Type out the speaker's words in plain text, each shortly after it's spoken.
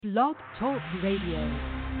Blog Talk Radio.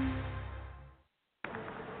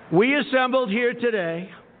 We assembled here today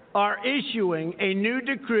are issuing a new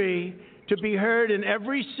decree to be heard in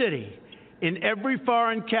every city, in every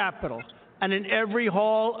foreign capital, and in every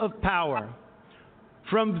hall of power.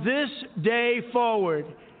 From this day forward,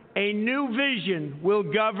 a new vision will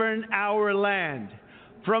govern our land.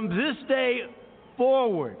 From this day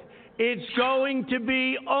forward, it's going to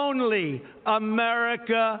be only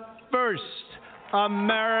America first.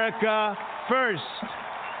 America first.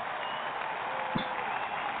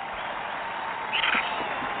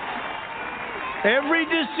 Every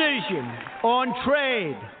decision on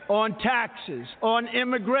trade, on taxes, on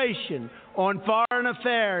immigration, on foreign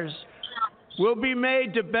affairs will be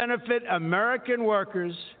made to benefit American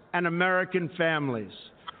workers and American families.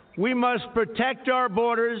 We must protect our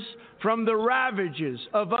borders from the ravages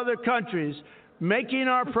of other countries making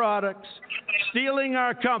our products, stealing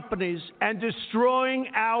our companies, and destroying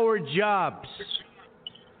our jobs.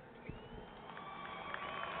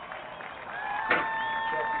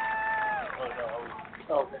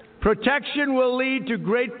 Protection will lead to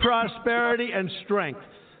great prosperity and strength.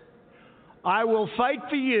 I will fight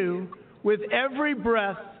for you with every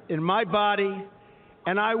breath in my body,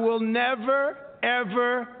 and I will never,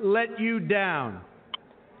 ever let you down.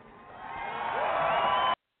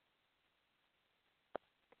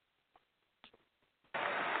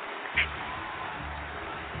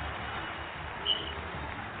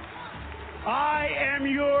 I am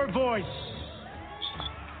your voice.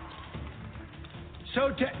 So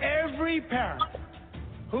to every parent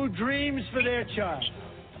who dreams for their child,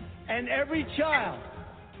 and every child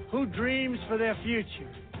who dreams for their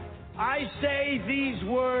future, I say these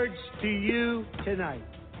words to you tonight.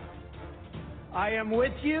 I am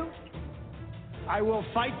with you, I will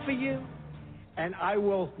fight for you, and I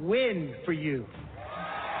will win for you.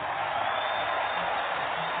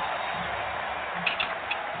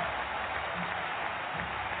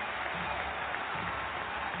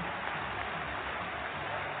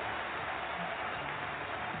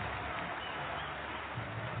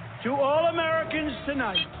 To all Americans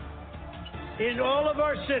tonight, in all of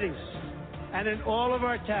our cities and in all of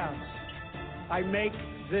our towns, I make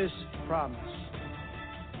this promise.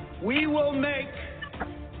 We will make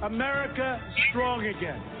America strong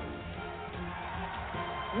again.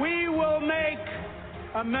 We will make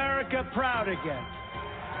America proud again.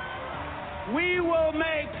 We will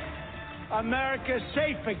make America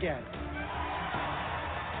safe again.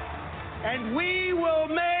 And we will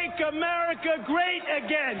make America great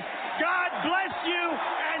again. God bless you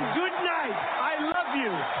and good night. I love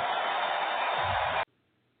you.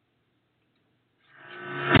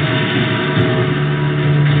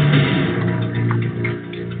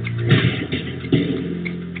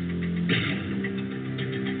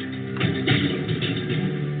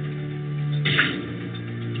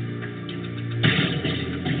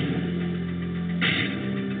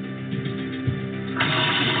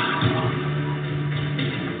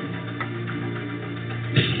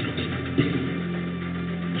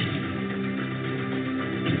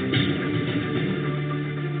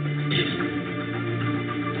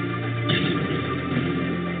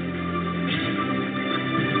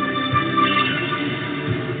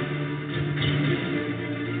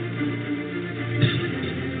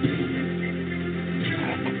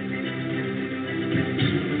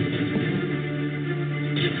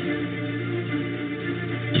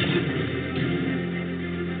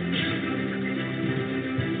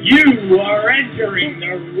 You are entering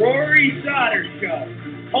the Rory Sauter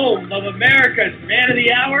Show, home of America's Man of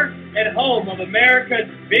the Hour and home of America's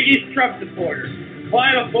biggest Trump supporter.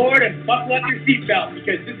 Climb aboard and buckle up your seatbelt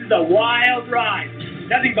because this is a wild ride.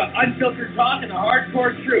 Nothing but unfiltered talk and the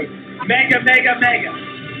hardcore truth. Mega, mega,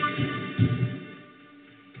 mega.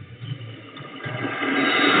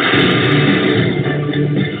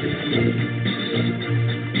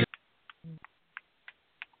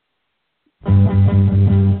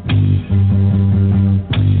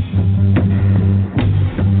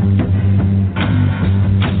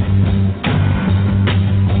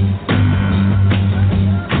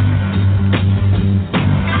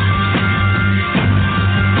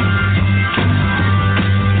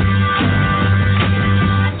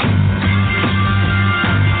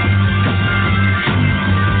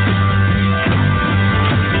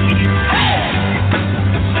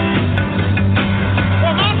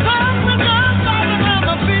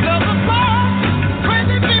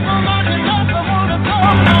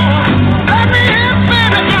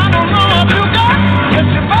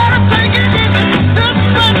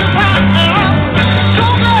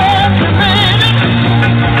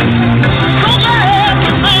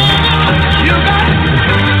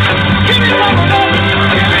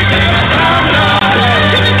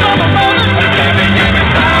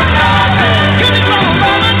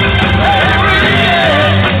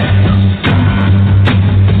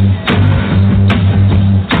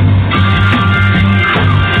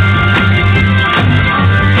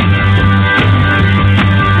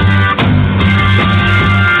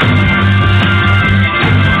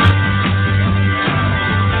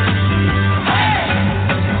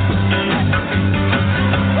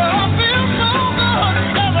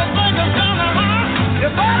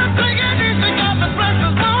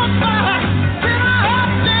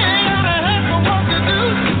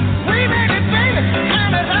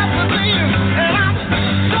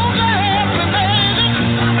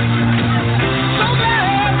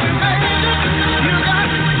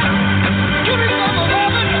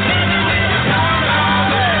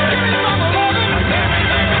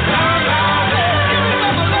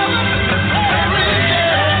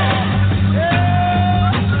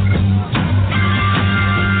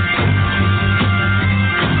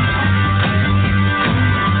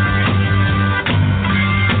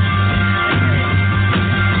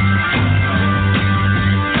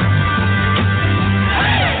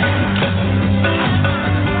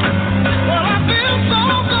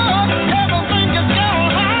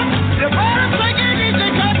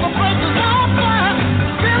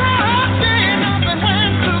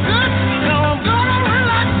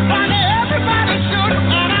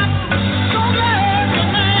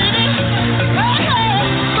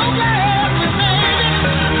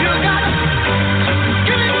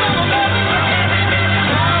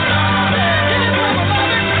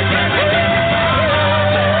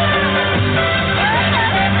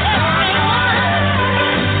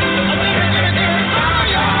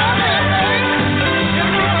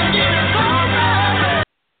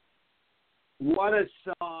 a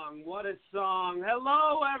song. What a song.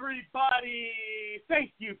 Hello, everybody.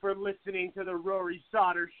 Thank you for listening to the Rory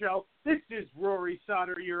Sauter Show. This is Rory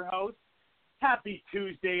Sauter, your host. Happy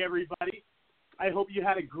Tuesday, everybody. I hope you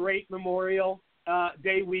had a great Memorial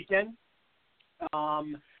Day weekend.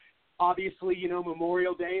 Obviously, you know,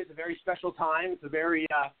 Memorial Day is a very special time. It's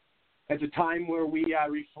a time where we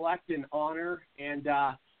reflect and honor and,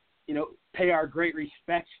 pay our great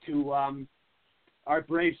respects to our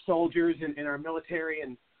brave soldiers and our military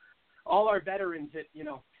and all our veterans that,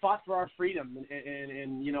 fought for our freedom and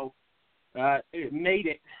it made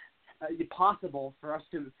it possible for us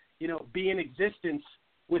to, be in existence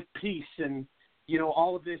with peace and,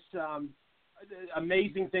 all of this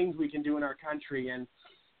amazing things we can do in our country. And,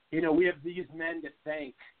 we have these men to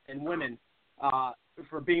thank and women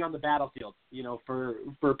for being on the battlefield, for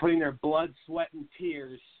putting their blood, sweat, and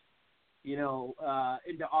tears,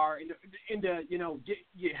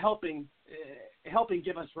 helping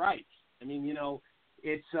give us rights. I mean,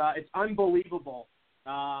 it's unbelievable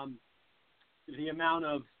the amount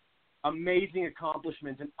of amazing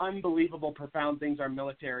accomplishments and unbelievable profound things our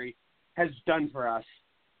military has done for us,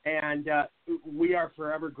 and we are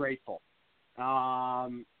forever grateful.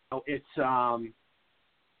 It's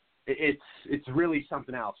really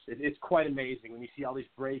something else. It's quite amazing when you see all these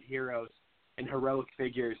brave heroes and heroic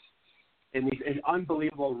figures and these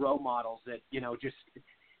unbelievable role models that, just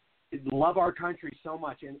love our country so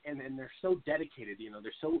much and they're so dedicated,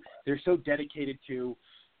 they're so dedicated to,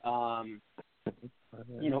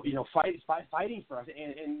 fighting for us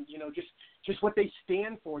and just what they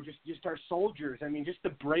stand for, just our soldiers. I mean, just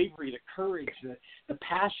the bravery, the courage, the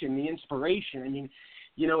passion, the inspiration. I mean,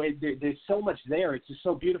 there's so much there. It's just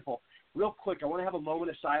so beautiful. Real quick, I want to have a moment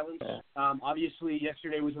of silence. Obviously,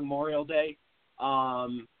 yesterday was Memorial Day.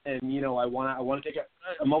 And I want to take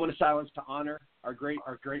a moment of silence to honor our great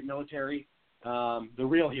military, the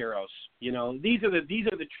real heroes. These are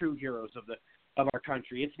the true heroes of our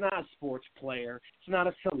country. It's not a sports player. It's not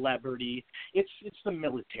a celebrity. It's the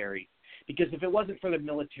military. Because if it wasn't for the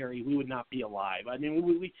military, we would not be alive. I mean,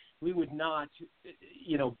 we would not,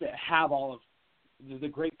 have all of the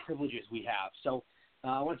great privileges we have. So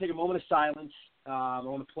I want to take a moment of silence. I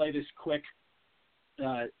want to play this quick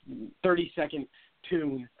 30-second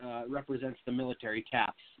tune represents the military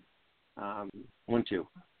caps. 1, 2.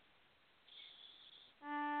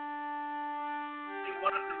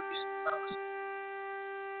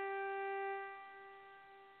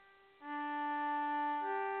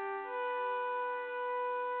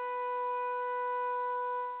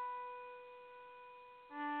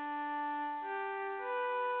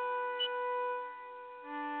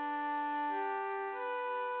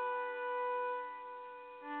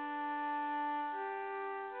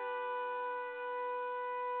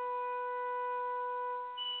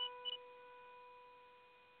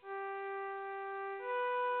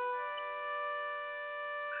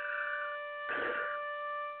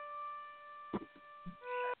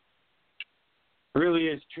 Really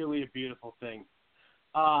is truly a beautiful thing.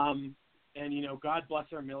 And, God bless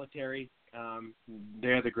our military.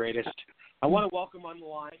 They're the greatest. I want to welcome on the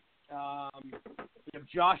line. We have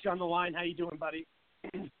Josh on the line. How you doing, buddy?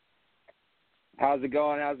 How's it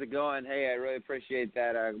going? Hey, I really appreciate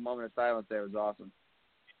that moment of silence there. It was awesome.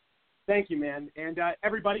 Thank you, man. And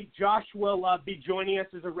everybody, Josh will be joining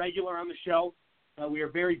us as a regular on the show. We are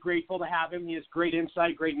very grateful to have him. He has great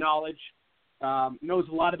insight, great knowledge. Knows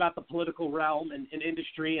a lot about the political realm and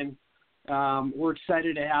industry, and we're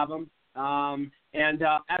excited to have him.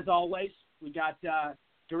 As always, we got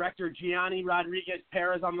Director Gianni Rodriguez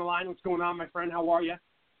Perez on the line. What's going on, my friend? How are you?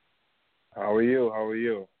 How are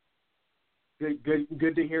you?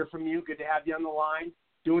 Good to hear from you. Good to have you on the line.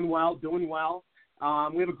 Doing well.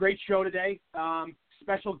 We have a great show today.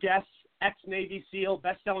 Special guest, ex-Navy SEAL,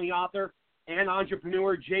 best-selling author, and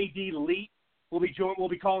entrepreneur J.D. Lee will be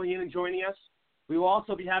calling in and joining us. We will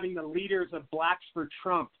also be having the leaders of Blacks for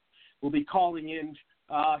Trump will be calling in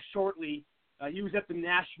shortly. He was at the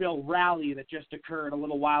Nashville rally that just occurred a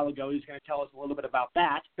little while ago. He's going to tell us a little bit about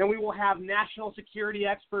that. Then we will have national security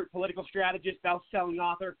expert, political strategist, best-selling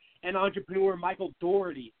author, and entrepreneur Michael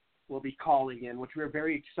Dougherty will be calling in, which we're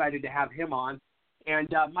very excited to have him on.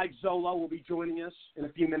 And Mike Zolo will be joining us in a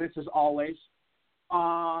few minutes, as always.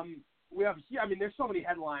 There's so many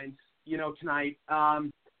headlines, tonight.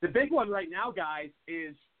 The big one right now, guys,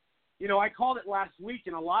 is, I called it last week,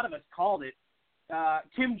 and a lot of us called it.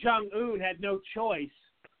 Kim Jong-un had no choice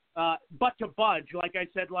but to budge. Like I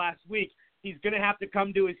said last week, he's going to have to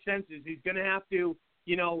come to his senses. He's going to have to,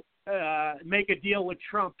 make a deal with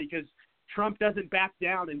Trump because Trump doesn't back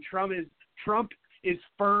down, and Trump is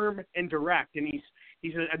firm and direct, and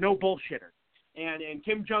he's a no bullshitter. and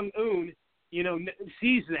Kim Jong-un,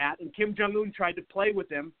 sees that, and Kim Jong-un tried to play with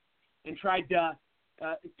him and tried to,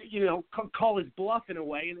 call his bluff in a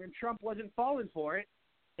way, and then Trump wasn't falling for it,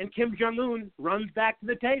 and Kim Jong-un runs back to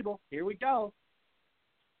the table. Here we go.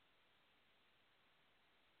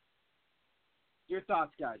 Your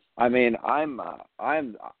thoughts, guys? I mean, I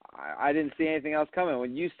didn't see anything else coming.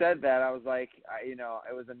 When you said that, I was like, it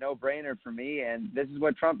was a no-brainer for me, and this is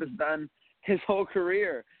what Trump has done his whole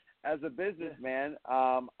career as a businessman.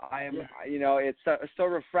 It's so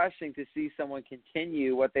refreshing to see someone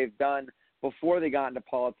continue what they've done before they got into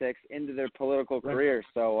politics into their political career.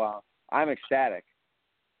 So I'm ecstatic.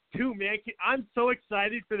 Dude, man, I'm so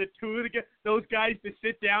excited for the two of those guys to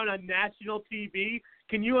sit down on national TV.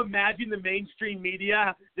 Can you imagine the mainstream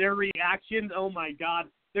media, their reactions? Oh my God,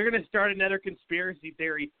 they're going to start another conspiracy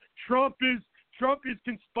theory. Trump is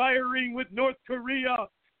conspiring with North Korea.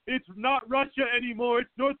 It's not Russia anymore.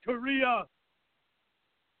 It's North Korea.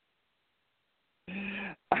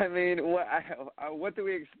 I mean, what do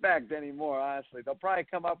we expect anymore? Honestly, they'll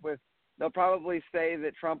probably say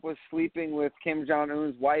that Trump was sleeping with Kim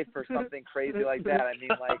Jong-un's wife or something crazy like that. I mean,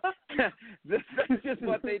 that's just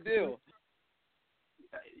what they do.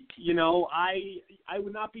 I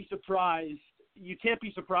would not be surprised. You can't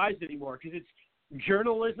be surprised anymore because it's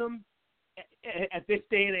journalism at this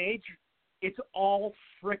day and age. It's all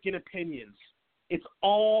frickin' opinions. It's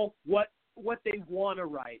all what they want to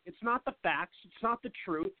write. It's not the facts. It's not the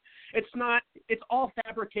truth. It's all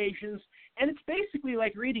fabrications. And it's basically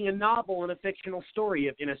like reading a novel and a fictional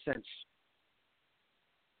story in a sense.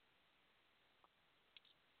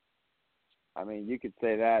 I mean, you could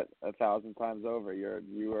say that 1,000 times over.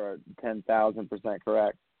 You are 10,000%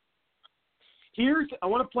 correct. I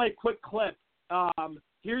want to play a quick clip.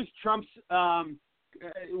 Here's Trump's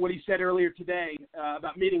what he said earlier today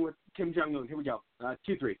about meeting with Kim Jong-un. Here we go.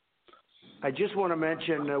 2-3. I just want to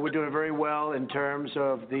mention we're doing very well in terms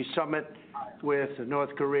of the summit with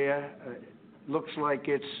North Korea. Looks like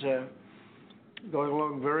it's going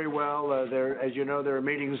along very well. As you know, there are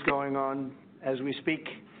meetings going on as we speak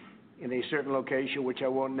in a certain location, which I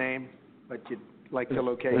won't name, but you'd like the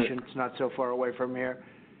location. It's not so far away from here.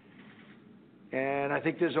 And I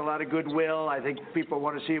think there's a lot of goodwill. I think people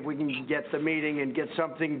want to see if we can get the meeting and get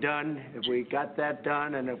something done. If we got that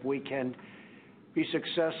done and if we can be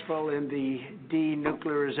successful in the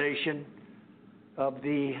denuclearization of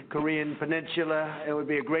the Korean Peninsula, it would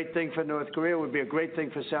be a great thing for North Korea. It would be a great thing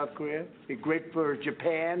for South Korea. It would be great for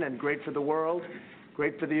Japan and great for the world,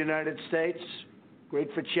 great for the United States,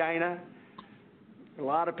 great for China. A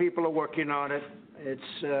lot of people are working on it.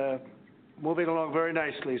 It's moving along very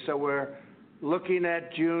nicely. So we're looking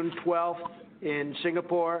at June 12th in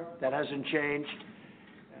Singapore. That hasn't changed.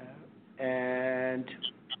 And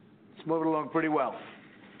it's moving along pretty well.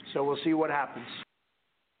 So we'll see what happens.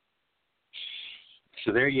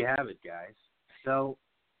 So there you have it, guys. So,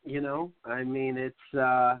 it's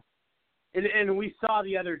and we saw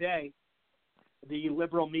the other day the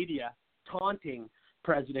liberal media taunting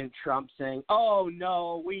President Trump saying, "Oh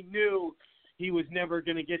no, we knew he was never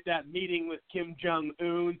going to get that meeting with Kim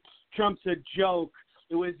Jong-un. Trump's a joke.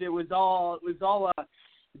 It was all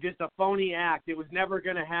just a phony act. It was never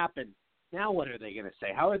going to happen." Now what are they going to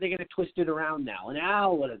say? How are they going to twist it around now? And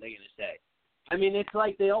now what are they going to say? I mean, it's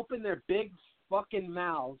like they open their big fucking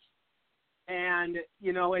mouths and,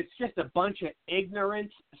 it's just a bunch of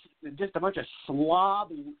ignorant, just a bunch of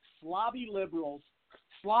sloppy liberals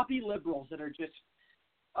that are just,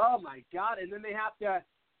 oh my God. And then they have to,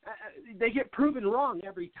 they get proven wrong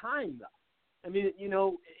every time though. I mean,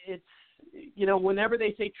 it's, whenever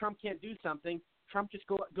they say Trump can't do something, Trump just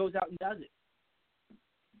goes out and does it.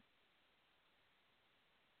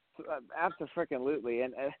 Absolutely,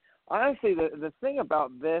 and honestly, the thing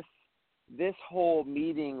about this whole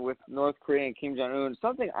meeting with North Korea and Kim Jong-un,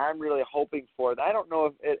 something I'm really hoping for. I don't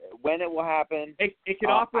know when it will happen. It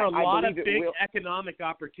could offer a lot of big economic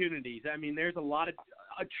opportunities. I mean, there's a lot of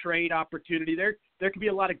a trade opportunity. There could be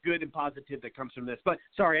a lot of good and positive that comes from this. But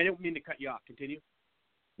sorry, I didn't mean to cut you off. Continue.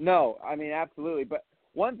 No, I mean absolutely. But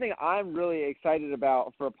one thing I'm really excited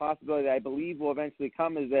about for a possibility that I believe will eventually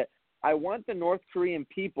come is that I want the North Korean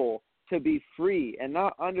people to be free and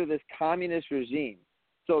not under this communist regime.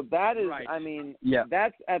 So that is, right. I mean, yeah.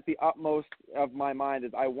 That's at the utmost of my mind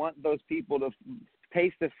is I want those people to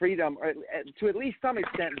taste the freedom, or to at least some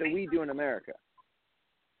extent, that we do in America.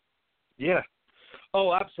 Yeah.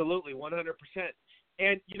 Oh, absolutely, 100%.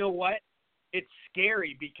 And you know what? It's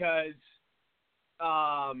scary because,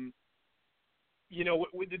 some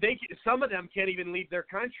of them can't even leave their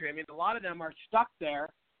country. I mean, a lot of them are stuck there.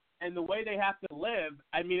 And the way they have to live,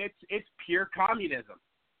 I mean, it's pure communism.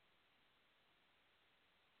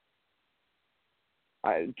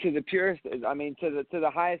 to the purest, I mean, to the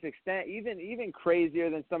highest extent, even crazier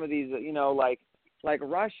than some of these, like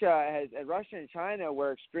Russia and China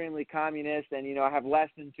were extremely communist and, have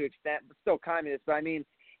lessened to extent, but still communist. But I mean,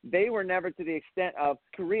 they were never to the extent of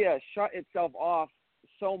Korea shut itself off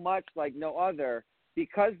so much like no other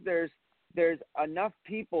because there's enough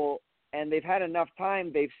people and they've had enough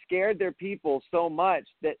time. They've scared their people so much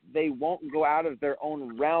that they won't go out of their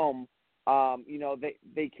own realm.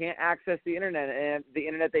 They can't access the internet, and the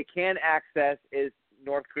internet they can access is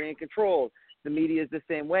North Korean controlled. The media is the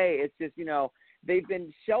same way. It's just, they've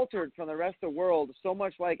been sheltered from the rest of the world so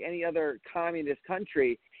much like any other communist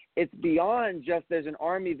country. It's beyond just there's an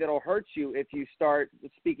army that'll hurt you if you start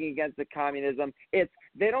speaking against the communism.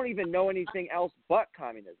 They don't even know anything else but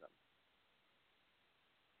communism.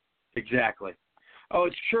 Exactly. Oh,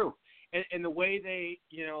 it's true. And the way they,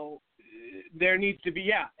 there needs to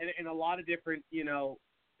be, and a lot of different,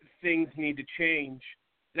 things need to change.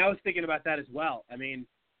 And I was thinking about that as well. I mean,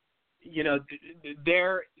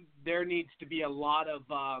 there needs to be a lot of,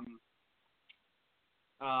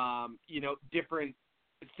 different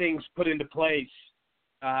things put into place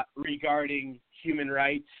regarding human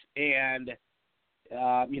rights and,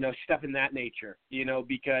 stuff in that nature,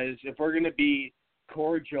 because if we're going to be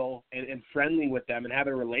cordial and friendly with them and have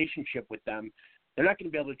a relationship with them, they're not going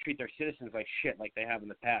to be able to treat their citizens like shit like they have in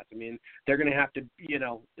the past. I mean, they're going to have to,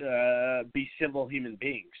 be civil human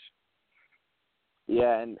beings.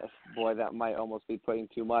 Yeah, and boy, that might almost be putting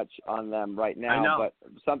too much on them right now. I know. But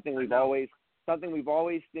something we've always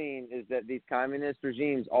seen is that these communist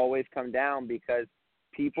regimes always come down because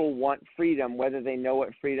people want freedom, whether they know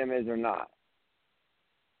what freedom is or not.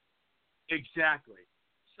 Exactly.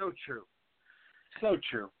 So true. So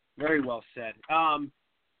true. Very well said. I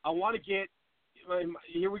want to get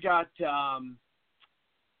here. We got hold on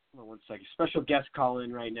one second. Special guest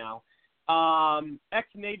calling right now.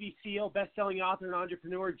 Ex-Navy SEAL, best-selling author and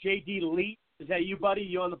entrepreneur, J.D. Leet. Is that you, buddy?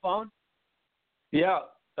 You on the phone? Yeah,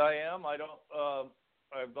 I am. I don't.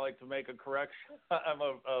 I'd like to make a correction. I'm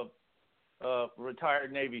a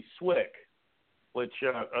retired Navy SWIC, which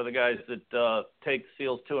are the guys that take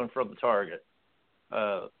SEALs to and from the target.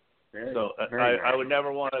 I would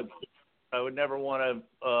never want to. I would never want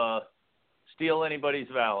to steal anybody's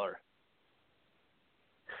valor.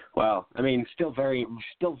 Well, I mean, still very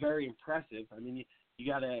impressive. I mean,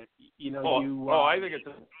 you gotta,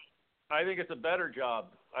 I think it's a better job.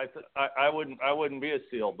 I wouldn't be a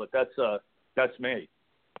SEAL, but that's me.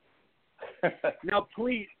 Now,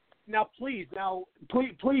 please,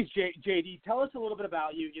 JD, tell us a little bit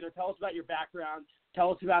about you. Tell us about your background.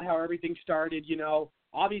 Tell us about how everything started.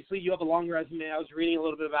 Obviously, you have a long resume. I was reading a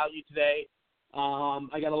little bit about you today.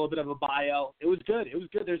 I got a little bit of a bio. It was good.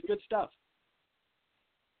 There's good stuff.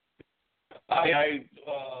 I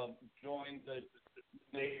joined the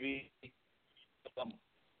Navy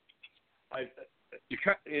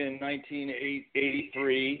in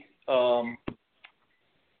 1983.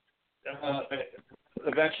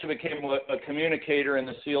 Eventually became a communicator in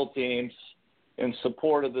the SEAL teams in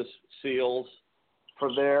support of the SEALs.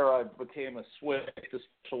 From there, I became a SWIC, the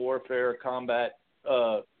Special Warfare Combat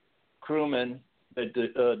crewman that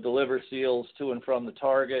delivers SEALs to and from the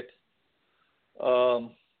target.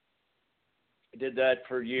 I did that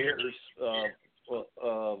for years, but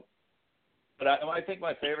I think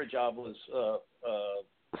my favorite job was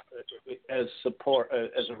as a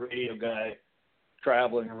radio guy,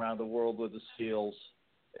 traveling around the world with the SEALs,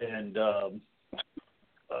 and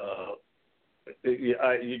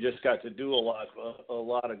you just got to do a lot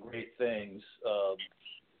of great things.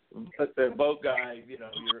 But the boat guy,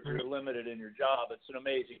 you're limited in your job. It's an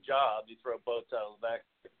amazing job. You throw boats out of the back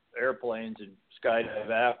of airplanes and skydive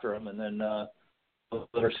after them, and then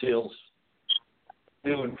other SEALs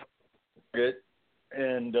doing it.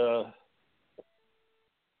 And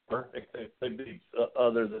it could be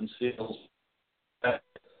other than SEALs.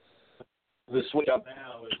 The switch up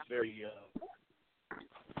now is very.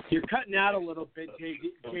 You're cutting out a little bit,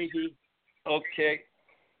 JD. Okay.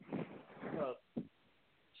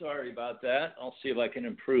 Sorry about that. I'll see if I can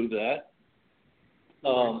improve that.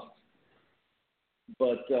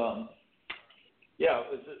 Yeah,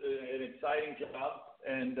 it was an exciting job,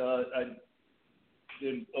 and I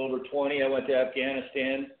did over 20. I went to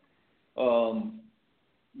Afghanistan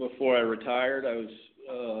before I retired. I was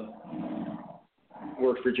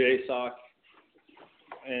worked for JSOC,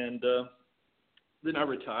 and then I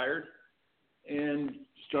retired and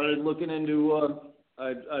started looking into.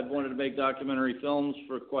 I'd wanted to make documentary films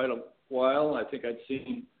for quite a while. I think I'd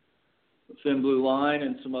seen Thin Blue Line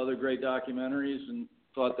and some other great documentaries, and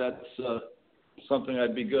thought that's something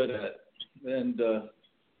I'd be good at. And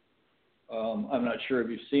I'm not sure if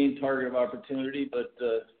you've seen Target of Opportunity, but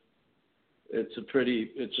it's a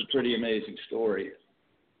pretty amazing story.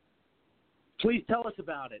 Please tell us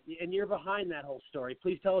about it. And you're behind that whole story.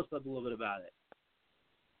 Please tell us a little bit about it.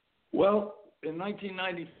 Well, in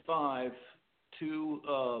 1995, two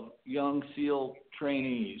young SEAL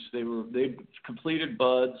trainees, they completed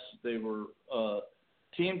BUDS. They were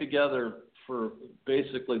teamed together for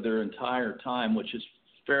basically their entire time, which is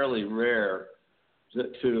fairly rare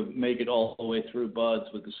to make it all the way through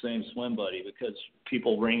BUDS with the same swim buddy, because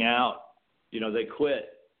people ring out, they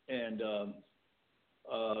quit. And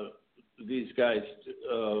these guys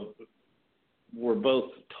were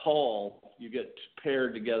both tall. You get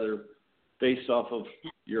paired together based off of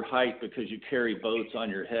your height because you carry boats on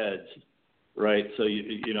your heads, right? So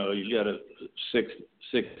you got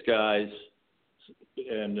six guys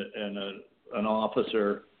and an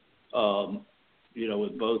officer,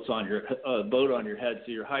 with boats on your boat on your head.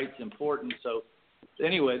 So your height's important. So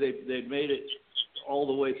anyway, they made it all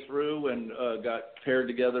the way through and got paired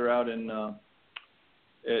together out in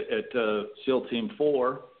at SEAL Team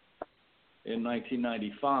 4 in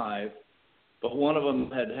 1995. But one of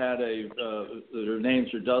them had their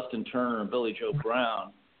names are Dustin Turner and Billy Joe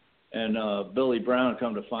Brown. And Billy Brown,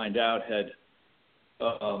 come to find out, had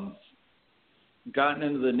gotten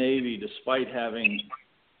into the Navy despite having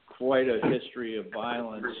quite a history of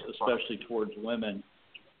violence, especially towards women,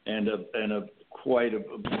 and quite a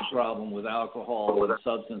problem with alcohol and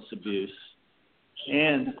substance abuse,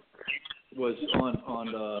 and was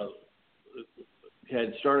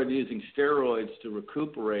had started using steroids to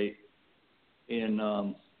recuperate in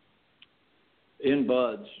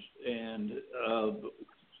BUDS, and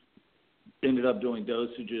ended up doing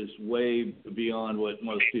dosages way beyond what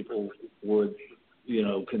most people would,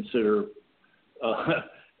 consider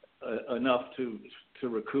enough to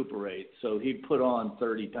recuperate. So he put on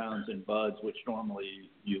 30 pounds in BUDS, which normally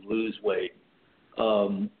you lose weight.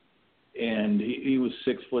 And he was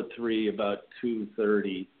 6'3", about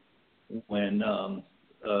 230, when on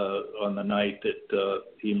the night that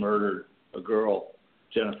he murdered a girl,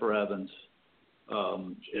 Jennifer Evans,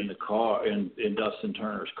 in the car, in Dustin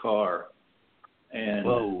Turner's car. And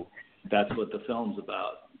Whoa. That's what the film's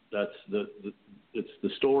about. That's it's the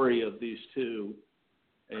story of these two,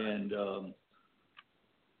 and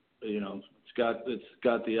it's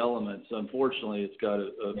got the elements. Unfortunately, it's got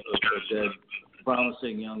a dead,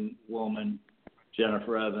 promising young woman,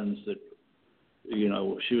 Jennifer Evans, that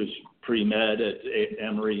she was pre-med at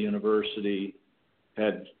Emory University,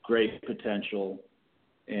 had great potential,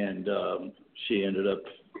 and she ended up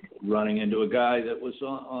running into a guy that was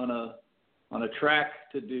on a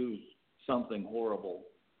track to do something horrible.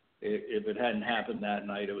 If it hadn't happened that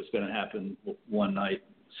night, it was going to happen one night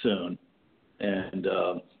soon. And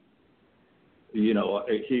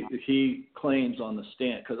he claims on the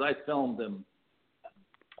stand, because I filmed him.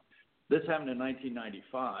 This happened in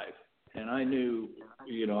 1995, and I knew,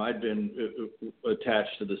 I'd been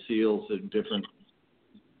attached to the SEALs in different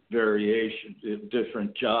variations,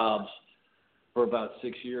 different jobs for about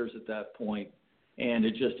 6 years at that point, and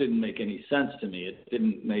it just didn't make any sense to me. It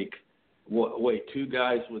didn't make, wait, two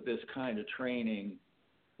guys with this kind of training,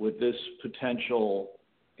 with this potential,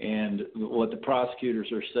 and what the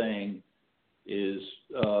prosecutors are saying is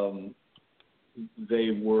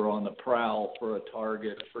they were on the prowl for a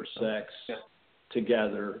target for sex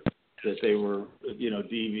together, that they were,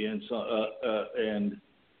 deviants, and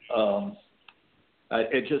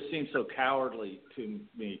it just seemed so cowardly to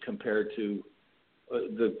me compared to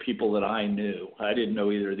the people that I knew. I didn't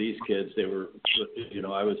know either of these kids. They were,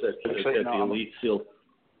 I was at the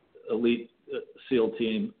elite SEAL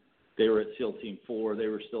team. They were at SEAL Team 4. They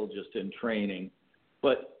were still just in training,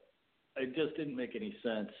 but it just didn't make any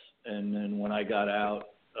sense. And then when I got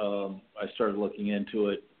out, I started looking into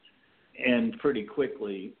it, and pretty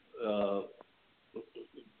quickly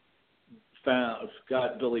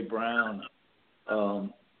got Billy Brown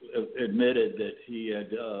admitted that he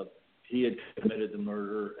had committed the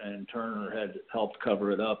murder, and Turner had helped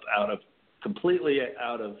cover it up completely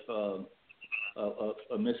out of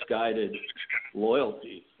a misguided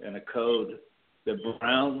loyalty and a code that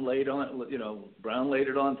Brown laid on. Brown laid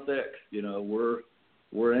it on thick.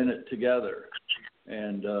 We're in it together,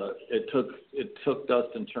 and it took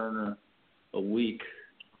Dustin Turner a week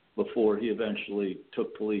before he eventually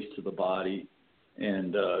took police to the body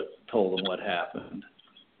and told them what happened.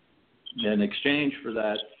 In exchange for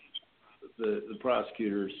that, the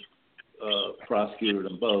prosecutors prosecuted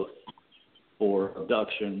them both for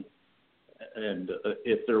abduction, and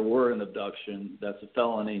if there were an abduction, that's a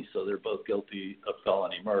felony, so they're both guilty of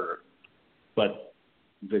felony murder. But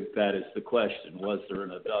that is the question. Was there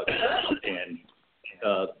an abduction? And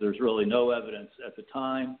there's really no evidence at the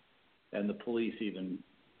time, and the police even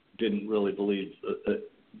didn't really believe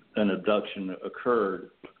an abduction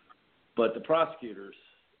occurred. But the prosecutors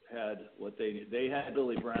had what they had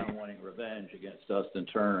Billy Brown wanting revenge against Dustin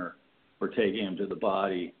Turner for taking him to the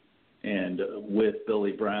body, and with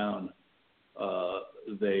Billy Brown,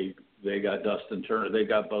 they got Dustin Turner. They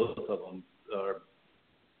got both of them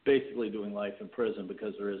basically doing life in prison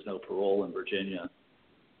because there is no parole in Virginia.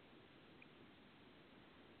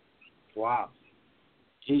 Wow.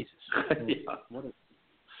 Jesus.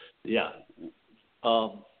 Yeah. I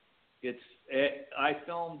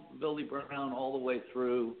filmed Billy Brown all the way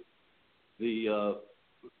through. He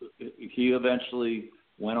eventually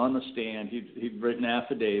went on the stand. He'd written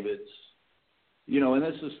affidavits, and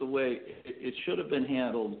this is the way it should have been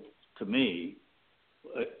handled to me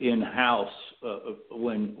in-house.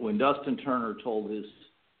 When Dustin Turner told his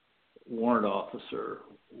warrant officer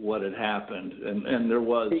what had happened, and there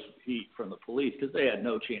was heat from the police because they had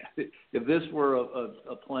no chance. If this were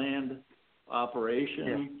a planned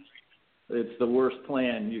operation, it's the worst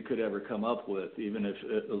plan you could ever come up with, even if,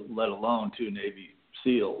 let alone 2 Navy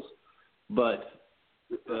SEALs. But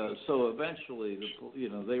so eventually,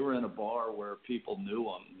 they were in a bar where people knew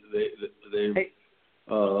him.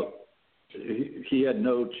 He had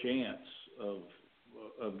no chance of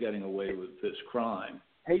getting away with this crime.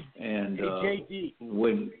 JD.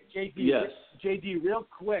 Yes. JD, real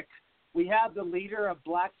quick, we have the leader of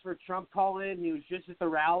Blacks for Trump call in. He was just at the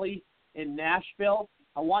rally in Nashville.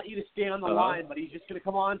 I want you to stay on the line, but he's just going to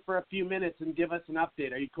come on for a few minutes and give us an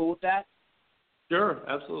update. Are you cool with that? Sure,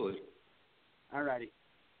 absolutely. All righty.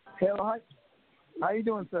 Hello, how you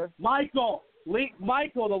doing, sir? Michael,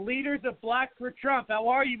 the leaders of Blacks for Trump. How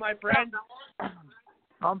are you, my friend?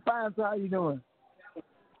 I'm fine, sir. How you doing?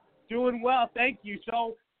 Doing well, thank you.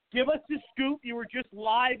 So give us the scoop. You were just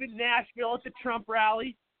live in Nashville at the Trump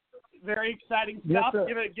rally. Very exciting stuff.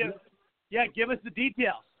 Yes, give us the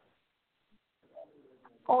details.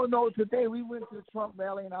 Oh, no, today we went to the Trump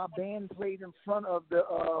rally and our band played in front of the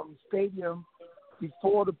stadium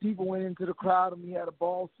before the people went into the crowd, and we had a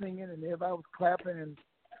ball singing and everybody was clapping and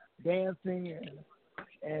dancing.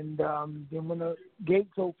 And then when the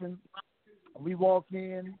gates opened, we walked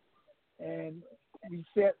in and we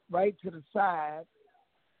sat right to the side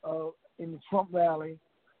in the Trump rally,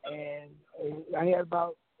 and I had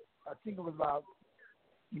I think it was about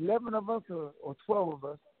 11 of us or 12 of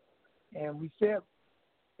us, and we sat,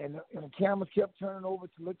 and the camera kept turning over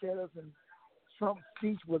to look at us, and Trump's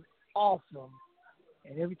speech was awesome.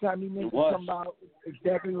 And every time he mentioned something about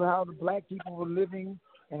exactly how the black people were living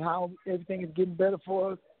and how everything is getting better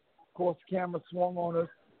for us, of course, the camera swung on us.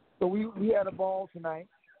 So we had a ball tonight,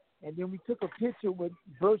 and then we took a picture with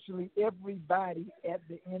virtually everybody at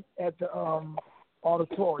the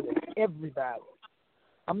auditorium. Everybody.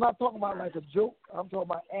 I'm not talking about like a joke. I'm talking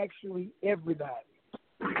about actually everybody.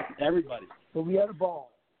 Everybody. So we had a ball.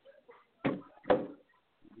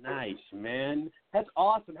 Nice, man. That's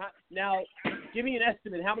awesome. Now, give me an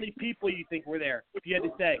estimate. How many people you think were there, if you had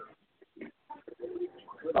to say?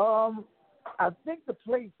 I think the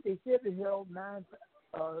place, they said it held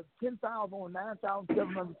 10,000 or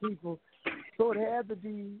 9,700 people. So it had to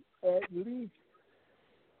be at least,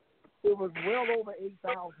 it was well over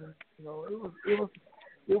 8,000.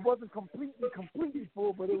 It wasn't completely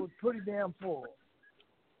full, but it was pretty damn full.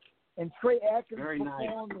 And Trey Atkins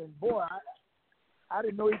performed, and boy, I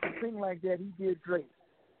didn't know he could sing like that. He did great.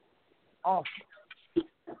 Awesome.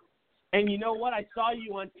 And you know what? I saw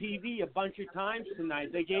you on TV a bunch of times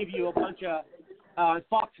tonight. They gave you a bunch of,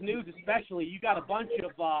 Fox News especially, you got a bunch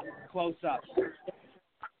of close-ups.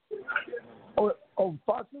 Oh,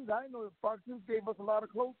 Fox News? I didn't know that Fox News gave us a lot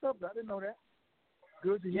of close-ups. I didn't know that.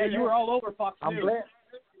 Good to hear that. You were all over Fox News. I'm glad.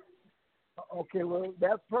 Okay, well,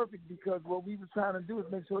 that's perfect because what we were trying to do is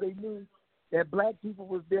make sure they knew that black people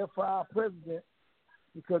was there for our president,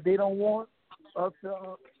 because they don't want us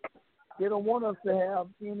to have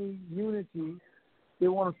any unity. They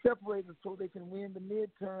want to separate us so they can win the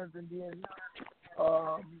midterms and then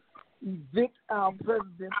evict our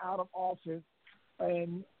president out of office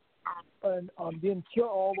and then kill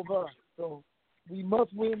all of us. So we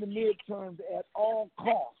must win the midterms at all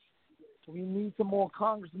costs. We need some more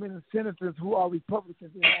congressmen and senators who are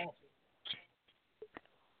Republicans in office.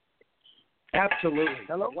 Absolutely.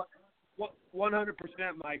 Hello? 100%,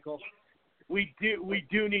 Michael. We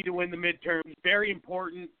do need to win the midterms. Very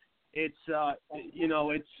important. It's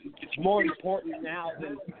it's more important now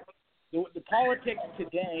than the politics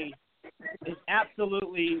today is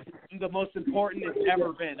absolutely the most important it's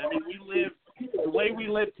ever been. I mean, we live the way we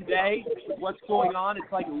live today, what's going on,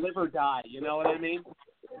 it's like live or die. You know what I mean?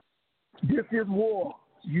 This is war.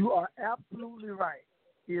 You are absolutely right.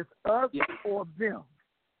 It's us or them.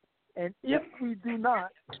 And if we do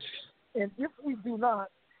not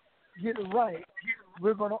get it right,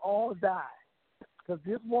 we're going to all die. Because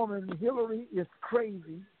this woman, Hillary, is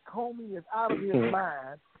crazy. Comey is out of his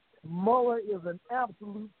mind. Mueller is an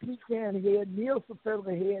absolute pecan head, Neil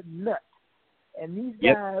Safetta head nut. And these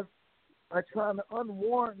guys are trying to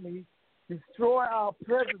unwarrantedly destroy our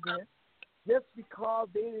president just because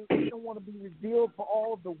they don't want to be revealed for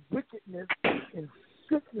all of the wickedness and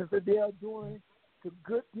sickness that they are doing to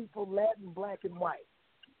good people, Latin, black, and white.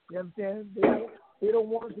 You understand? They don't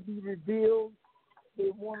want it to be revealed.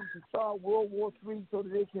 They want them to start World War III so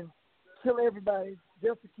that they can kill everybody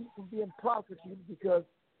just to keep from being prosecuted, because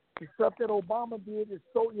the stuff that Obama did is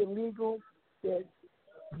so illegal that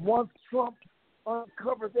once Trump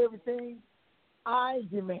uncovers everything, I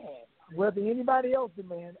demand, whether anybody else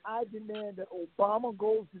demands, I demand that Obama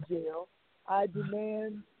goes to jail. I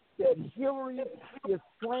demand that Hillary is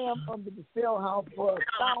slammed under the cell house for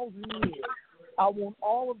 1,000 years. I want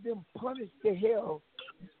all of them punished to hell,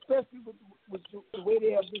 especially with the way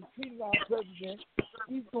they have been treating our president.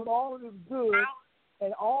 He's doing all of this good,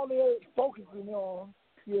 and all they're focusing on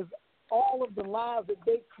is all of the lies that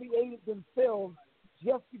they created themselves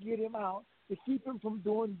just to get him out, to keep him from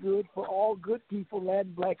doing good for all good people,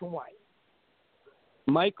 Latin, black, and white.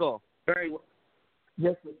 Michael. Very well.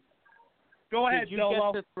 Yes, sir. Go ahead,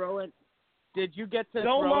 Dolo. Did you get to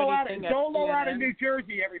Dolo throw anything at Dolo CNN? out of New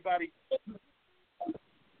Jersey, everybody.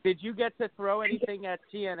 Did you get to throw anything at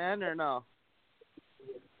CNN or no?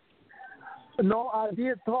 No, I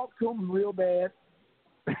did talk to him real bad.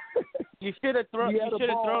 You should have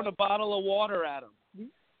thrown a bottle of water at him.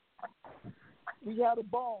 We had a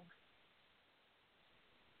ball.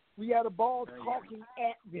 We had a ball talking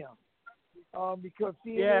at them because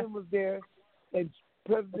CNN was there, and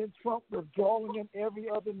President Trump was calling him every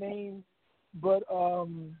other name but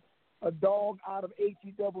a dog out of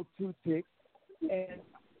H-E double toothpick, and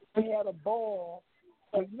we had a ball.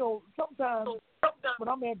 But, you know, sometimes when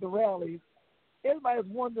I'm at the rallies, everybody's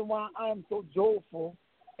wondering why I'm so joyful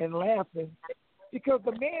and laughing, because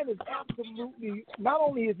the man is absolutely, not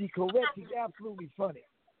only is he correct, he's absolutely funny.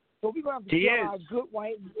 So we're going to have to tell our good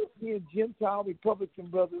white and European Gentile Republican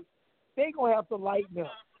brothers, they're going to have to lighten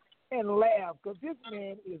up and laugh, because this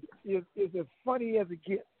man is as funny as it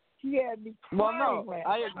gets. He had me crying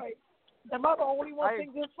last night. Am I the only one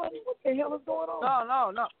think this funny? What the hell is going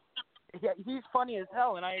on? No. Yeah, he's funny as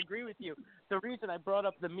hell, and I agree with you. The reason I brought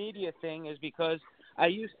up the media thing is because I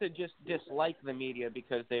used to just dislike the media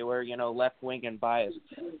because they were, left-wing and biased.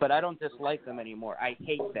 But I don't dislike them anymore. I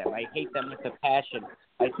hate them. I hate them with a passion.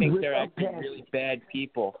 I think they're actually really bad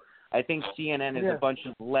people. I think CNN is a bunch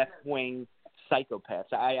of left-wing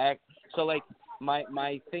psychopaths.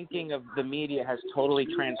 My thinking of the media has totally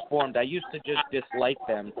transformed. I used to just dislike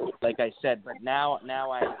them, like I said, but now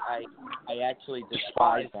I actually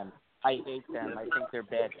despise them. I hate them. I think they're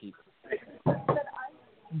bad people.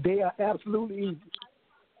 They are absolutely evil.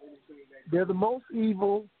 They're the most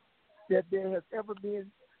evil that there has ever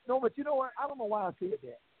been. No, but you know what? I don't know why I said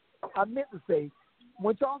that. I meant to say,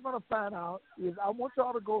 what y'all going to find out is I want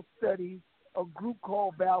y'all to go study a group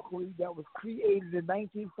called Valkyrie that was created in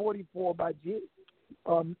 1944 by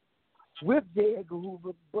with J. Edgar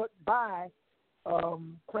Hoover, but by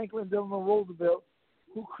Franklin Delano Roosevelt,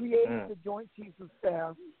 who created the Joint Chiefs of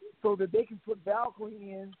Staff so that they can put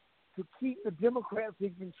Valkyrie in to keep the Democrats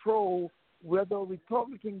in control whether a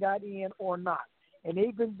Republican got in or not. And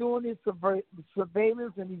they've been doing this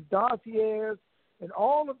surveillance and these dossiers and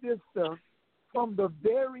all of this stuff from the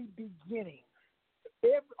very beginning.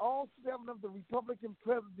 All 7 of the Republican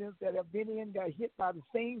presidents that have been in got hit by the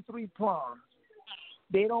same 3 prongs.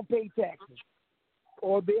 They don't pay taxes,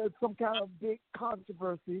 or there's some kind of big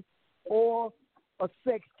controversy, or a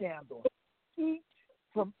sex scandal. Each,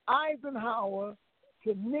 from Eisenhower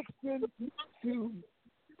to Nixon to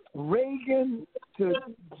Reagan to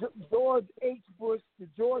George H. Bush to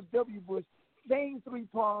George W. Bush, same 3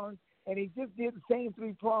 prongs, and he just did the same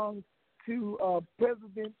 3 prongs to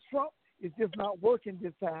President Trump. It's just not working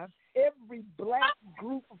this time. Every black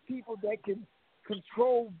group of people that can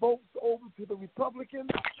control votes over to the Republicans,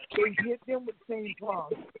 they hit them with the same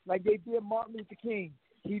prongs, like they did Martin Luther King.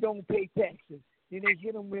 He don't pay taxes. Then they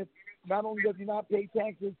hit him with, not only does he not pay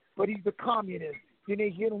taxes, but he's a communist. Then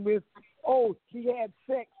they hit him with, he had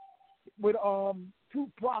sex with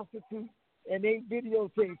 2 prostitutes, and they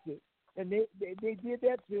videotaped it. And they did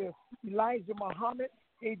that to Elijah Muhammad.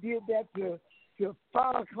 They did that to to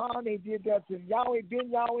Farrakhan. They did that to Yahweh Ben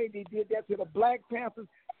Yahweh. They did that to the Black Panthers.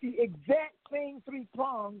 The exact same three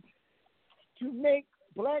prongs to make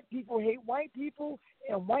black people hate white people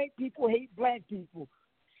and white people hate black people.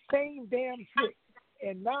 Same damn trick.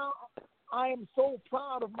 And now I am so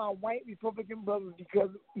proud of my white Republican brothers because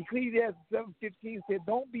Ecclesiastes 7:15 said,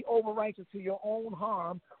 "Don't be over-righteous to your own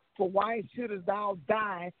harm, for why shouldest thou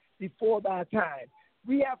die before thy time?"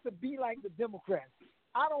 We have to be like the Democrats.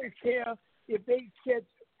 I don't care if they catch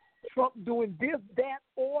Trump doing this, that,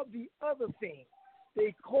 or the other thing.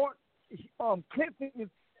 They caught Clinton is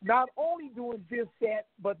not only doing this, that,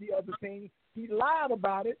 but the other thing. He lied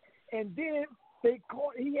about it, and then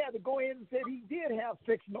he had to go in and said he did have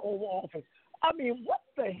sex in the Oval Office. I mean, what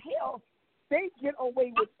the hell? They get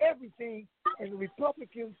away with everything, and the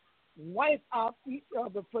Republicans wipe out each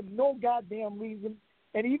other for no goddamn reason,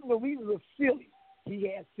 and even the reasons are silly. He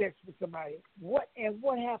had sex with somebody. What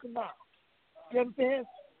happened now? You understand?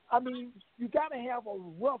 I mean, you got to have a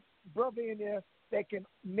rough brother in there that can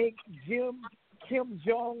make Kim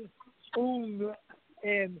Jong-un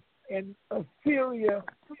and Syria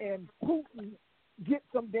and Putin get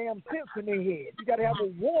some damn sense in their head. You got to have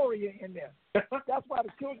a warrior in there. That's why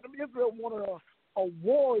the children of Israel wanted a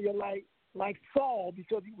warrior like Saul,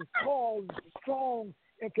 because he was tall and strong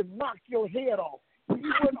and could knock your head off. He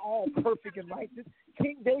wasn't all perfect and righteous.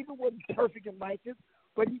 King David wasn't perfect and righteous,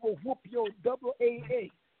 but he will whoop your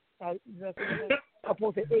AAA. I'm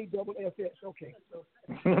supposed to say ASS. Okay.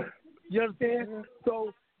 You understand?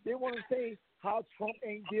 So they want to say how Trump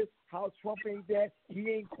ain't this, how Trump ain't that, he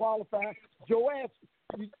ain't qualified. Joash,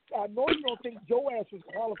 I know you don't think Joash was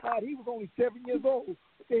qualified. He was only 7 years old.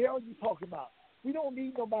 What the hell are you talking about? We don't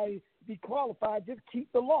need nobody to be qualified. Just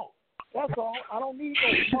keep the law. That's all. I don't need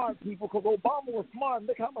no smart people because Obama was smart.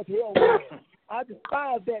 Look how much hell we had. I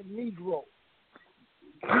despise that Negro.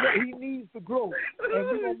 He needs to grow, and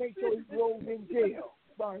we're going to make sure he grows in jail.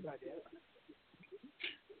 Sorry about that.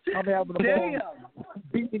 I'm having a ball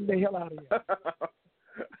beating the hell out of him.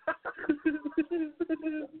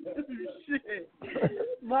 Shit.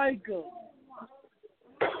 Michael.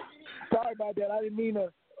 Sorry about that. I didn't mean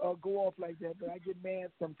to go off like that, but I get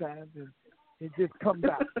mad sometimes, and it just comes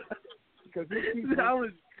out. Because that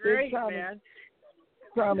was great, man.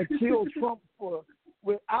 Trying to kill Trump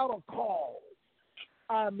without a cause.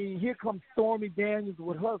 I mean, here comes Stormy Daniels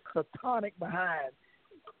with her catonic behind,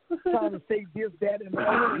 trying to say this, that, and the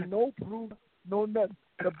other, no proof, no nothing.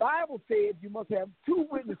 The Bible says you must have two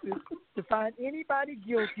witnesses to find anybody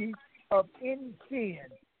guilty of any sin.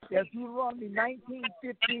 That's Deuteronomy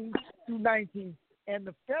 19:15 through 19. And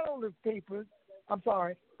the Federalist Papers,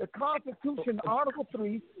 the Constitution, Article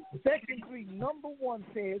 3, Section 3, Number 1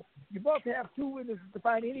 says you must have two witnesses to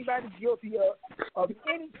find anybody guilty of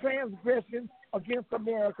any transgression against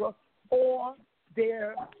America or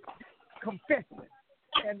their confession.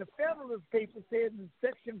 And the Federalist Paper says in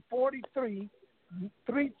Section 43,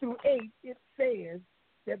 3 through 8, it says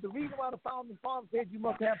that the reason why the Founding Fathers said you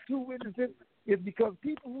must have two witnesses is because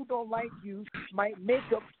people who don't like you might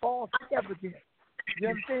make up false evidence. You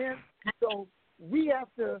understand? So we have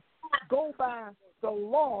to go by the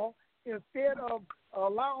law instead of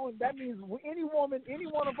allowing. That means any one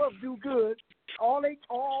of us do good. All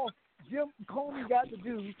Jim Comey got to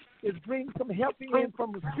do is bring some helping in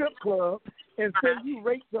from the strip club and say you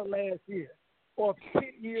raped her last year, or 10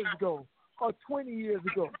 years ago, or 20 years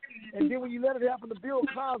ago. And then when you let it happen to Bill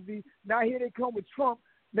Cosby, now here they come with Trump.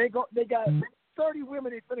 They got 30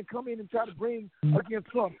 women that's going to come in and try to bring against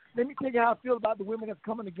Trump. Let me tell you how I feel about the women that's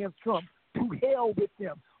coming against Trump. To hell with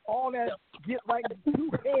them. All that get right to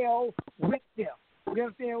hell with them. You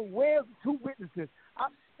understand? Where's the two witnesses?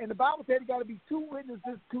 And the Bible said there got to be two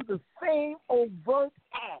witnesses to the same overt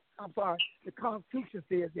act. The Constitution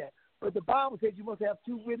says that. But the Bible says you must have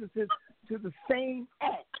two witnesses to the same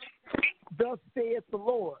act. Thus saith the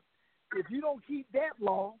Lord. If you don't keep that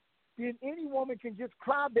law, then any woman can just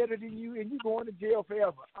cry better than you and you're going to jail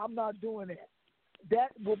forever. I'm not doing that.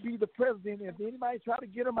 That will be the president. If anybody try to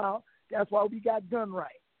get him out, that's why we got done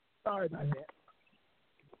right. Sorry about that.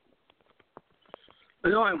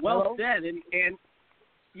 No, well said. And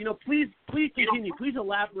please continue. Please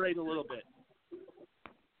elaborate a little bit.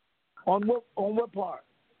 On what part?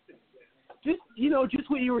 Just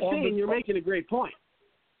what you were saying. You're making a great point.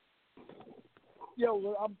 Yeah,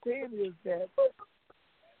 what I'm saying is that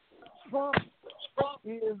Trump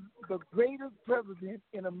is the greatest president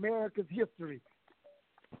in America's history.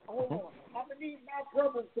 Hold on. I'm going to need my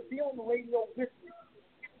brothers to be on the radio with me.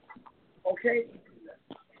 Okay?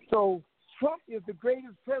 So Trump is the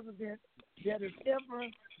greatest president that has ever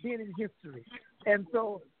been in history. And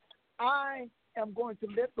so I am going to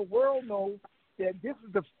let the world know that this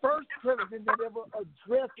is the first president that ever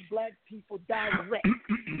addressed black people direct.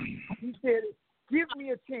 He said, give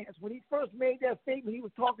me a chance. When he first made that statement, he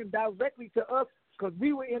was talking directly to us because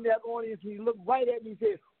we were in that audience, and he looked right at me and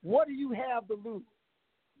said, what do you have to lose?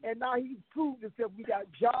 And now he's proved himself. We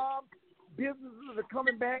got jobs, businesses are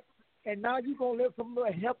coming back, and now you're going to let some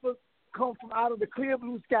little heifers come from out of the clear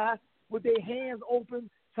blue sky with their hands open,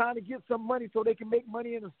 trying to get some money so they can make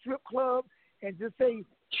money in a strip club and just say,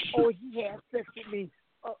 oh, he had sex with me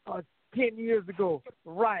 10 years ago.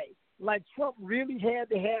 Right. Like Trump really had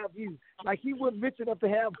to have you. Like he wasn't rich enough to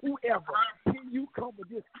have whoever. Here you come with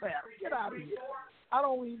this crap. Get out of here. I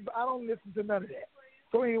don't listen to none of that.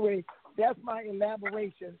 So anyway, that's my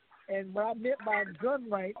elaboration. And what I meant by gun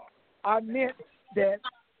rights, I meant that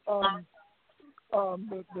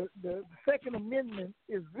the Second Amendment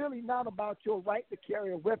is really not about your right to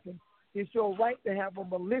carry a weapon. It's your right to have a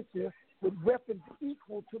militia with weapons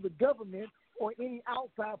equal to the government or any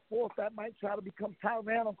outside force that might try to become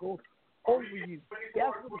tyrannical over you.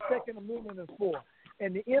 That's what the Second Amendment is for.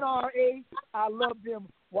 And the NRA, I love them.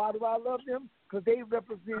 Why do I love them? Because they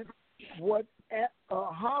represent what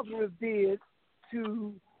Hosmer did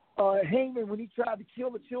to Haman when he tried to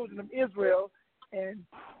kill the children of Israel, and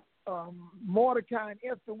Mordecai and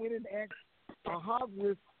Esther went in and asked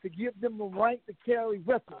Hosmer to give them the right to carry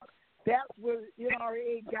weapons. That's where the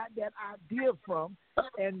NRA got that idea from,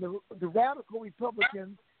 and the radical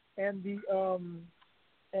Republicans and the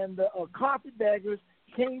carpetbaggers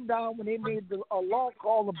came down when they made a law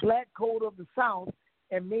called the Black Code of the South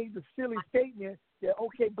and made the silly statement that,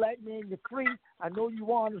 okay, black man, you're free. I know you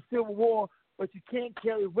won the Civil War, but you can't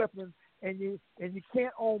carry weapons and you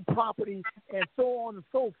can't own property and so on and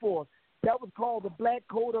so forth. That was called the Black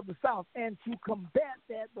Code of the South. And to combat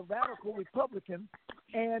that, the radical Republicans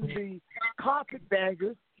and the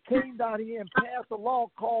carpetbaggers came down here and passed a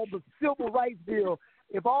law called the Civil Rights Bill.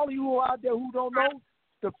 If all of you out there who don't know,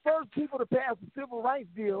 the first people to pass the Civil Rights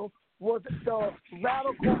Bill was the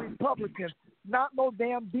radical Republicans, not no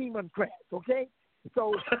damn Democrats, okay?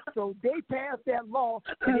 So they passed that law,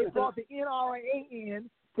 and they brought the NRA in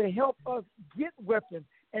to help us get weapons.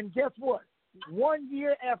 And guess what? 1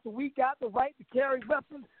 year after we got the right to carry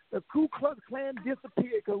weapons, the Ku Klux Klan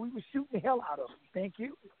disappeared because we were shooting the hell out of them. Thank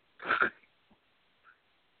you.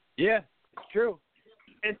 Yeah, it's true.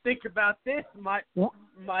 And think about this, Mike.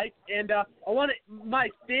 And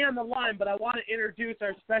Mike, stay on the line, but I want to introduce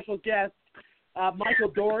our special guest,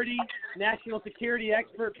 Michael Dougherty, national security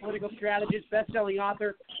expert, political strategist, best-selling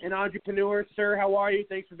author, and entrepreneur. Sir, how are you?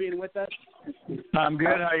 Thanks for being with us. I'm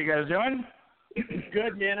good. How are you guys doing?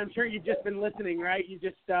 Good, man. I'm sure you've just been listening, right? You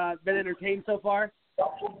just been entertained so far? Yeah.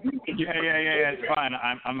 It's fine.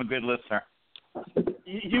 I'm a good listener.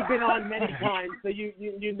 You've been on many times, so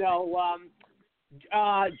you know.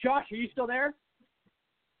 Josh, are you still there?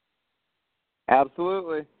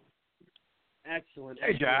 Absolutely. Excellent.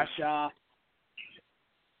 Hey, Josh.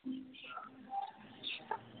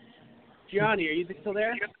 Johnny, are you still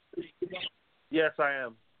there? Yes, I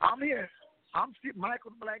am. I'm here. I'm still,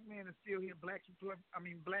 Michael the Black Man is still here. Black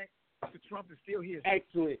to Trump is still here.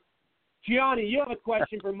 Excellent. Gianni, you have a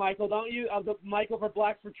question for Michael, don't you? Michael for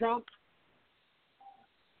Blacks for Trump?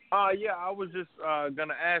 Yeah, I was just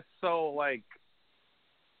gonna ask. So, like,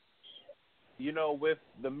 with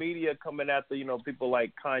the media coming after, people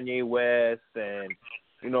like Kanye West and,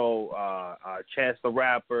 Chance the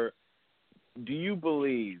Rapper, do you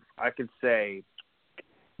believe, I could say,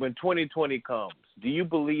 when 2020 comes, do you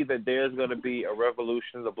believe that there's going to be a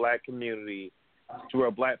revolution in the black community to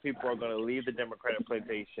where black people are going to leave the Democratic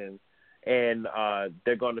plantation and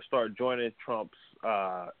they're going to start joining Trump's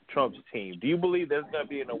team? Do you believe there's going to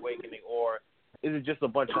be an awakening, or is it just a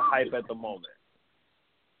bunch of hype at the moment?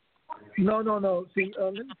 No. See,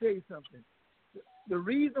 let me tell you something. The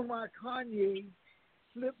reason why Kanye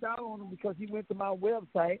flipped out on him because he went to my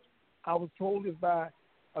website, I was told is by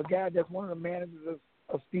a guy that's one of the managers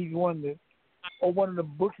of Stevie Wonder, or one of the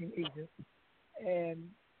booking agents, and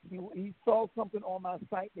he saw something on my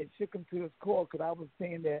site that shook him to his core because I was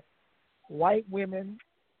saying that white women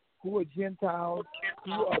who are Gentiles,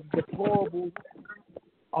 who are deplorable,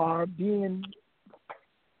 are being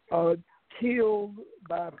killed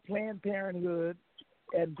by Planned Parenthood,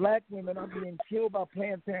 and black women are being killed by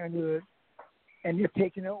Planned Parenthood, and they're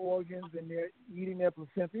taking their organs and they're eating their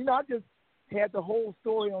placenta. I just had the whole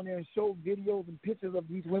story on there and showed videos and pictures of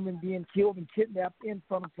these women being killed and kidnapped in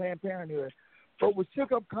front of Planned Parenthood. But what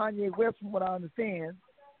shook up Kanye West, from what I understand,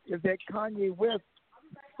 is that Kanye West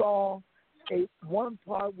saw one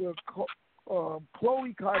part where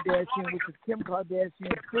Khloe Kardashian, which is Kim Kardashian's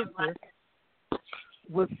sister,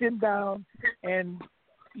 was sitting down and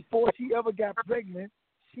before she ever got pregnant,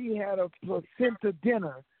 she had a placenta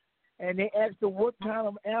dinner. And they asked her what kind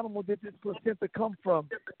of animal did this placenta come from,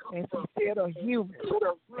 and she said a human.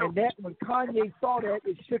 And that when Kanye saw that,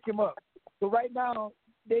 it shook him up. So right now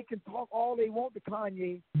they can talk all they want to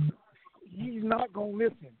Kanye, he's not gonna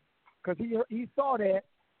listen because he saw that,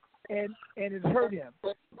 and it hurt him.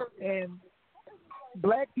 And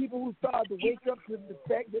black people who started to wake up to the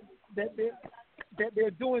fact that they're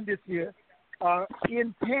doing this here are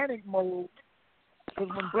in panic mode. Because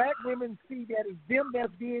when black women see that it's them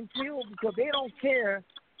that's being killed, because they don't care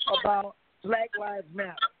about Black Lives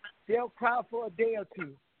Matter. They'll cry for a day or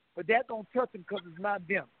two, but that don't touch them because it's not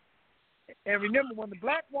them. And remember, when the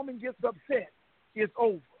black woman gets upset, it's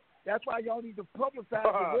over. That's why y'all need to publicize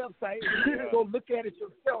the website and go look at it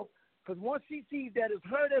yourself. Because once she sees that it's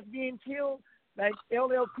her that's being killed, like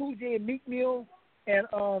LL Cool J and Meek Mill and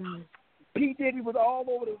P. Diddy was all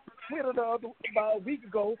over the Twitter about a week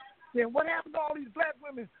ago, then what happened to all these black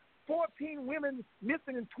women? 14 women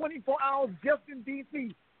missing in 24 hours just in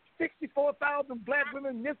D.C. 64,000 black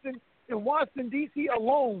women missing in Washington, D.C.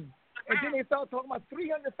 alone. And then they start talking about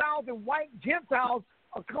 300,000 white Gentiles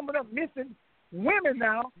are coming up missing women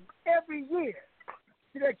now every year.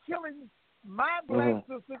 See, they're killing my black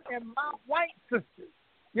sisters and my white sisters.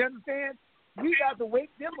 You understand? We got to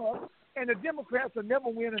wake them up, and the Democrats will never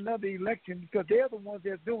win another election because they're the ones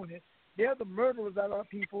that's doing it. They're the murderers of our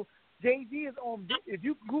people. Jay-Z is on, if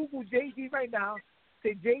you Google Jay-Z right now,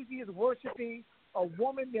 say Jay-Z is worshiping a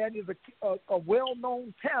woman that is a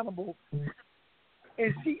well-known cannibal,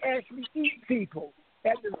 and she actually eats people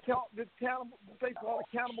at this cannibal place called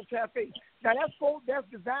a Cannibal Cafe. Now, that's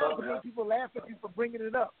designed to make people laugh at you for bringing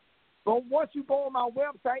it up. But once you go on my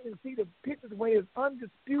website and see the pictures where it's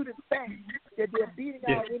undisputed fact that they're beating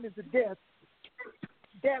our women to death,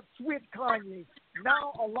 that's with Kanye.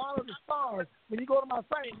 Now, a lot of the stars, when you go to my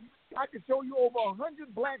site, I can show you over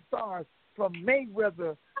 100 black stars from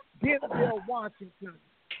Mayweather, Denzel Washington,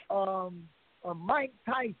 Mike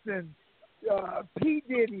Tyson, P.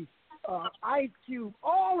 Diddy, Ice Cube,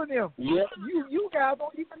 all of them. Yep. You guys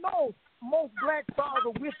don't even know most black stars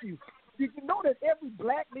are with you. Did you know that every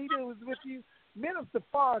black leader was with you? Minister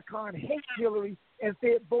Farrakhan hates Hillary and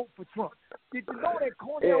said vote for Trump. Did you know that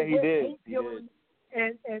Cornel West hates Hillary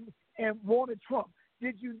and wanted Trump?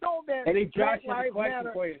 Did you know that? And he Josh Black has a Lives question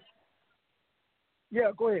Matter? for you.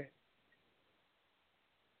 Yeah, go ahead.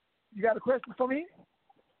 You got a question for me?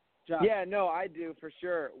 Josh. Yeah, no, I do for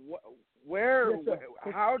sure.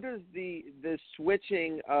 How does the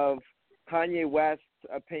switching of Kanye West's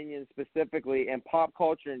opinion specifically and pop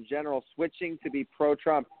culture in general switching to be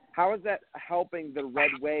pro-Trump, how is that helping the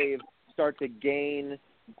red wave start to gain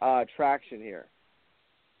traction here?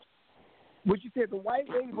 What you said, the white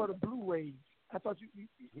wave or the blue wave? I thought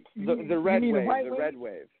the red wave. The red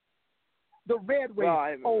wave. The red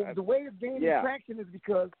wave. Well, the way it's gaining traction is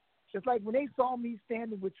because it's like when they saw me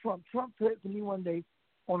standing with Trump. Trump said to me one day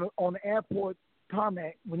on the airport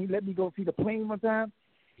tarmac when he let me go see the plane one time.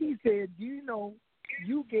 He said, "Do you know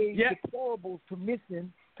you gave deplorables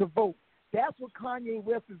permission to vote?" That's what Kanye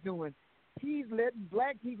West is doing. He's letting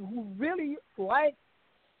black people who really like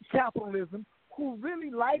capitalism, who really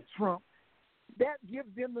like Trump, that gives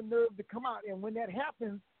them the nerve to come out. And when that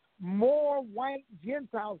happens, more white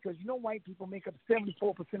Gentiles, because you know white people make up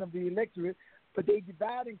 74% of the electorate, but they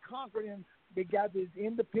divide and conquer them. They got these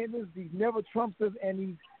independents, these never Trumpsters,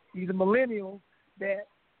 and these millennials that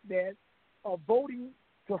are voting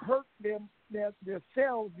to hurt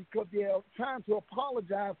themselves because they're trying to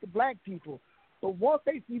apologize to black people. But once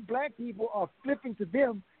they see black people are flipping to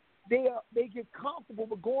them, they get comfortable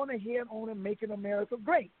with going ahead on and making America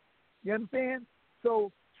great. You understand?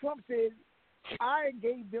 So Trump said, I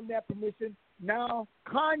gave them that permission. Now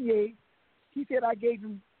Kanye, he said I gave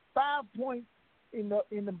him 5 points in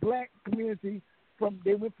the black community.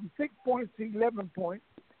 They went from 6 points to 11 points.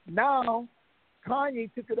 Now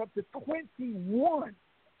Kanye took it up to 21.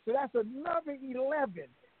 So that's another 11.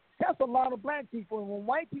 That's a lot of black people. And when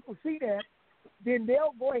white people see that, then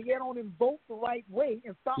they'll go ahead on and vote the right way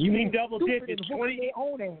and stop. You mean double digits? 20. Their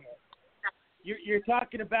own ass. You're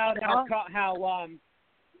talking about how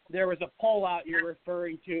there was a poll out you're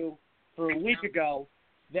referring to for a week ago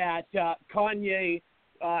that Kanye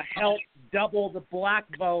helped double the black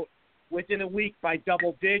vote within a week by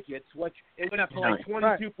double digits, which it went up to like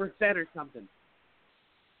 22% or something.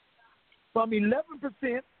 From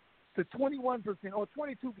 11% to 21% or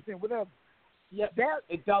 22%, whatever. Yeah,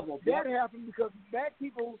 it doubled. That happened because black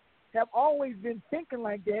people have always been thinking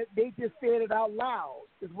like that. They just said it out loud,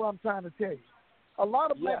 is what I'm trying to tell you. A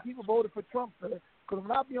lot of black people voted for Trump because when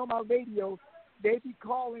I be on my radio, they be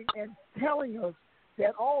calling and telling us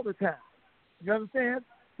that all the time. You understand?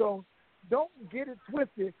 So don't get it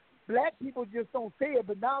twisted. Black people just don't say it,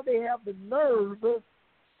 but now they have the nerve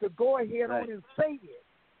to go ahead on and say it.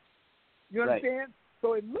 You understand?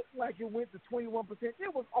 So it looked like it went to 21%.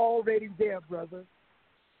 It was already there, brother.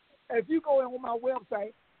 If you go on my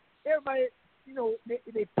website, everybody, you know,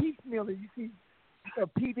 they piecemeal it. You see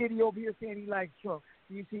P. Diddy over here saying he likes Trump.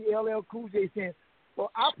 You see LL Cool J saying,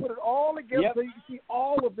 well, I put it all together so you can see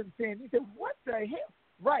all of them saying. He said, what the hell?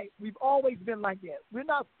 Right. We've always been like that. We're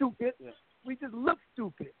not stupid. Yeah. We just look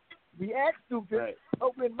stupid. We act stupid,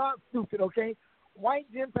 but we're not stupid, okay? White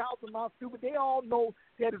Gentiles are not stupid. They all know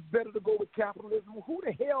that it's better to go with capitalism. Who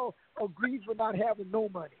the hell agrees with not having no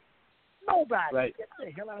money? Nobody. Right. Get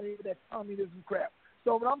the hell out of here with that communism crap.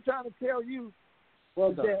 So what I'm trying to tell you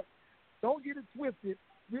is that don't get it twisted.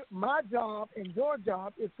 My job and your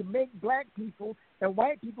job is to make black people and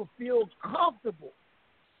white people feel comfortable.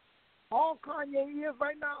 All Kanye is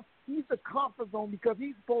right now, he's a comfort zone because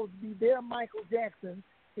he's supposed to be their Michael Jackson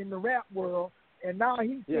in the rap world, and now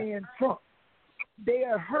he's saying Trump. They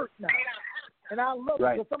are hurt now. And I love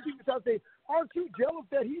it because some people try to say, aren't you jealous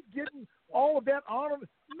that he's getting all of that honor?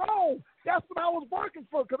 No, that's what I was working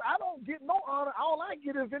for because I don't get no honor. All I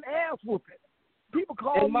get is an ass whooping. People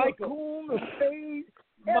call me a coon, a spade,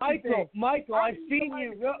 everything. Michael, I've seen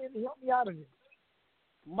you. Help me out of here.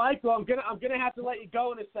 Michael, I'm gonna have to let you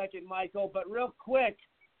go in a second, Michael. But real quick,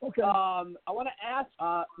 I want to ask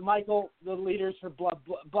Michael, the leaders for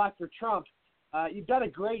Black for Trump. You've done a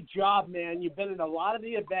great job, man. You've been in a lot of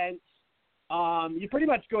the events. You pretty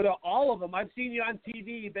much go to all of them. I've seen you on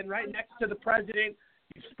TV. You've been right next to the president.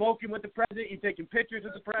 You've spoken with the president. You've taken pictures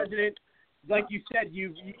with the president. Like you said,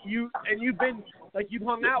 you've been like you've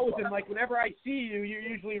hung out with him. Like whenever I see you, you're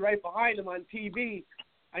usually right behind him on TV.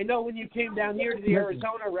 I know when you came down here to the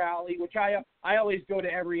Arizona rally, which I always go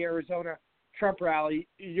to every Arizona Trump rally.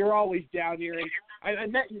 You're always down here, and I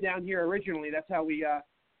met you down here originally. That's how we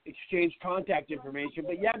exchanged contact information.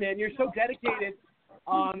 But yeah, man, you're so dedicated.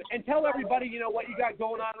 And tell everybody, you know, what you got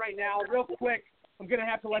going on right now, real quick. I'm gonna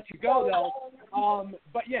have to let you go though.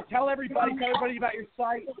 But yeah, tell everybody about your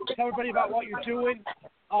site. Tell everybody about what you're doing.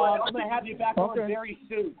 I'm gonna have you back on very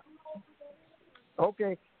soon.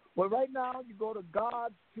 Okay. Well, right now you go to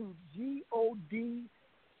Gods to GODS,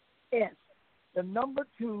 the number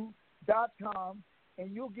 2.com,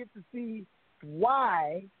 and you'll get to see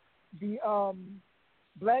why the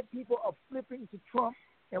black people are flipping to Trump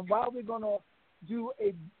and why we're gonna do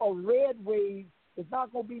a red wave. It's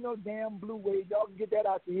not going to be no damn blue wave. Y'all can get that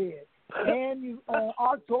out your head. And on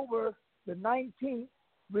October the 19th,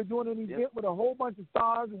 we're doing an event with a whole bunch of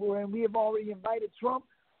stars, and we have already invited Trump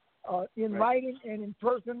in writing and in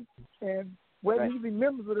person. And whether he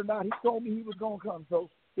remembers it or not, he told me he was going to come. So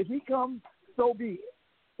if he comes, so be it.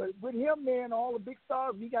 But with him, man, all the big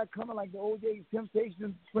stars we got coming, like the OJ,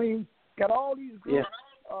 Temptation, Spring, got all these groups.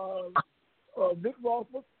 Vic Ross,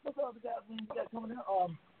 what's the other guys we got coming in?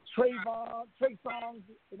 Trey Songz,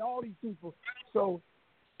 and all these people. So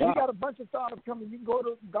we got a bunch of stars coming. You can go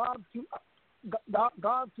to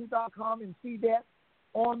God2.com and see that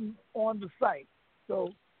on the site.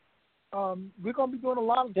 So we're going to be doing a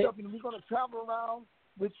lot of stuff, and we're going to travel around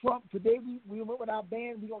with Trump. Today we went with our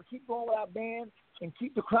band. We're going to keep going with our band and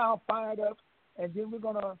keep the crowd fired up. And then we're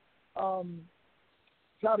going to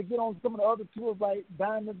try to get on some of the other tours like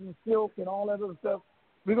Diamonds and Silk and all that other stuff.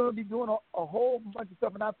 We're going to be doing a whole bunch of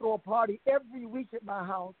stuff, and I throw a party every week at my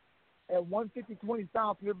house at 15020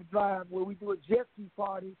 South River Drive where we do a jet ski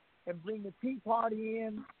party and bring the tea party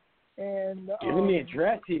in. And giving me a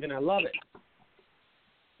dress even. I love it.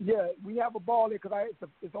 Yeah, we have a ball there because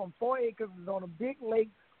it's on 4 acres. It's on a big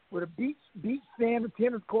lake with a beach sand, a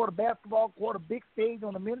tennis court, a basketball court, a big stage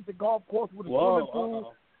on a miniature golf course with a swimming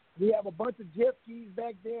pool. We have a bunch of jet skis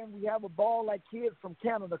back there, and we have a ball like kids from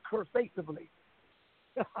Canada, basically.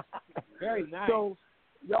 Very nice. So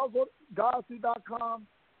y'all go to God2.com.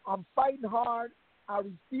 I'm fighting hard. I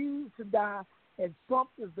refuse to die, and Trump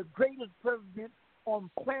is the greatest president on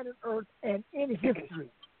planet Earth and in history.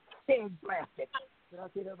 Stand blasted. Did I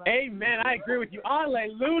say that right? Amen. I agree with you.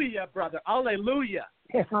 Hallelujah, brother. Hallelujah.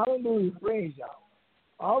 Hallelujah. Praise y'all.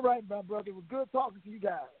 All right, my brother. It was good talking to you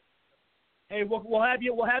guys. Hey, we'll have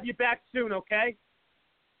you back soon, okay?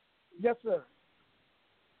 Yes, sir.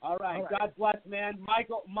 All right. God bless, man.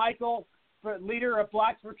 Michael, leader of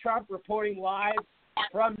Blacks for Trump, reporting live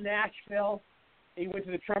from Nashville. He went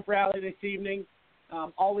to the Trump rally this evening.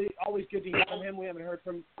 Always good to hear from him. We haven't heard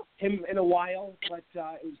from him in a while, but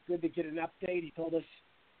it was good to get an update. He told us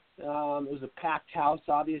it was a packed house,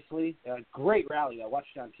 obviously. Great rally. I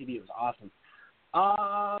watched it on TV. It was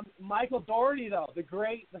awesome. Michael Dougherty, though, the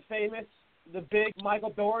great, the famous the big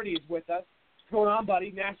Michael Doherty is with us. What's going on,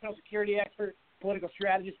 buddy? National security expert, political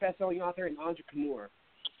strategist, best-selling author, and entrepreneur.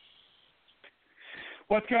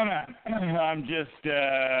 What's going on? I'm just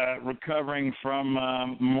recovering from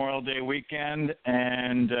Memorial Day weekend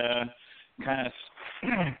and kind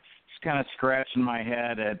of scratching my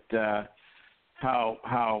head at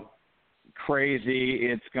how crazy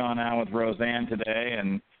it's gone on with Roseanne today,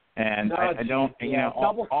 and I don't,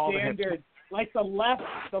 double all standard. Like the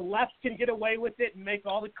left can get away with it and make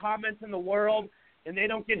all the comments in the world, and they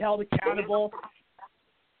don't get held accountable.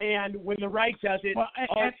 And when the right does it,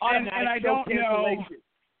 and I don't know.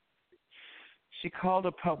 She called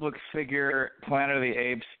a public figure Planet of the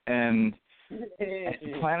Apes and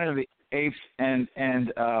Planet of the Apes and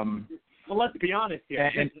well, let's be honest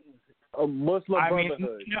here. A Muslim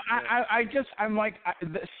Brotherhood. I'm like,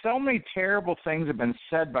 so many terrible things have been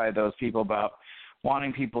said by those people about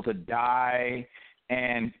wanting people to die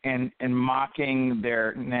and mocking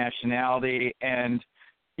their nationality. And,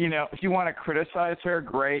 if you want to criticize her,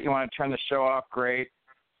 great. You want to turn the show off, great.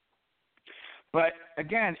 But,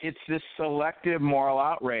 again, it's this selective moral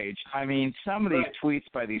outrage. I mean, some of these tweets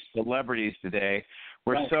by these celebrities today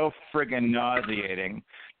were so friggin' nauseating.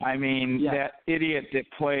 I mean, that idiot that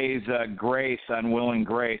plays Grace on Will and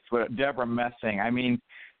Grace, Deborah Messing. I mean,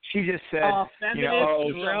 she just said, she's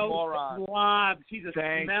a moron. Slob. She's a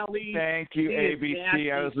smelly. Thank you,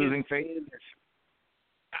 ABC. I was losing faith.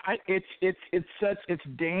 It's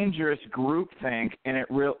dangerous groupthink, and it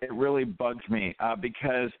really bugs me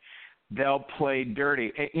because they'll play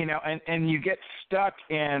dirty, and you get stuck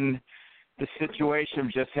in the situation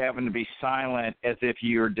of just having to be silent as if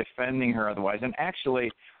you're defending her otherwise. And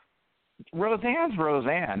actually, Roseanne's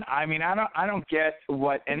Roseanne. I mean, I don't get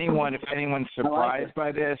if anyone's surprised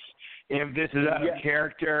by this, if this is out of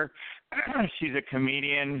character. She's a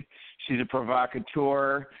comedian. She's a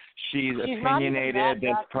provocateur. She's opinionated.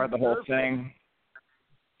 That's part of the whole thing.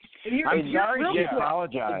 I'm sorry she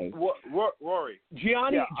apologized. Rory.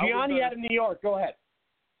 Gianni out of New York. Go ahead.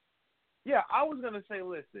 Yeah, I was going to say,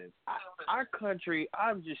 listen, our country,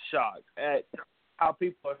 I'm just shocked at how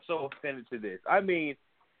people are so offended to this. I mean,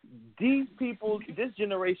 these people, this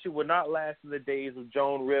generation would not last in the days of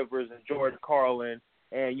Joan Rivers and George Carlin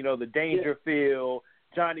and, the Dangerfield,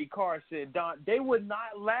 Johnny Carson, Don. They would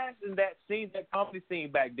not last in that comedy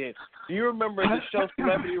scene back then. Do you remember the show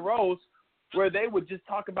Celebrity Roast where they would just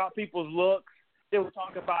talk about people's looks? They would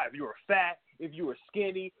talk about if you were fat, if you were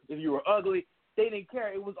skinny, if you were ugly. They didn't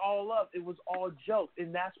care. It was all up. It was all jokes.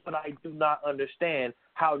 And that's what I do not understand.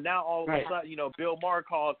 How now all of a sudden, Bill Maher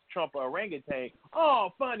calls Trump a orangutan.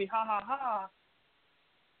 Oh, funny, ha, ha, ha.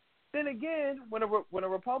 Then again, when a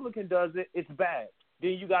Republican does it, it's bad.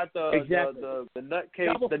 Then you got the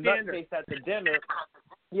nutcase at the dinner.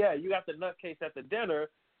 Yeah, you got the nutcase at the dinner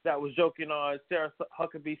that was joking on Sarah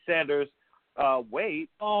Huckabee Sanders' weight.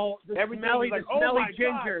 Oh, the smelly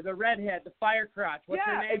ginger, the redhead, the fire crotch. What's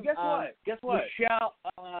her name? And guess what?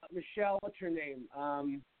 Michelle. What's her name?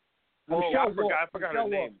 I forgot her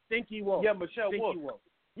name. Stinky Wolf. Yeah, Michelle Wolf.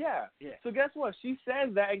 Yeah. So guess what? She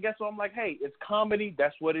says that, and guess what? I'm like, hey, it's comedy.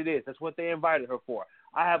 That's what it is. That's what they invited her for.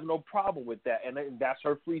 I have no problem with that, and that's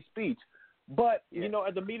her free speech. But, and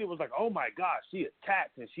the media was like, oh, my gosh, she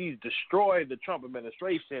attacked and she's destroyed the Trump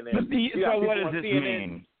administration. And so what does this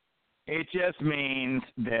mean? It just means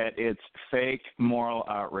that it's fake moral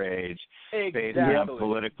outrage based on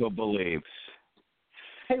political beliefs.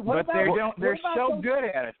 Hey, they're so good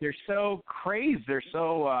at it. They're so crazy. They're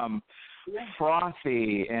so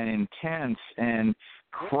frothy and intense and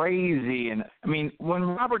crazy. And I mean, when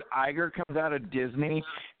Robert Iger comes out of Disney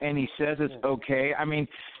and he says it's okay, I mean,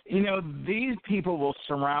 these people will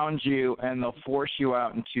surround you and they'll force you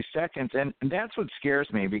out in 2 seconds. And that's what scares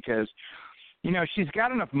me because, she's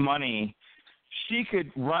got enough money. She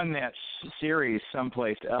could run that series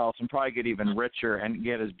someplace else and probably get even richer and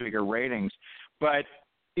get as bigger ratings. But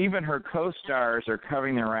even her co-stars are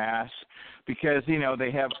covering their ass because,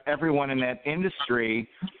 they have everyone in that industry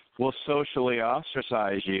will socially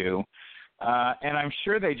ostracize you. And I'm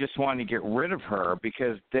sure they just want to get rid of her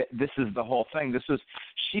because this is the whole thing.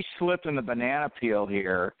 She slipped in the banana peel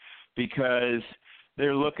here because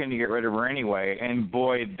they're looking to get rid of her anyway. And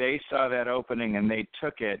boy, they saw that opening and they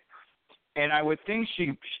took it. And I would think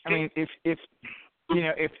if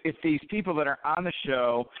these people that are on the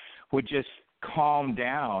show would just calm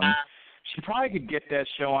down, she probably could get that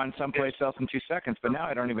show on someplace else in 2 seconds. But now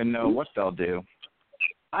I don't even know what they'll do.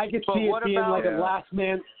 I could see it being like a last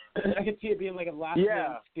man. I could see it being like a last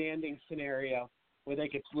man standing scenario where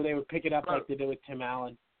they would pick it up like they did with Tim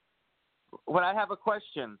Allen. But I have a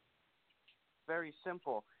question. Very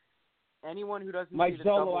simple. Anyone who doesn't Mike see the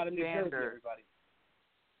Zolo double out of New Jersey, standard everybody.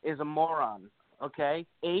 is a moron. Okay,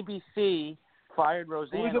 ABC fired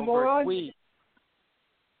Roseanne Who's a over moron? a tweet.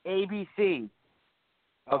 ABC.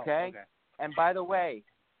 Okay? And by the way,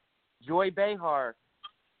 Joy Behar,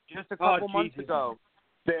 just a couple months ago,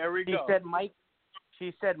 there we go.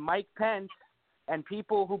 She said Mike Pence and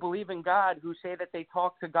people who believe in God, who say that they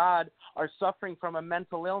talk to God, are suffering from a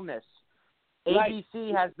mental illness. Right.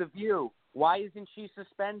 ABC has The View. Why isn't she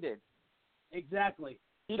suspended? Exactly.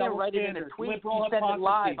 She didn't write it in a tweet. She said it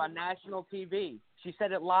live on national TV. She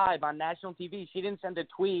said it live on national TV. She didn't send a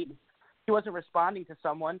tweet. She wasn't responding to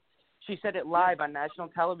someone. She said it live on national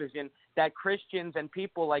television that Christians and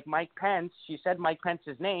people like Mike Pence, she said Mike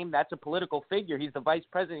Pence's name, that's a political figure. He's the vice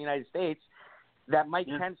president of the United States, that Mike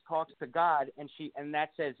Pence talks to God, and she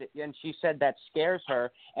said that scares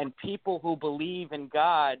her. And people who believe in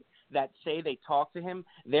God that say they talk to him,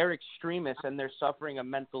 they're extremists and they're suffering a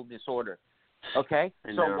mental disorder. Okay?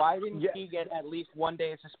 So why didn't she get at least 1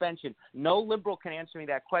 day of suspension? No liberal can answer me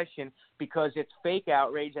that question because it's fake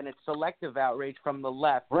outrage and it's selective outrage from the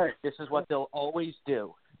left. Right. This is what they'll always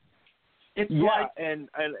do. It's yeah, like, and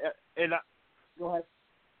go ahead.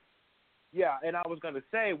 Yeah, and I was going to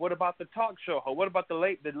say, what about the talk show? What about the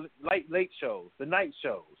late shows, the night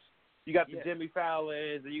shows? You got the Jimmy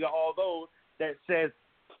Fallons, and you got all those that says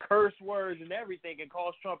curse words and everything and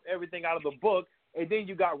calls Trump everything out of the book. And then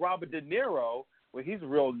you got Robert De Niro, well, he's a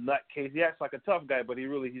real nutcase. He acts like a tough guy, but he's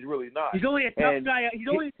really not. He's only a tough guy. He's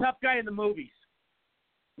only a tough guy in the movies.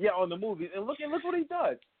 Yeah, on the movies. And look what he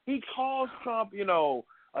does. He calls Trump,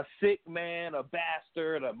 a sick man, a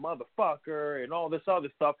bastard, a motherfucker, and all this other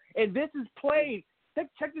stuff. And this is played.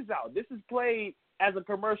 Check this out. This is played as a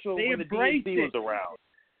commercial when the DNC was around.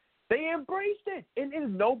 They embraced it. And it's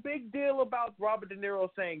no big deal about Robert De Niro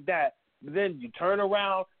saying that. But then you turn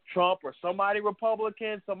around, Trump or somebody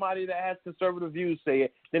Republican, somebody that has conservative views say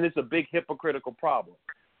it, then it's a big hypocritical problem.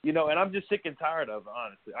 And I'm just sick and tired of it,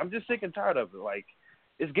 honestly. I'm just sick and tired of it. Like,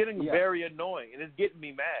 it's getting very annoying, and it's getting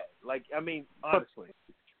me mad. Like, I mean, honestly.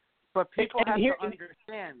 But people have to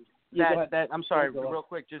understand that I'm sorry, real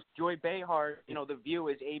quick, just Joy Behar, The View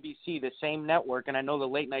is ABC, the same network, and I know the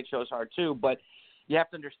late night shows are too, but you have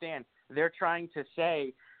to understand, they're trying to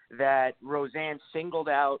say that Roseanne singled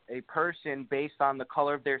out a person based on the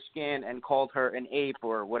color of their skin and called her an ape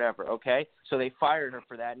or whatever, okay? So they fired her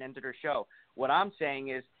for that and ended her show. What I'm saying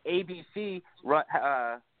is ABC,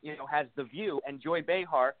 has The View, and Joy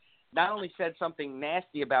Behar not only said something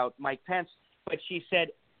nasty about Mike Pence, but she said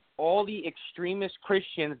all the extremist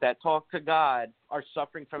Christians that talk to God are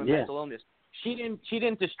suffering from a mental illness. She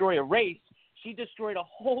didn't destroy a race. She destroyed a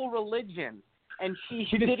whole religion. And she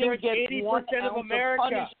didn't get 80% of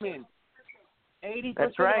America. Punishment.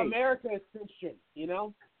 80% of America is Christian,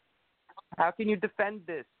 How can you defend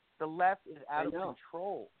this? The left is out of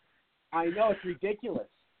control. I know, it's ridiculous.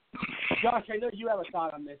 Josh, I know you have a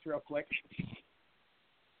thought on this real quick.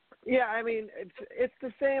 Yeah, I mean, it's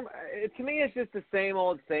the same. To me, it's just the same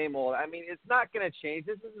old, same old. I mean, it's not going to change.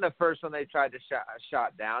 This isn't the first one they tried to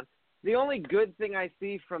shot down. The only good thing I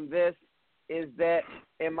see from this is that,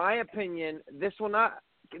 in my opinion, this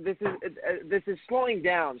is slowing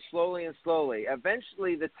down slowly and slowly.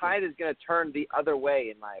 Eventually, the tide is going to turn the other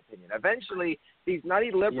way, in my opinion. Eventually, these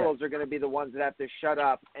nutty liberals are going to be the ones that have to shut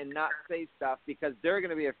up and not say stuff because they're going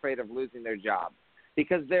to be afraid of losing their job.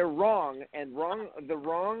 Because they're wrong, and the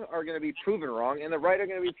wrong are going to be proven wrong, and the right are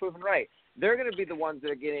going to be proven right. They're going to be the ones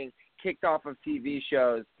that are getting kicked off of TV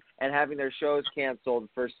shows and having their shows canceled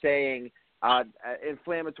for saying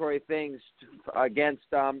inflammatory things against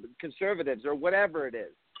conservatives or whatever it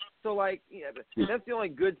is. So, that's the only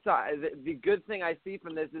good side. The good thing I see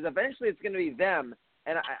from this is eventually it's going to be them,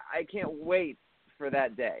 and I can't wait for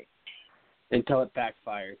that day. Until it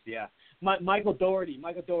backfires, yeah. Michael Doherty,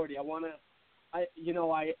 I want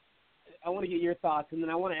to get your thoughts, and then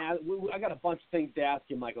I want to ask. I got a bunch of things to ask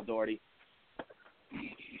you, Michael Doherty.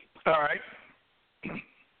 All right.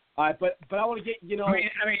 All right, but I want to get I mean,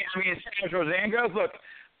 as far as Roseanne goes, look.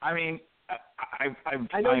 I mean,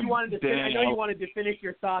 I know you wanted to finish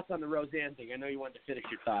your thoughts on the Roseanne thing. I know you wanted to finish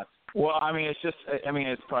your thoughts. Well, I mean,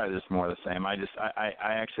 it's probably just more of the same. I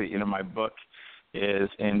actually, my book is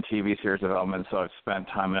in TV series development, so I've spent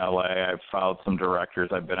time in LA. I've followed some directors.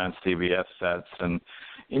 I've been on CBS sets, and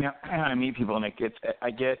I meet people, and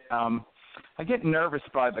I get nervous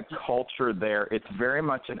by the culture there. It's very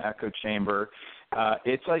much an echo chamber.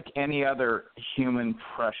 It's like any other human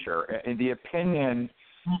pressure. And the opinion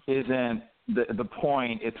isn't the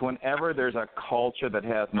point. It's whenever there's a culture that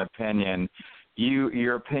has an opinion,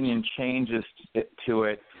 your opinion changes to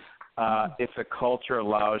it if the culture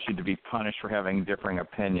allows you to be punished for having differing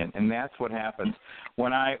opinion. And that's what happens.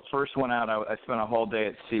 When I first went out, I spent a whole day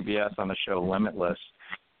at CBS on the show Limitless,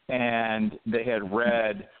 and they had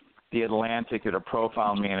read The Atlantic did a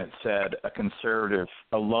profile on me, and it said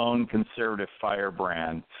a lone conservative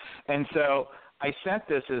firebrand. And so I sent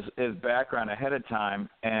this as background ahead of time,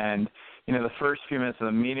 and the first few minutes of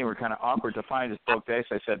the meeting were kind of awkward to find. I just broke base.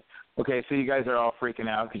 I said, okay, so you guys are all freaking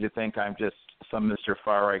out because you think I'm just some Mr.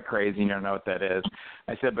 Far-Right crazy and you don't know what that is.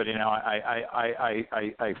 I said, but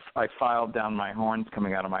I filed down my horns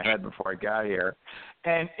coming out of my head before I got here.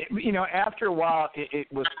 And, after a while, it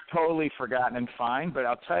was totally forgotten and fine, but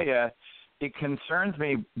I'll tell you, it concerns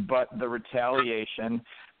me, but the retaliation,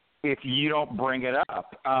 if you don't bring it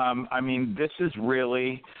up. This is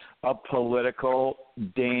really a political,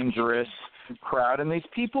 dangerous crowd, and these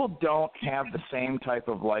people don't have the same type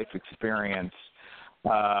of life experience.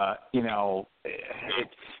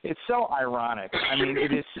 It's so ironic.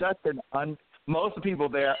 It is such most of the people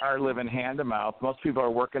there are living hand to mouth. Most people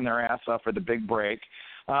are working their ass off for the big break.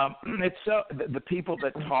 It's so the people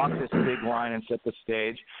that talk this big line and set the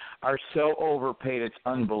stage are so overpaid. It's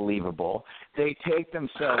unbelievable. They take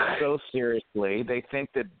themselves so seriously. They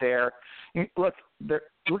think that look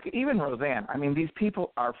even Roseanne. These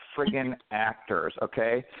people are friggin' actors.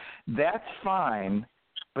 Okay, that's fine.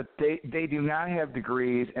 But they do not have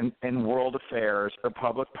degrees in world affairs or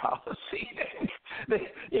public policy.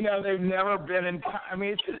 They've never been in.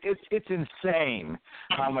 It's insane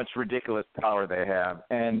how much ridiculous power they have.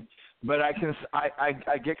 But I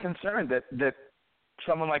get concerned that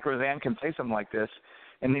someone like Roseanne can say something like this,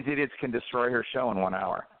 and these idiots can destroy her show in 1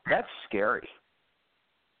 hour. That's scary.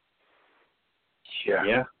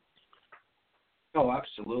 Yeah. Oh,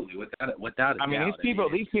 absolutely. Without a doubt.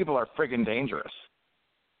 These people are friggin' dangerous.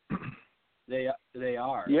 They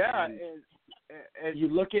are. Yeah, and you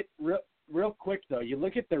look at real quick though. You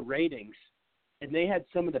look at the ratings, and they had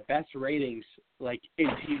some of the best ratings like in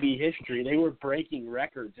TV history. They were breaking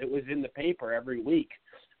records. It was in the paper every week,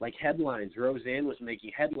 like headlines. Roseanne was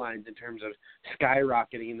making headlines in terms of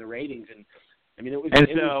skyrocketing in the ratings, and it was.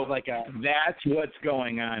 That's what's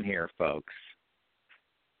going on here, folks.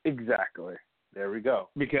 Exactly. There we go.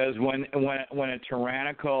 Because when a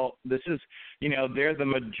tyrannical, they're the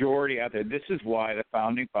majority out there. This is why the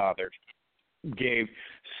founding fathers gave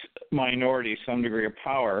minorities some degree of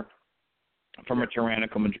power from a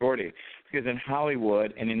tyrannical majority. Because in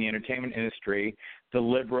Hollywood and in the entertainment industry, the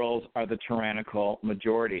liberals are the tyrannical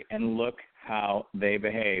majority. And look how they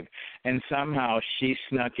behave. And somehow she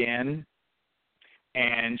snuck in,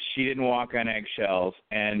 and she didn't walk on eggshells.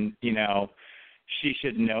 And, she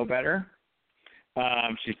should know better.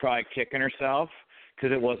 She's probably kicking herself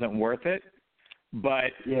because it wasn't worth it,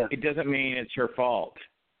 but It doesn't mean it's her fault.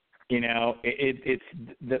 It's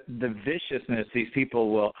the viciousness these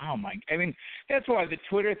people will. Oh my! That's why the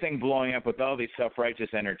Twitter thing blowing up with all these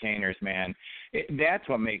self-righteous entertainers, man. That's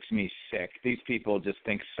what makes me sick. These people just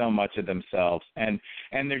think so much of themselves, and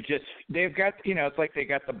they've got it's like they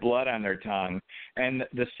got the blood on their tongue, and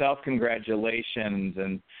the self-congratulations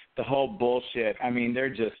and the whole bullshit. They're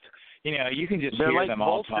just. You can just hear like them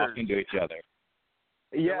vultures. all talking to each other.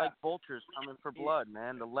 They're like vultures coming for blood,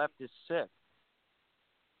 man. The left is sick.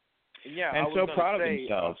 Yeah, and so proud of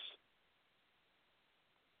themselves.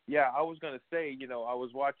 Yeah, I was going to say, I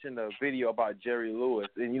was watching a video about Jerry Lewis.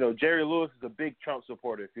 And, Jerry Lewis is a big Trump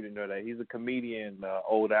supporter, if you didn't know that. He's a comedian,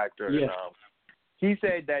 old actor. Yeah. And, he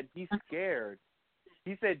said that he's scared.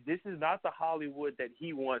 He said this is not the Hollywood that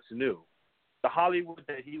he once knew. The Hollywood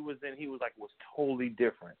that he was in, was totally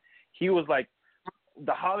different. He was like,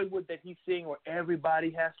 the Hollywood that he's seeing where everybody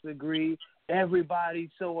has to agree, everybody's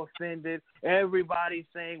so offended, everybody's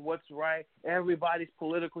saying what's right, everybody's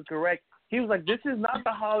politically correct. He was like, this is not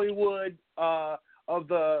the Hollywood of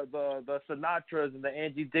the Sinatras and the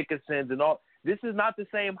Angie Dickinsons and all. This is not the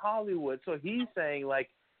same Hollywood. So he's saying,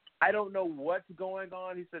 I don't know what's going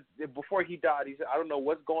on. He said, before he died, he said, I don't know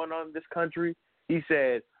what's going on in this country. He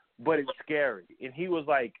said, but it's scary. And he was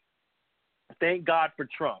like, thank God for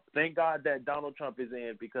Trump. Thank God that Donald Trump is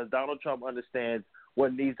in, because Donald Trump understands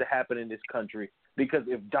what needs to happen in this country. Because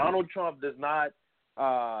if Donald Trump does not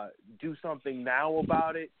do something now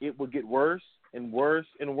about it, it will get worse and worse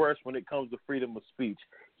and worse when it comes to freedom of speech.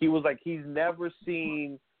 He was like, he's never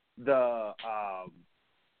seen the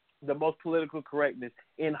most political correctness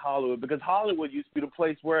in Hollywood, because Hollywood used to be the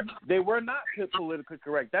place where they were not politically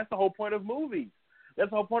correct. That's the whole point of movies. That's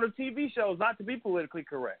the whole point of TV shows, not to be politically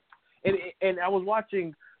correct. And I was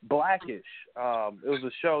watching Blackish. It was a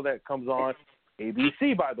show that comes on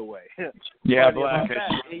ABC, by the way. Yeah, Blackish.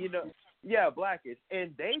 Yeah, Blackish.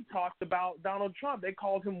 And they talked about Donald Trump. They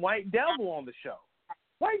called him White Devil on the show.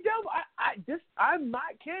 White Devil. I'm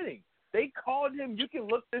not kidding. They called him. You can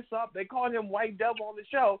look this up. They called him White Devil on the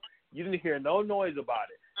show. You didn't hear no noise about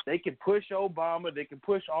it. They can push Obama. They can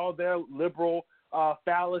push all their liberal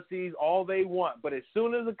fallacies all they want. But as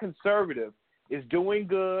soon as a conservative is doing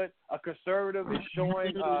good, a conservative is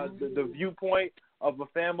showing the viewpoint of a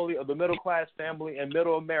family, of the middle-class family in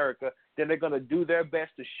middle America, then they're going to do their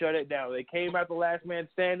best to shut it down. They came out the last man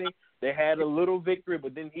standing. They had a little victory,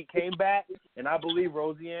 but then he came back, and I believe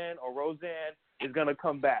Roseanne is going to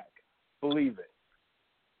come back. Believe it.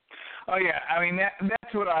 Oh, yeah. I mean,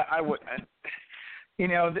 that's what I would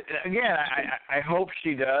again, I hope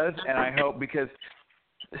she does, and I hope because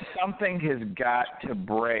something has got to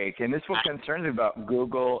break. And this is what concerns me about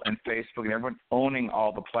Google and Facebook and everyone owning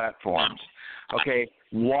all the platforms. Okay,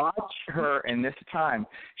 watch her in this time.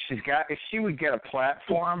 If she would get a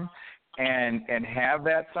platform and have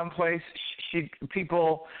that someplace, her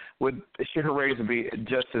ratings would be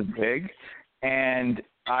just as big. And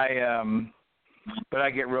but I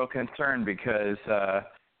get real concerned because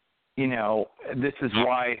this is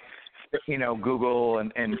why Google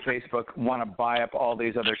and Facebook want to buy up all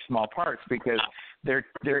these other small parts because that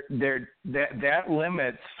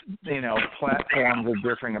limits platforms of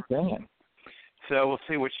differing opinion. So we'll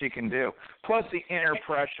see what she can do. Plus the inner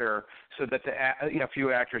pressure, so that a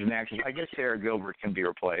few actors and actresses. I guess Sarah Gilbert can be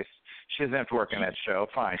replaced. She doesn't have to work on that show.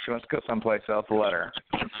 Fine, she wants to go someplace else. Let her.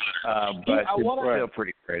 But it's still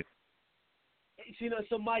pretty crazy.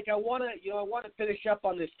 So Mike, I want to finish up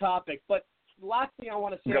on this topic, but the last thing I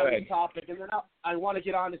want to say on this topic, and then I want to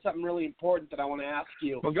get on to something really important that I want to ask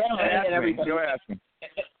you. Well, go ahead. Go ask me.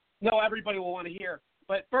 No, everybody will want to hear.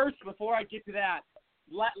 But first, before I get to that,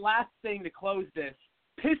 last thing to close this,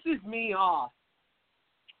 pisses me off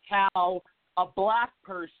how a black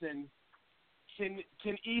person can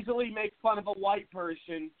easily make fun of a white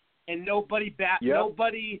person and nobody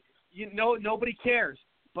cares.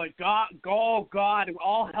 But God,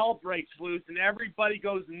 all hell breaks loose and everybody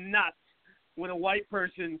goes nuts when a white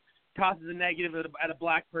person tosses a negative at a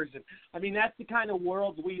black person. I mean, that's the kind of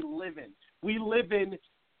world we live in. We live in,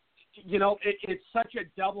 it's such a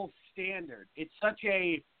double standard. It's such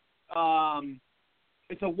a,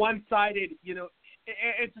 it's a one-sided,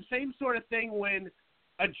 it's the same sort of thing when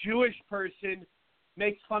a Jewish person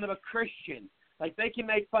makes fun of a Christian. Like, they can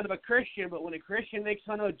make fun of a Christian, but when a Christian makes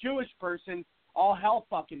fun of a Jewish person, all hell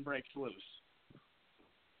fucking breaks loose.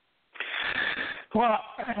 Well,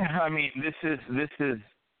 I mean, this is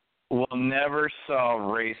we'll never solve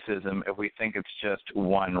racism if we think it's just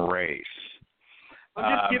one race.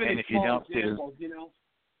 I'm just giving and if you don't examples,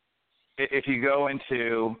 if you go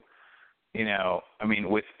into,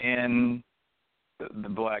 within the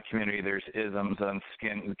black community, there's isms on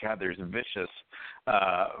skin. God, there's vicious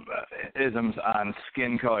isms on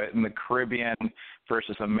skin color in the Caribbean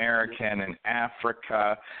versus American and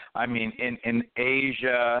Africa. I mean, in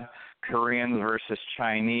Asia, Koreans versus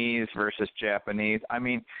Chinese versus Japanese. I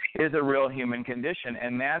mean, it is a real human condition,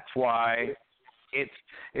 and that's why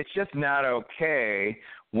it's just not okay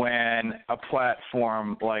when a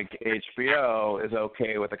platform like HBO is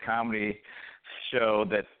okay with a comedy show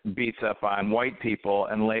that beats up on white people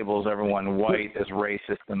and labels everyone white as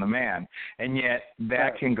racist and the man. And yet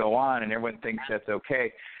that can go on and everyone thinks that's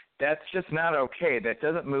okay. That's just not okay. That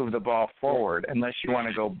doesn't move the ball forward unless you want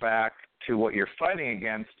to go back to what you're fighting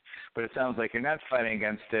against, but it sounds like you're not fighting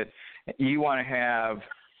against it. You want to have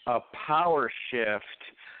a power shift,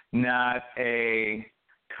 not a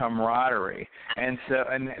camaraderie. And so,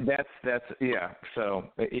 and that's yeah.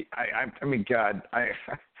 So I mean, God, and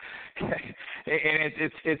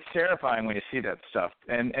it's terrifying when you see that stuff,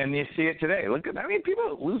 and you see it today. Look at, I mean, people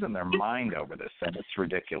are losing their mind over this, and it's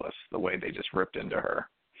ridiculous the way they just ripped into her.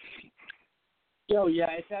 Oh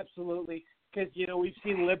yeah, it's absolutely, because we've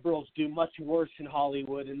seen liberals do much worse in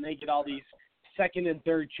Hollywood, and they get all these second and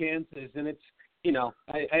third chances, and it's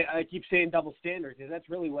I keep saying double standard because that's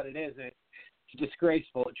really what it is. It's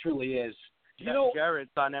disgraceful. It truly is. Jared's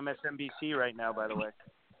on MSNBC right now, by the way.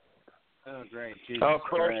 Oh, great. Jesus oh, of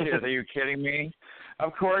course Christ. she is. Are you kidding me?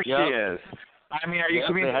 Of course she is. I mean, are you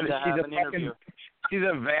kidding me? She's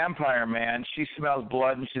a vampire, man. She smells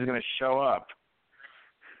blood and she's going to show up.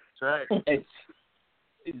 That's right.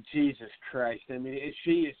 It's Jesus Christ. I mean,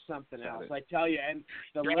 she is something else. I tell you, and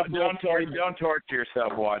the don't torture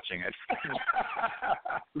yourself watching it.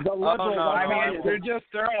 The liberals, I mean,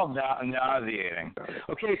 they're all nauseating.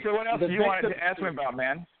 Okay, so what else do you want to ask me about,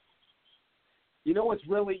 man? You know what's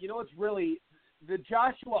really the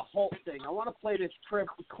Joshua Holt thing. I want to play this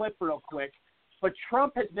clip real quick. But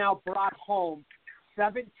Trump has now brought home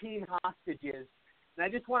 17 hostages. And I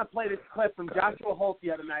just want to play this clip from Joshua Holt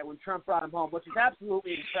the other night when Trump brought him home, which is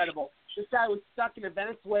absolutely incredible. This guy was stuck in a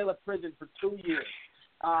Venezuela prison for 2 years.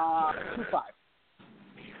 2-5.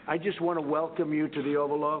 I just want to welcome you to the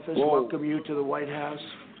Oval Office, welcome you to the White House.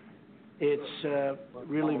 It's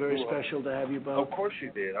really very special to have you both. Of course you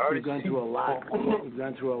did. We've gone through a lot. We've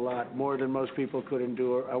gone through a lot, more than most people could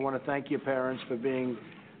endure. I want to thank your parents for being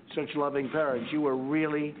such loving parents. You were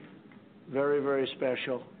really very, very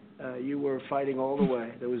special. You were fighting all the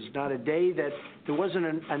way. There was not a day that, there wasn't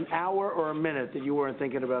an hour or a minute that you weren't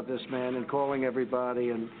thinking about this man and calling everybody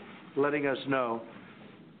and letting us know.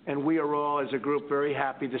 And we are all, as a group, very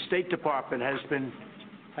happy. The State Department has been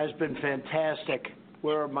fantastic.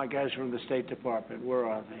 Where are my guys from the State Department? Where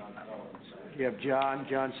are they? You have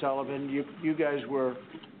John Sullivan. You guys were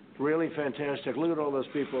really fantastic. Look at all those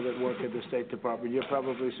people that work at the State Department. You're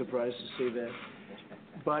probably surprised to see that.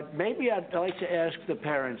 But maybe I'd like to ask the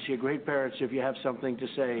parents, your great parents, if you have something to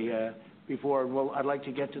say before. Well, I'd like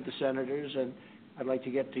to get to the senators, and I'd like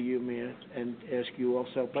to get to you, Mia, and ask you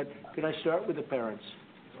also. But could I start with the parents?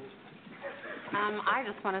 I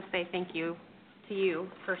just want to say thank you to you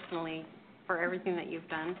personally for everything that you've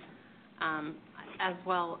done, as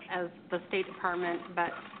well as the State Department,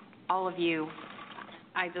 but all of you.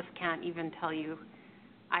 I just can't even tell you.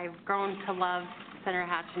 I've grown to love Senator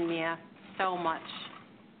Hatch and Mia so much.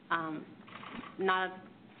 Not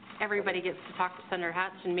everybody gets to talk to Senator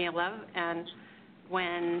Hatch and Mia Love, and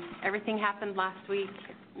when everything happened last week,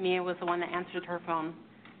 Mia was the one that answered her phone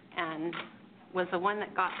and was the one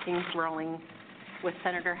that got things rolling with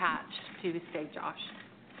Senator Hatch to save Josh.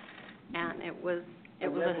 And it was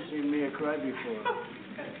I've never seen Mia cry before.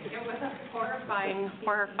 It was a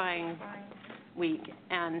horrifying week,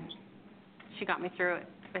 and she got me through it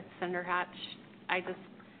with Senator Hatch.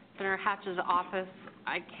 Senator Hatch's office,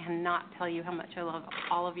 I cannot tell you how much I love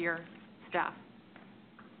all of your staff.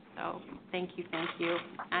 So thank you.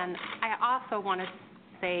 And I also want to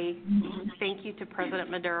say thank you to President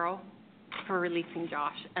Maduro for releasing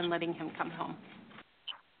Josh and letting him come home.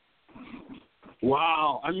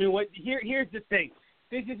 Wow. I mean, here's the thing.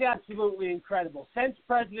 This is absolutely incredible. Since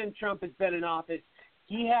President Trump has been in office,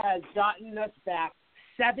 he has gotten us back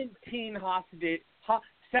 17 hostages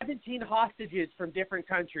from different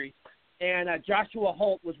countries. And Joshua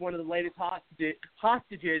Holt was one of the latest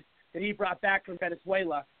hostages that he brought back from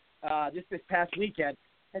Venezuela this past weekend.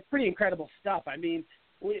 That's pretty incredible stuff. I mean,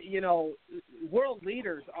 world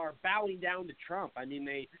leaders are bowing down to Trump. I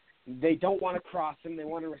mean, they don't want to cross him. They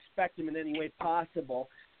want to respect him in any way possible.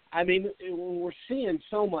 I mean, we're seeing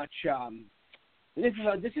so much. This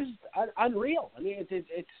is unreal. I mean,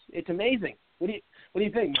 it's amazing. What do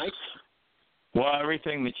you think, Mike? Well,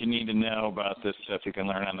 everything that you need to know about this stuff you can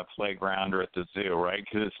learn on the playground or at the zoo, right?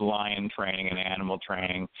 Because it's lion training and animal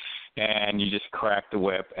training, and you just crack the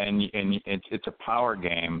whip, and it's a power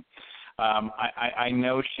game. I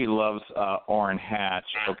know she loves Orrin Hatch,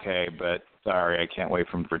 okay, but sorry, I can't wait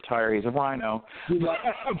for him to retire. He's a rhino. You like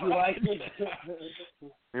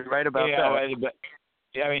You're right about that.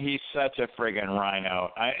 I mean, he's such a friggin'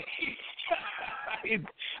 rhino.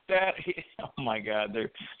 Oh my God,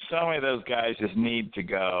 so many of those guys just need to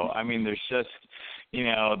go. I mean, there's just,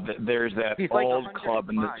 there's that he's old like club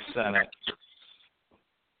in the Senate.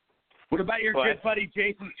 What about your good buddy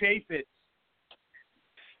Jason Chaffetz?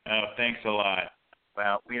 Oh, thanks a lot.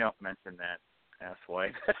 Well, we don't mention that,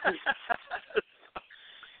 asswipe.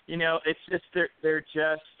 It's just they're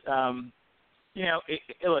just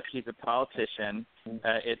look, he's a politician.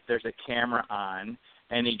 There's a camera on,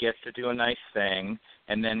 and he gets to do a nice thing,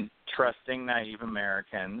 and then trusting naive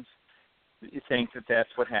Americans think that that's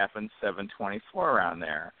what happens 7/24 around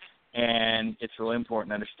there. And it's really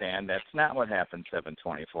important to understand that's not what happens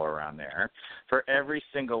 7/24 around there. For every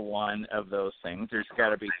single one of those things, there's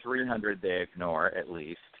got to be 300 they ignore at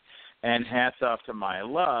least. And hats off to Maya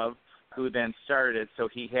Love, who then started it. So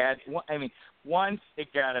he had, once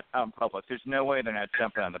it got out in public, there's no way they're not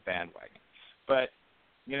jumping on the bandwagon. But,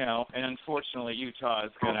 and unfortunately Utah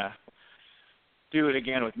is going to do it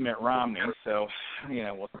again with Mitt Romney. So,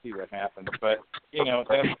 we'll see what happens. But,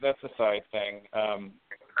 that's a side thing.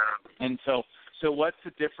 And so what's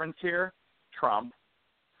the difference here? Trump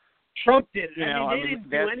did it. They didn't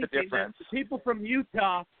do anything. The difference. The people from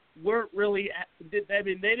Utah weren't really. They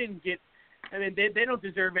didn't get. They don't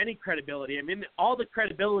deserve any credibility. All the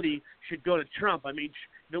credibility should go to Trump. If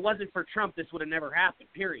it wasn't for Trump, this would have never happened.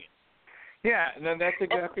 Period. Yeah, no, that's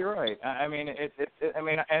exactly right.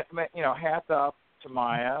 Hats off to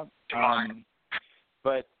Maya,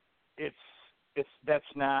 but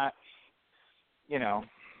that's not.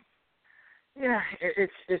 Yeah,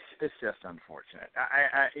 it's just unfortunate.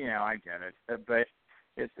 I get it, but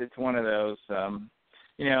it's one of those.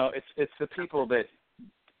 It's the people that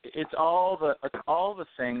it's all the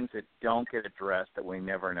things that don't get addressed that we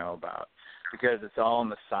never know about because it's all in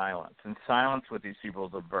the silence. And silence with these people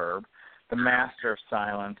is a verb. The master of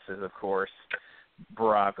silence is, of course,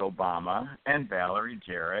 Barack Obama and Valerie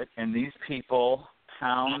Jarrett, and these people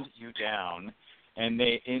pound you down, and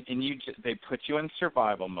they put you in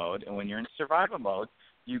survival mode. And when you're in survival mode,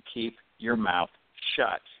 you keep your mouth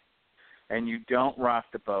shut, and you don't rock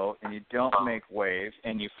the boat, and you don't make waves,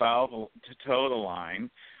 and you toe the line,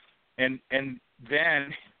 and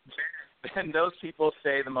then those people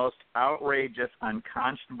say the most outrageous,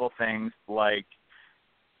 unconscionable things like,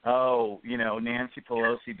 Nancy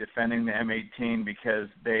Pelosi defending the M18 because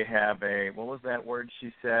they have what was that word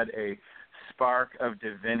she said? A spark of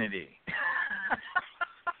divinity.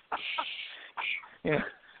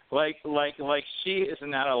 Like she is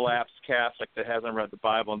not a lapsed Catholic that hasn't read the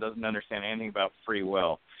Bible and doesn't understand anything about free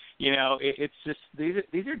will. It's just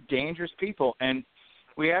these are dangerous people, and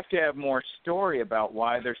we have to have more story about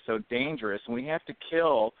why they're so dangerous, and we have to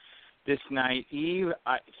kill this naive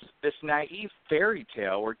fairy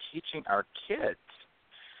tale we're teaching our kids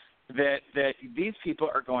that these people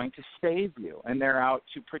are going to save you and they're out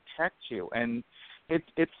to protect you, and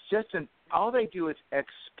it's just all they do is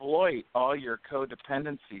exploit all your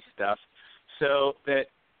codependency stuff so that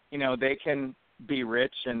they can be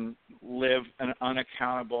rich and live an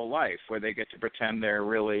unaccountable life where they get to pretend they're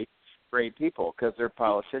really great people because they're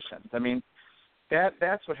politicians. I mean,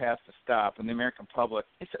 that's what has to stop in the American public.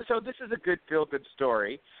 So this is a good feel-good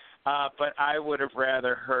story, but I would have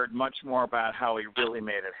rather heard much more about how he really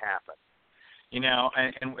made it happen.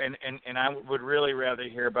 And I would really rather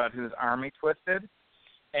hear about whose arm he twisted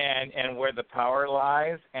and where the power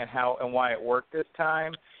lies and why it worked this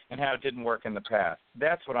time and how it didn't work in the past.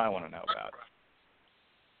 That's what I want to know about.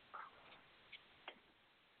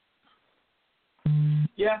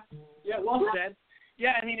 Yeah, well said.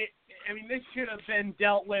 Yeah, I mean, this should have been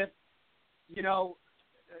dealt with,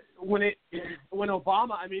 when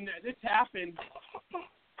Obama. I mean, this happened.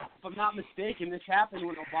 If I'm not mistaken, this happened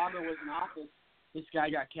when Obama was in office. This guy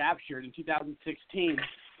got captured in 2016,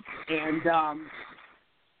 and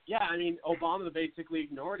Obama basically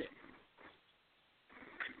ignored it.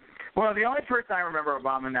 Well, the only person I remember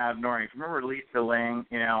Obama not ignoring, remember Lisa Ling,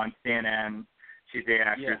 on CNN. She's the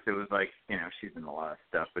actress that was like, she's in a lot of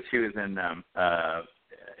stuff, but she was in,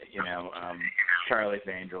 Charlie's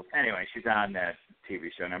Angels. Anyway, she's on that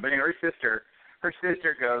TV show now. But anyway, her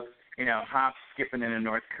sister goes, hop skipping into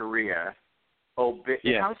North Korea.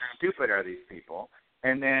 How stupid are these people?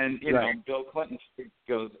 And then, Bill Clinton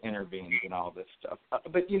intervenes and all this stuff.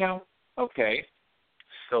 But, okay,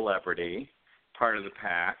 celebrity, part of the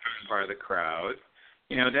pack, part of the crowd.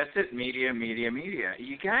 That's it, media.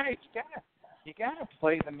 You gotta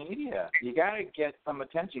play the media. You gotta get some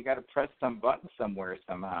attention. You gotta press some button somewhere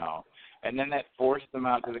somehow, and then that forced them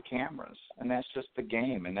out to the cameras. And that's just the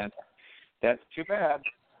game, and that's too bad.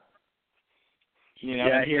 You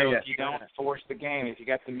don't force the game. If you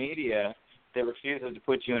got the media that refuses to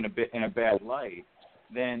put you in a bad light,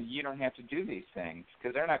 then you don't have to do these things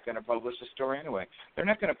because they're not going to publish the story anyway. They're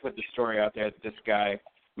not going to put the story out there that this guy.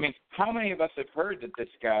 I mean, how many of us have heard that this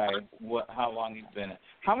guy, how long he's been?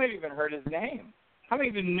 How many have even heard his name? How many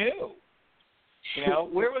even knew?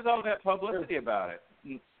 Where was all that publicity about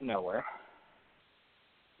it? Nowhere.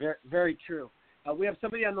 Very, very true. We have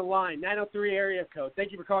somebody on the line, 903 area code.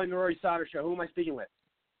 Thank you for calling the Rory Sauter Show. Who am I speaking with?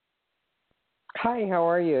 Hi, how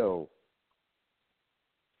are you?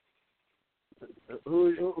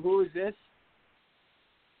 Who is this?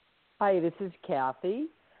 Hi, this is Kathy.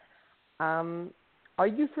 Are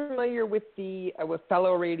you familiar with with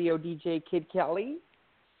fellow radio DJ Kid Kelly?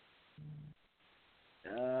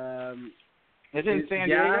 Is it in San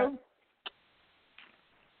Diego?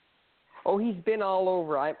 Oh, he's been all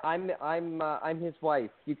over. I'm his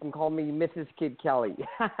wife. You can call me Mrs. Kid Kelly.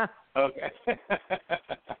 Okay.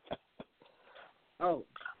 Hello.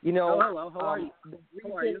 How are you?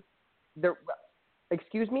 How are you?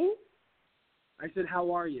 Excuse me? I said,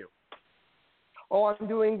 how are you? Oh, I'm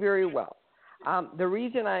doing very well. The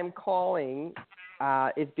reason I'm calling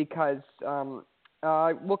is because,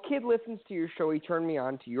 Kid listens to your show. He turned me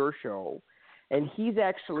on to your show, and he's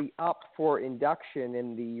actually up for induction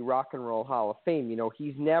in the Rock and Roll Hall of Fame.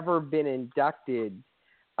 He's never been inducted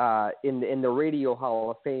in the Radio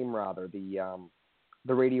Hall of Fame, rather, the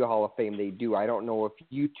Radio Hall of Fame they do. I don't know if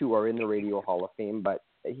you two are in the Radio Hall of Fame, but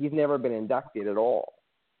he's never been inducted at all.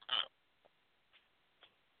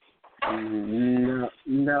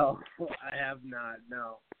 No, I have not.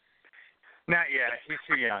 No. Not yet. He's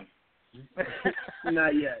too young.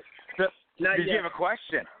 Not yet. So, Not did yet. you have a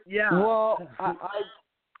question? Yeah. Well,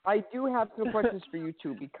 I do have some questions for you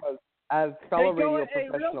too, because as fellow radio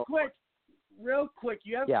professionals. Real quick,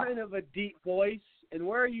 you have kind of a deep voice, and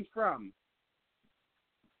where are you from?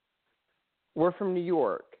 We're from New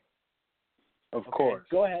York. Of course.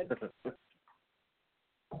 Go ahead.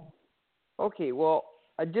 Okay, well,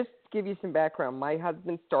 just to give you some background, my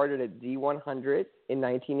husband started at Z100 in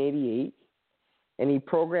 1988, and he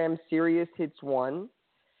programmed Sirius Hits 1,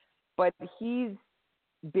 but he's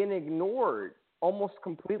been ignored almost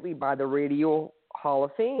completely by the Radio Hall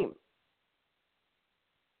of Fame.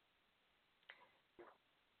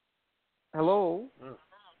 Hello?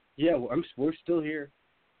 Yeah, we're still here.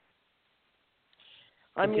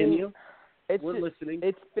 Continue. We're listening.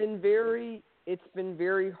 It's been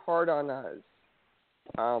very hard on us.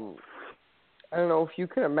 I don't know if you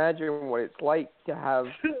can imagine what it's like to have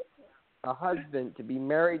a husband, to be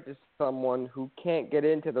married to someone who can't get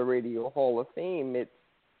into the Radio Hall of Fame. It's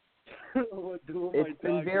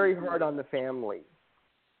been very hard on the family.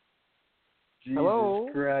 Jesus Hello?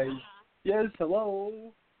 Christ. Yes,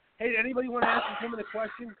 hello. Hey, anybody want to ask him a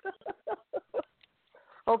question?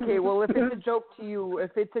 Okay, well, if it's a joke to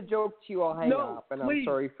you, I'll hang up, and please. I'm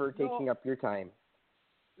sorry for taking up your time.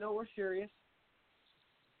 No, we're serious.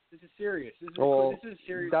 This is serious. This is a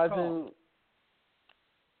serious call.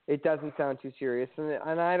 It doesn't sound too serious,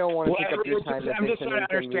 and I don't want to take up your time. I'm just trying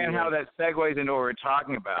to understand how that segues into what we're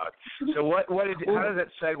talking about. So how does that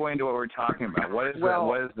segue into what we're talking about? What is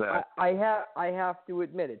that? I have to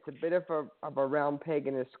admit, it's a bit of a round peg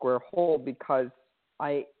in a square hole, because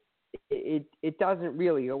it doesn't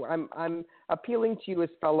really. I'm appealing to you as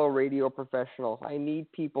fellow radio professionals. I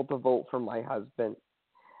need people to vote for my husband.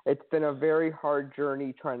 It's been a very hard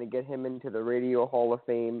journey trying to get him into the Radio Hall of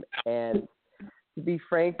Fame, and to be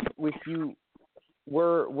frank with you,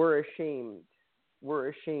 we're ashamed. We're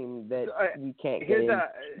ashamed that we can't get in.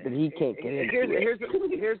 That he can't get in.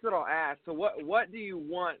 Here's what I'll ask. So what do you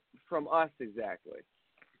want from us exactly?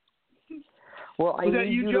 Well, I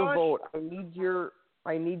need you to vote.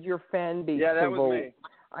 I need your fan base to vote.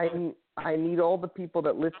 I need all the people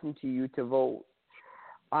that listen to you to vote.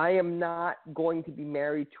 I am not going to be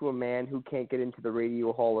married to a man who can't get into the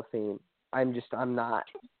Radio Hall of Fame. I'm not.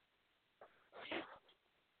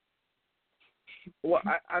 Well,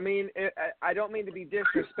 I mean, I don't mean to be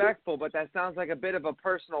disrespectful, but that sounds like a bit of a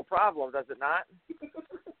personal problem, does it not?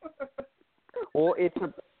 Well,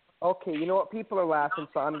 okay. You know what? People are laughing,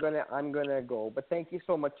 so I'm gonna go. But thank you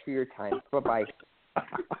so much for your time. Bye-bye.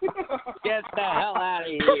 Get the hell out of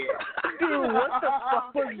here. Dude, what the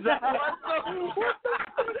fuck was that?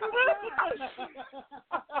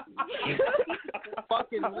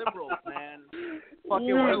 Fucking liberals, man.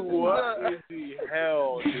 Fucking what in the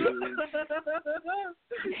hell, dude?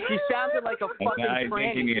 He sounded like a fucking I think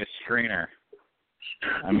tranny. you need a screener.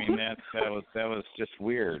 I mean, that was just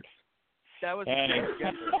weird. That was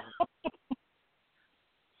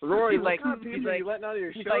Rory, he's like, you letting out of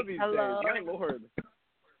your show these days? My lord.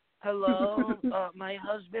 Hello, my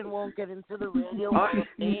husband won't get into the Radio Hall of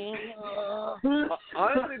Fame.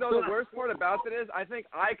 Honestly, though, the worst part about it is I think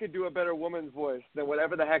I could do a better woman's voice than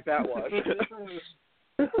whatever the heck that was.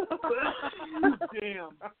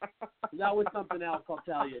 Damn. That was something else, I'll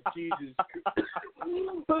tell you. Jesus.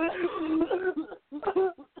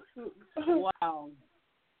 Wow.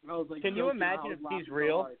 I was like, can you imagine if he's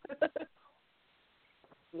real?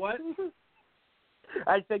 What?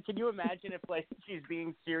 I said, can you imagine if she's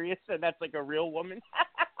being serious and that's like a real woman?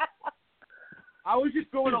 I was just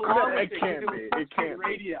going along with it. It can't be.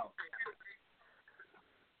 Radio.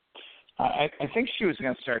 I think she was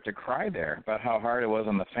going to start to cry there about how hard it was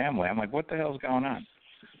on the family. I'm like, what the hell's going on?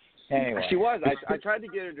 Anyway. She was. I tried to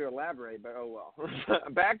get her to elaborate, but oh well.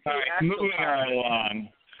 Back to moving right along.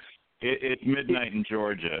 It's midnight in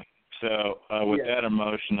Georgia. So with that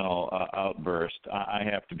emotional outburst, I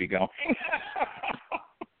have to be going.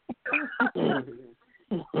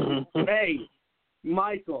 Hey,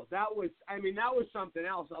 Michael, that was something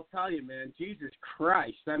else. I'll tell you, man. Jesus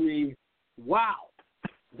Christ. I mean, wow.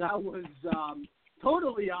 That was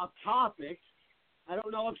totally off topic. I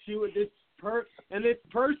don't know if she was this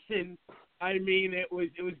person. I mean, it was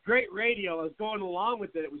great radio. I was going along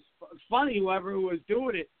with it. It was funny, who was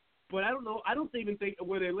doing it. But I don't know. I don't even think,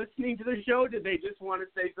 were they listening to the show? Did they just want to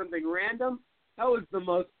say something random? That was the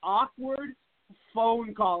most awkward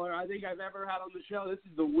phone caller I think I've ever had on the show. This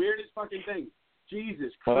is the weirdest fucking thing.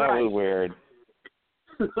 Jesus Christ. Well, that was weird.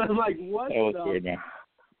 I'm like, what that was weird, man.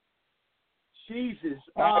 Jesus.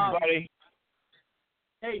 All right, buddy.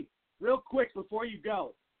 Hey, real quick before you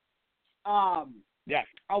go, Yeah.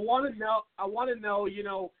 I want to know, you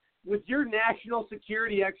know, with your national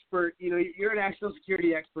security expert, you know, you're a national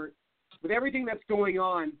security expert. With everything that's going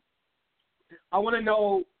on, I want to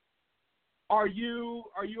know, are you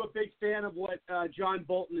a big fan of what John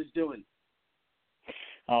Bolton is doing?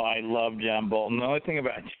 Oh, I love John Bolton. The only thing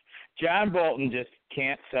about John Bolton just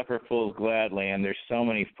can't suffer fools gladly, and there's so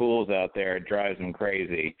many fools out there, it drives him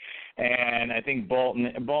crazy. And I think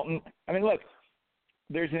Bolton, I mean, look,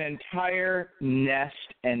 there's an entire nest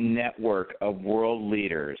and network of world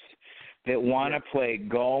leaders that want to play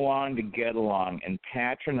go along to get along and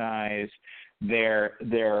patronize their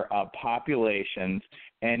populations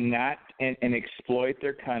and exploit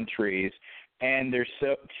their countries. And there's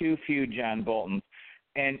too few John Boltons.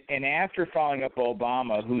 And after following up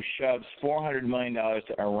Obama, who shoves $400 million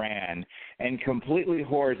to Iran and completely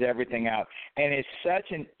whores everything out, and is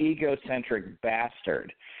such an egocentric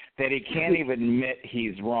bastard that he can't even admit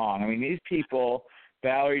he's wrong. I mean, these people,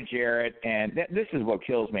 Valerie Jarrett, and this is what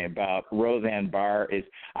kills me about Roseanne Barr, is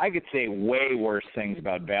I could say way worse things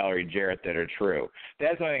about Valerie Jarrett that are true.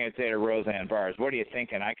 That's the only thing I'd say to Roseanne Barr is, what are you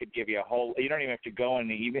thinking? I could give you a whole, you don't even have to go in,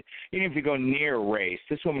 you don't have to go near race.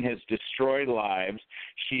 This woman has destroyed lives.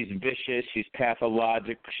 She's vicious. She's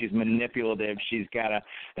pathologic. She's manipulative. She's got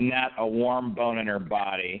not a warm bone in her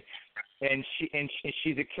body. And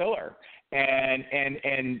she's a killer. And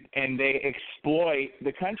they exploit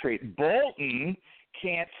the country. Bolton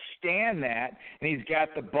can't stand that, and he's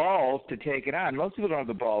got the balls to take it on. Most people don't have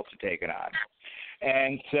the balls to take it on.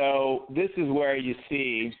 And so this is where you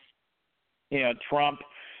see, you know, Trump,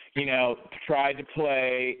 you know, tried to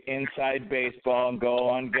play inside baseball and go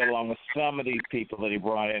on, get along with some of these people that he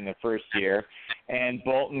brought in the first year, and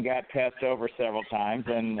Bolton got passed over several times,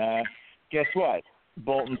 and guess what?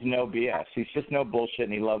 Bolton's no BS. He's just no bullshit,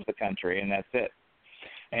 and he loves the country, and that's it.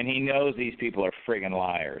 And he knows these people are friggin'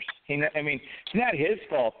 liars. I mean, it's not his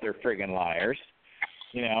fault they're friggin' liars,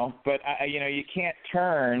 you know. But you know, you can't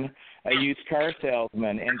turn a used car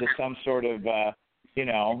salesman into some sort of,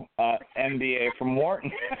 MBA from Wharton.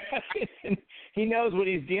 He knows what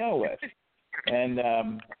he's dealing with, and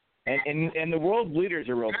the world leaders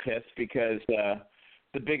are real pissed because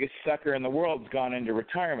the biggest sucker in the world's gone into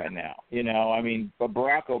retirement now. You know, I mean, but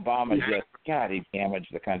Barack Obama God, he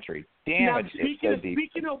damaged the country.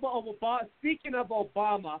 Speaking of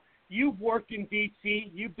Obama, you've worked in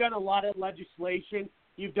D.C. You've done a lot of legislation.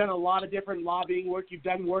 You've done a lot of different lobbying work. You've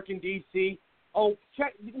done work in D.C. Oh,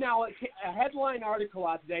 check now a headline article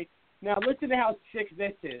out today. Now listen to how sick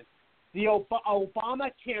this is. The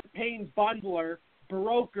Obama campaign bundler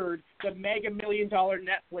brokered the mega $1 million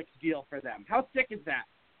Netflix deal for them. How sick is that?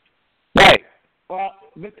 Right. Well,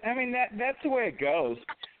 but, I mean that's the way it goes,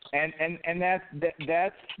 and that's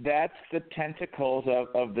the tentacles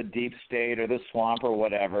of the deep state or the swamp or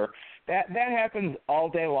whatever. That happens all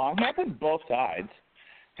day long. Happens both sides.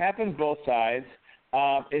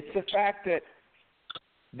 It's the fact that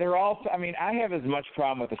they're all. I mean, I have as much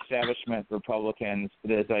problem with establishment Republicans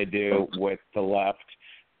as I do with the left.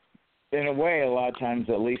 In a way, a lot of times,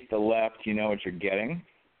 at least the left, you know what you're getting.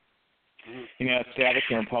 You know,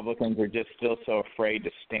 establishment Republicans are just still so afraid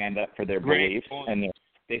to stand up for their beliefs, and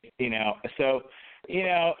and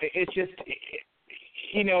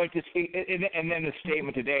then the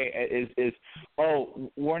statement today is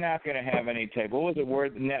we're not going to have any type. What was the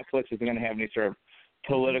word? Netflix isn't going to have any sort of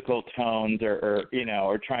political tones or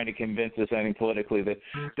trying to convince us anything politically. That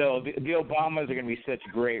the Obamas are going to be such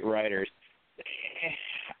great writers.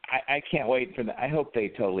 I can't wait for that. I hope they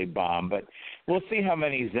totally bomb, but we'll see how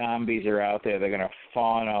many zombies are out there. They're going to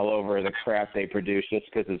fawn all over the crap they produce just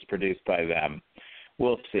because it's produced by them.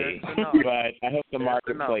 We'll see. But I hope the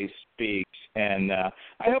marketplace speaks, and I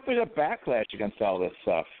hope there's a backlash against all this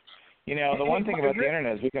stuff. You know, the one thing about the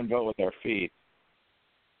Internet is we can vote with our feet.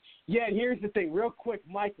 Yeah, and here's the thing, real quick,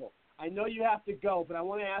 Michael. I know you have to go, but I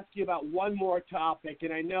want to ask you about one more topic,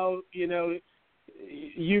 and I know,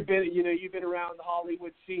 you've been around the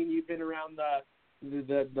Hollywood scene, you've been around the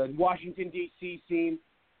Washington D.C. scene.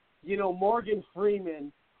 You know, Morgan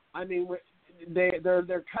Freeman. I mean,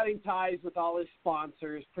 they're cutting ties with all his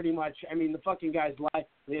sponsors, pretty much. I mean, the fucking guy's life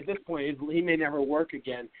at this point is he may never work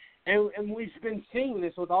again. And we've been seeing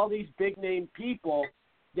this with all these big name people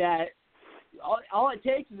that all it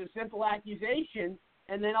takes is a simple accusation,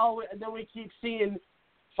 and then we keep seeing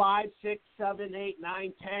 5, 6, 7, 8,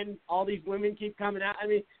 9, 10. All these women keep coming out. I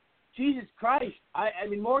mean, Jesus Christ! I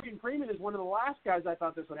mean, Morgan Freeman is one of the last guys I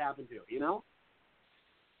thought this would happen to. You know?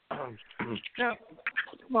 Yeah.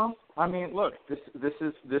 Well, I mean, look, this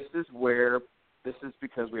is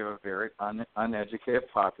because we have a very uneducated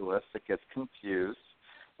populace that gets confused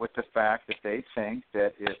with the fact that they think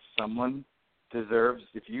that if someone deserves,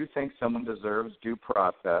 if you think someone deserves due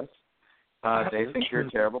process, they think you're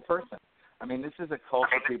a terrible person. I mean, this is a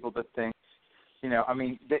culture of people that think, you know, I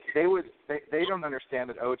mean, they don't understand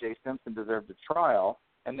that O.J. Simpson deserved a trial,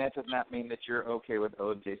 and that does not mean that you're okay with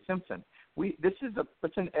O.J. Simpson.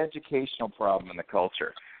 It's an educational problem in the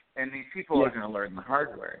culture, and these people are going to learn the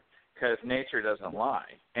hard way because nature doesn't lie,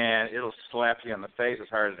 and it'll slap you in the face as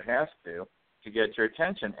hard as it has to get your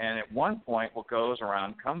attention. And at one point, what goes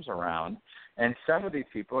around comes around, and some of these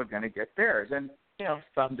people are going to get theirs, and you know,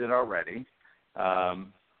 some did already,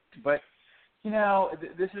 but. You know,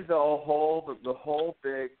 this is the whole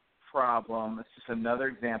big problem. It's just another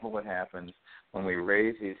example of what happens when we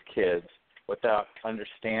raise these kids without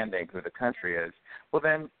understanding who the country is. Well,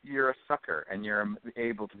 then you're a sucker, and you're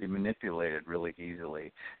able to be manipulated really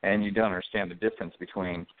easily, and you don't understand the difference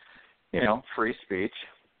between, you know, free speech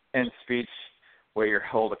and speech where you're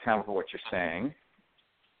held accountable for what you're saying.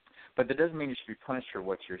 But that doesn't mean you should be punished for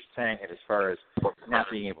what you're saying as far as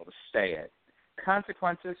not being able to say it.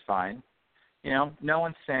 Consequences, fine. You know, no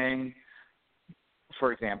one's saying,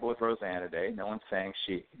 for example, with Rosanna Day, no one's saying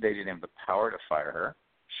they didn't have the power to fire her.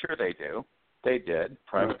 Sure they do. They did.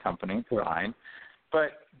 Private company, fine.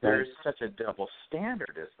 But there's such a double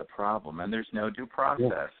standard is the problem, and there's no due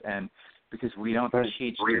process, and because we don't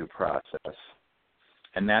teach due process,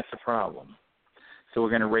 and that's the problem. So we're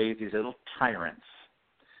going to raise these little tyrants,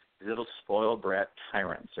 these little spoiled brat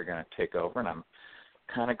tyrants are going to take over, and I'm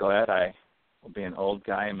kind of glad I will be an old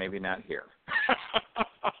guy and maybe not here.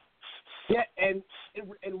 Yeah, and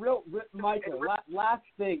real Michael, last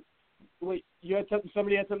thing. Wait, you had something?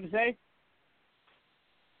 Somebody had something to say?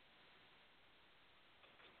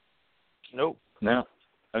 Nope. No.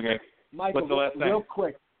 Okay. Michael, what's the last thing? Real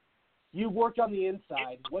quick. You worked on the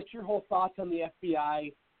inside. What's your whole thoughts on the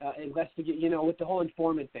FBI investigate? You know, with the whole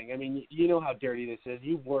informant thing. I mean, you know how dirty this is.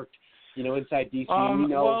 You've worked, you know, inside DC. You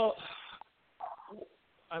know. Well,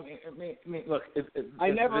 I mean, look. I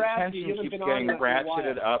never the asked you. You tension haven't keeps been getting on for a while.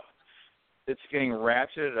 ratcheted up. It's getting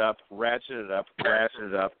ratcheted up.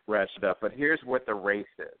 But here's what the race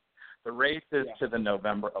is. The race is to the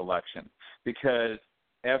November election because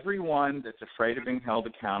everyone that's afraid of being held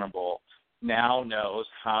accountable now knows,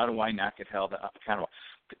 how do I not get held accountable?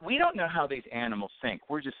 We don't know how these animals think.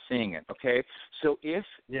 We're just seeing it, okay? So if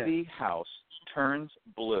the House turns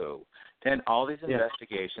blue, then all these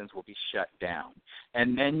investigations will be shut down.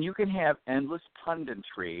 And then you can have endless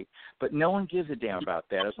punditry, but no one gives a damn about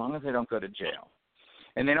that as long as they don't go to jail.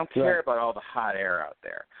 And they don't care about all the hot air out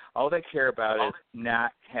there. All they care about is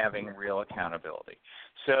not having real accountability.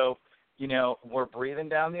 So, you know, we're breathing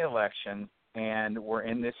down the election, and we're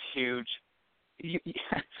in this huge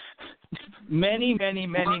many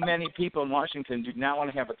people in Washington do not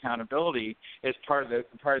want to have accountability as part of the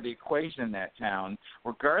equation in that town,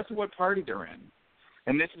 regardless of what party they're in.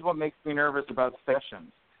 And this is what makes me nervous about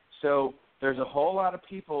Sessions. So there's a whole lot of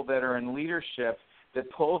people that are in leadership that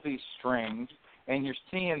pull these strings, and you're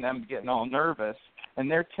seeing them getting all nervous, and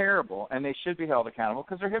they're terrible, and they should be held accountable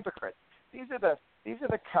because they're hypocrites. These are the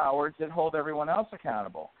cowards that hold everyone else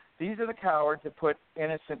accountable. These are the cowards that put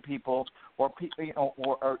innocent people or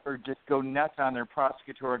just go nuts on their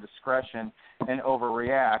prosecutorial discretion and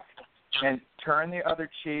overreact and turn the other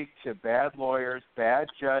cheek to bad lawyers, bad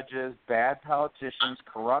judges, bad politicians,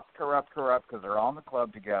 corrupt, because they're all in the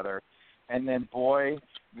club together. And then, boy,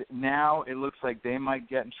 now it looks like they might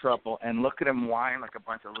get in trouble. And look at them whine like a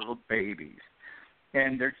bunch of little babies.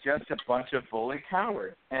 And they're just a bunch of bully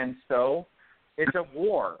cowards. And so it's a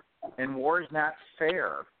war, and war is not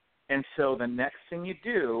fair. And so the next thing you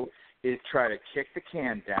do is try to kick the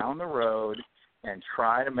can down the road and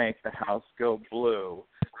try to make the House go blue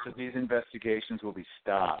so these investigations will be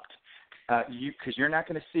stopped. Because you're not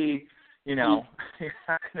going to see, you're not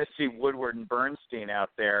going to see Woodward and Bernstein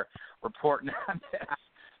out there reporting on this.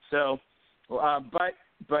 So,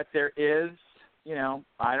 but there is,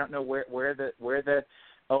 I don't know where the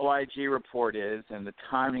OIG report is and the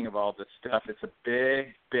timing of all this stuff. It's a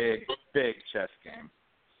big chess game.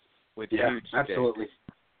 With huge absolutely.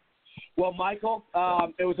 Stakes. Well, Michael,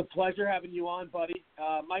 it was a pleasure having you on, buddy.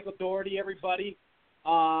 Michael Dougherty, everybody.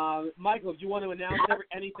 Michael, if you want to announce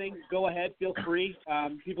anything, go ahead. Feel free.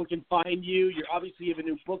 People can find you. You obviously have a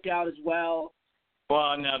new book out as well.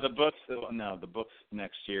 Well, the book's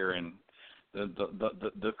next year, and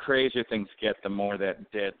the crazier things get, the more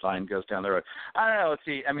that deadline goes down the road. I don't know. Let's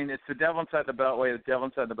see. I mean, it's The Devil Inside the Beltway,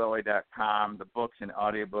 thedevilinsidethebeltway.com. The book's an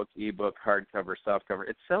audiobook, ebook, hardcover, softcover.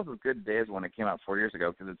 It sells as good days when it came out 4 years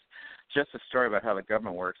ago because it's just a story about how the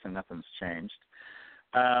government works and nothing's changed.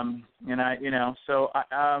 And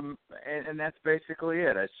that's basically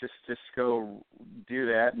it. It's just go do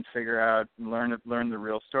that. that and figure out and learn the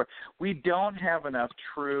real story. We don't have enough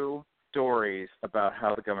true stories about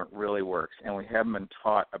how the government really works, and we haven't been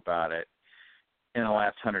taught about it in the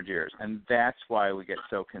last 100 years. And that's why we get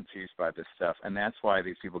so confused by this stuff, and that's why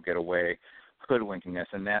these people get away hoodwinking us,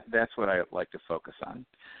 and that's what I like to focus on.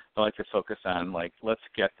 I like to focus on, like, let's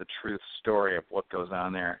get the truth story of what goes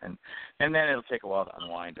on there, and then it'll take a while to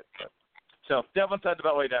unwind it. But, so,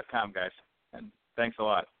 devilinsidethebeltway.com, guys, and thanks a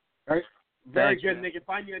lot. All right. Very Thanks, good. man. They can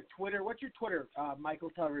find you on Twitter. What's your Twitter, Michael?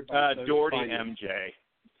 Tell everybody. So Doherty find you. MJ.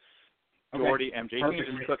 Okay. Doherty MJ. You can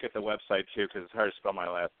Perfect. just click at the website, too, because it's hard to spell my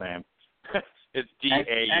last name. It's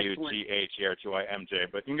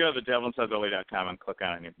DAUGHERTYMJ, but you can go to devilinsidethebeltway.com and click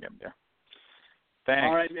on it and you can get there. Thanks.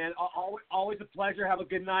 All right, man. Always a pleasure. Have a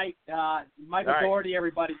good night. Michael All right. Doherty,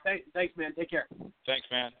 everybody. Thanks, man. Take care. Thanks,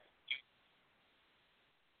 man.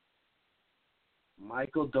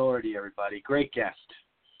 Michael Doherty, everybody. Great guest.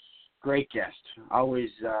 Great guest. Always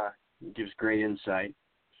gives great insight.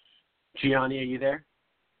 Gianni, are you there?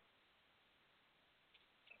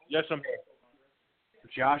 Yes, I'm here.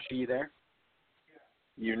 Josh, are you there?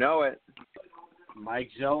 You know it. Mike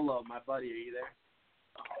Zolo, my buddy, are you there?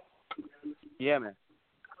 Yeah, man.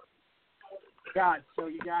 God, so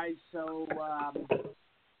you guys,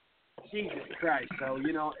 Jesus Christ. So,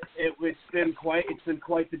 it's been quite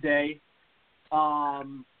the day. I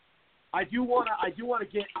do want to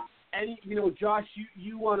get any, Josh,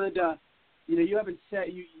 you wanted to, you haven't said,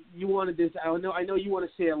 you wanted this, I know you want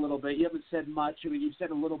to say a little bit. You haven't said much. I mean, you've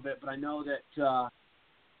said a little bit, but I know that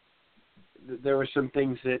there were some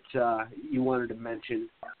things that you wanted to mention.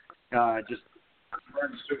 Just.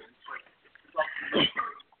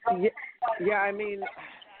 Yeah, I mean,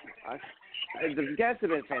 the guests have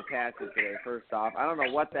been fantastic today, first off. I don't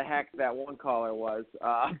know what the heck that one caller was,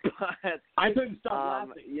 but I couldn't stop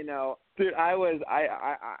laughing. Dude, I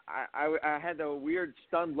had the weird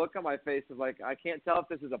stunned look on my face of like, I can't tell if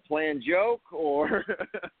this is a planned joke or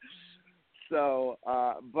so,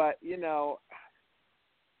 but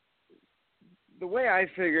the way I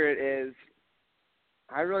figure it is,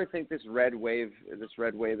 I really think this red wave is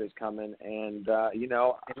coming, and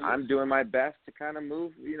I'm doing my best to kind of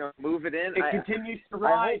move it in. It continues to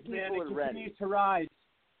rise, man. It continues to rise.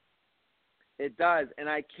 It does, and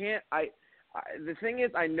I can't. The thing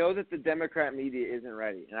is, I know that the Democrat media isn't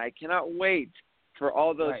ready, and I cannot wait for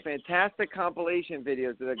all those fantastic compilation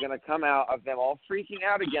videos that are going to come out of them all freaking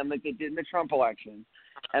out again, like they did in the Trump election.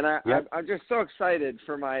 And I'm just so excited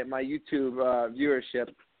for my YouTube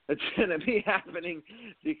viewership. It's going to be happening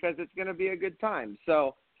because it's going to be a good time.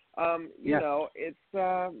 So, it's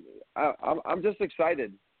I'm just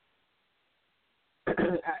excited.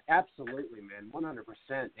 Absolutely, man,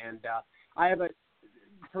 100%. And I have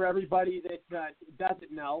for everybody that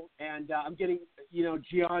doesn't know, and I'm getting,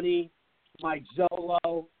 Gianni, Mike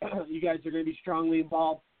Zolo, you guys are going to be strongly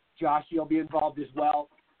involved. Josh, you'll be involved as well.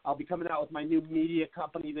 I'll be coming out with my new media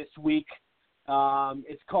company this week.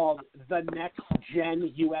 It's called The Next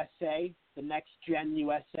Gen USA,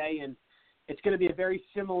 and it's going to be a very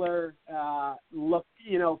similar look,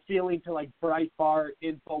 feeling to like Breitbart,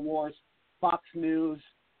 InfoWars, Fox News.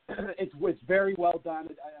 It's very well done.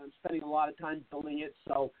 I'm spending a lot of time building it,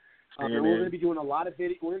 so we're going to be doing a lot of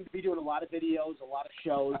videos, a lot of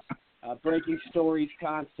shows, breaking stories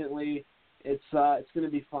constantly. It's going to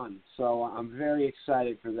be fun, so I'm very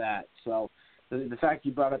excited for that. So the fact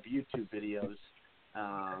you brought up YouTube videos,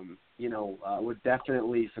 we're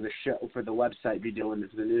definitely for the show, for the website,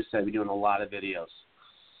 for the news site, be doing a lot of videos.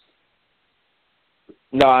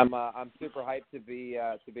 No, I'm super hyped to be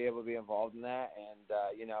able to be involved in that, and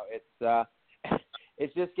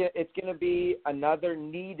it's going to be another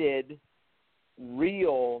needed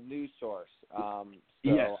real news source.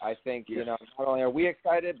 So I think not only are we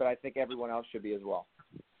excited, but I think everyone else should be as well.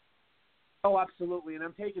 Oh, absolutely, and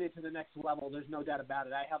I'm taking it to the next level. There's no doubt about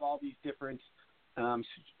it. I have all these different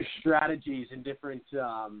strategies and different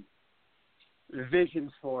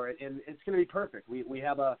visions for it, and it's going to be perfect. We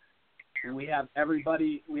have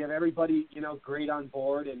everybody great on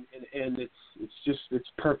board, and it's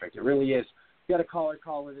perfect. It really is. We got a caller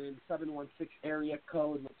calling in 716 area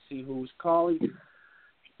code. Let's see who's calling.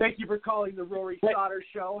 Thank you for calling the Rory Sauter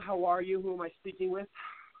Show. How are you? Who am I speaking with?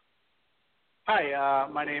 Hi,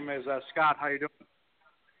 my name is Scott. How you doing?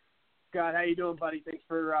 Scott, how you doing, buddy? Thanks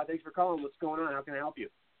for calling. What's going on? How can I help you?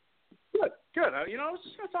 Good. I was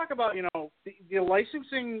just going to talk about the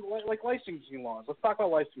licensing, like licensing laws. Let's talk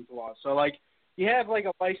about licensing laws. So you have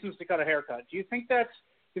a license to cut a haircut. Do you think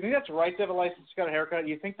that's right to have a license to cut a haircut? Do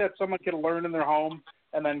you think that someone can learn in their home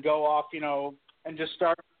and then go off and just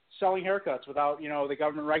start selling haircuts without the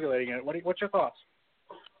government regulating it? What's your thoughts?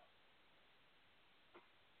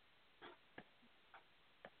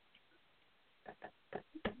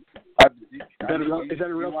 Is that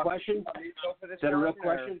a real question? Is that a real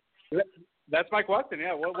question? That's my question.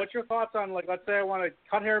 Yeah. What's your thoughts on, like, let's say I want to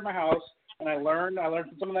cut hair in my house, and I learned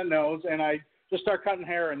from someone that knows, and I just start cutting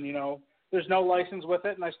hair, and there's no license with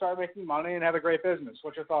it, and I start making money and have a great business.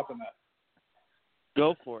 What's your thoughts on that?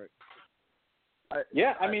 Go for it. But the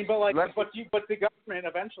government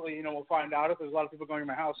eventually, will find out if there's a lot of people going to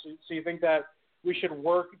my house. So you think that we should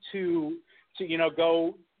work to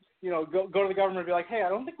go to the government and be like, hey, I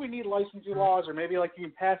don't think we need licensing laws, or maybe like you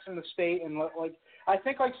can pass it in the state, and like I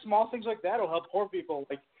think like small things like that will help poor people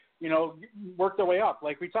work their way up.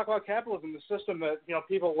 Like we talk about capitalism, the system that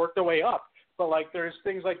people work their way up, but like there's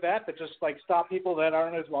things like that just like stop people that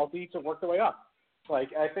aren't as wealthy to work their way up. Like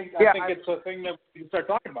I think it's a thing that we can start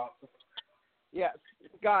talking about. Yeah,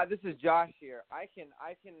 Scott, this is Josh here. I can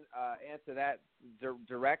answer that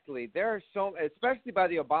directly. There are especially by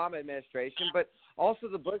the Obama administration, but also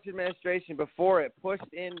the Bush administration before it,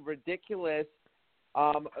 pushed in ridiculous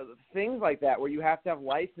things like that, where you have to have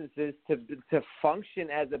licenses to function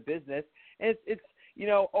as a business. And it's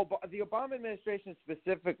the Obama administration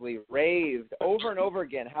specifically raved over and over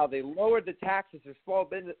again how they lowered the taxes for small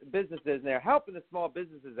businesses, and they're helping the small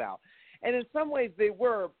businesses out. And in some ways, they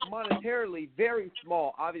were monetarily very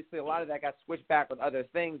small. Obviously, a lot of that got switched back with other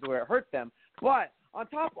things where it hurt them. But on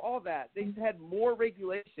top of all that, they had more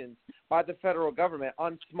regulations by the federal government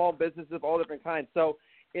on small businesses of all different kinds. So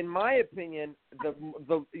in my opinion,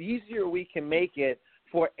 the easier we can make it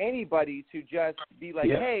for anybody to just be like,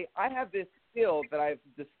 hey, I have this skill that I've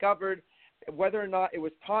discovered, whether or not it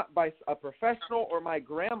was taught by a professional or my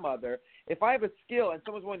grandmother. If I have a skill and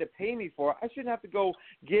someone's willing to pay me for it, I shouldn't have to go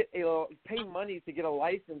pay money to get a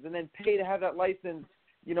license and then pay to have that license,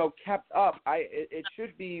 kept up. It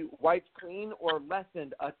should be wiped clean or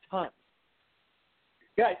lessened a ton.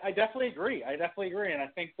 Yeah, I definitely agree. And I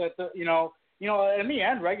think that in the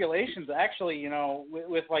end, regulations actually,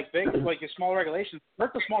 with like big, like your small regulations,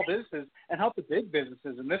 hurt the small businesses and help the big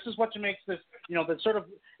businesses. And this is what makes this, that sort of,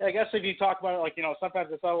 I guess if you talk about it, like, sometimes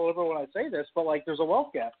it's not a liberal when I say this, but like there's a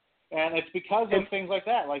wealth gap. And it's because of things like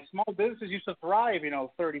that. Like small businesses used to thrive,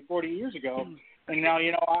 30, 40 years ago. And now,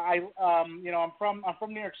 I'm from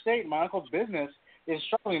New York State. And my uncle's business is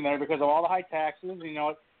struggling there because of all the high taxes,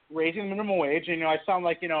 raising the minimum wage. I sound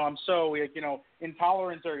like, I'm so,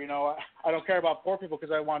 intolerant, or, I don't care about poor people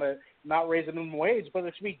because I want to not raise the minimum wage, but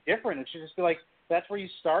it should be different. It should just be like, that's where you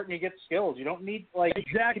start and you get skills. You don't need, like,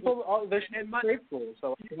 people, there should be trade schools.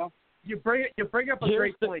 So, You bring up a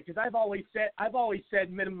great point, because I've always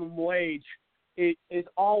said minimum wage is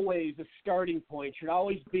always a starting point.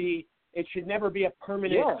 It should never be a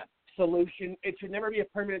permanent solution. It should never be a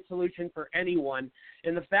permanent solution for anyone.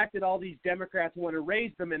 And the fact that all these Democrats want to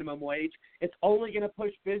raise the minimum wage, it's only going to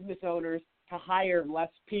push business owners to hire less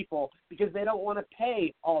people because they don't want to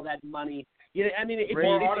pay all that money.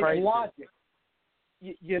 It's logic.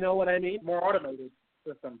 You know what I mean? More automated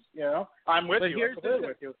systems. I'm with you. I'm completely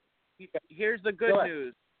with you. Here's the good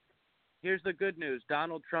news. Here's the good news.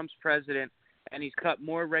 Donald Trump's president, and he's cut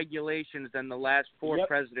more regulations than the last four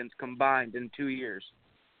presidents combined in 2 years.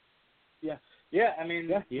 Yeah. Yeah, I mean,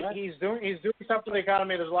 he's doing stuff for the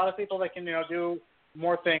economy. There's a lot of people that can, do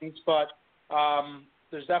more things, but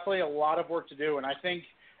there's definitely a lot of work to do. And I think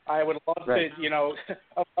I would love to,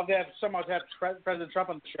 I'd love to have President Trump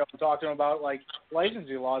on the show and talk to him about like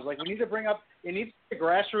licensing laws. Like we need to bring up, it needs to be a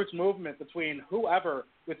grassroots movement between whoever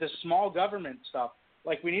with this small government stuff.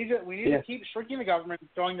 Like we need to keep shrinking the government,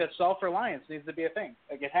 showing that self-reliance needs to be a thing.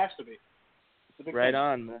 Like it has to be. It's a big thing.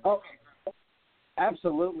 On. Man. Oh,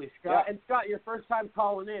 absolutely, Scott. Yeah. And Scott, your first time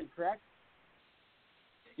calling in, correct?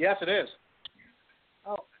 Yes, it is.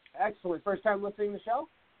 Oh, excellent. First time listening to the show?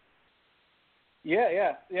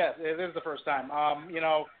 Yeah, it is the first time. I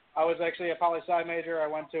was actually a poli-sci major. I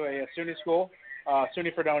went to a SUNY school,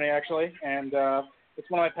 SUNY Fredoni actually, and it's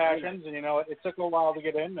one of my passions. And it took a while to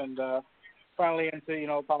get in, and finally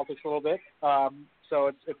into politics a little bit. So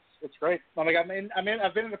it's great. I've been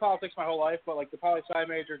into politics my whole life, but like the poli-sci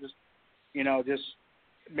major just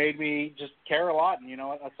made me just care a lot. And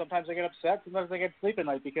sometimes I get upset, sometimes I get sleep at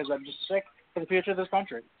night because I'm just sick for the future of this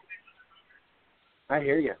country. I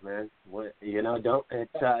hear you, man.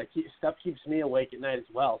 Stuff keeps me awake at night as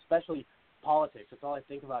well, especially politics. That's all I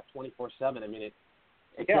think about 24/7. I mean, it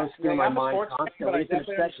goes through my mind constantly. But I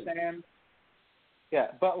definitely understand. Yeah,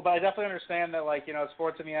 but I definitely understand that, like,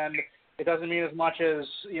 sports in the end, it doesn't mean as much as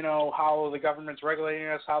how the government's regulating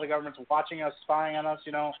us, how the government's watching us, spying on us.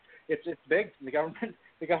 It's big. The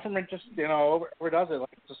government just overdoes it. Like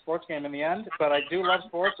it's a sports game in the end. But I do love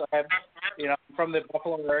sports. I'm from the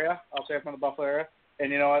Buffalo area. I'll say I'm from the Buffalo area.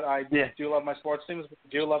 And I do love my sports teams, but I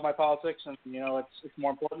do love my politics, and it's more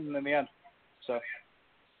important in the end. So.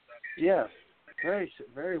 Yeah,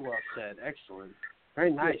 very well said. Excellent.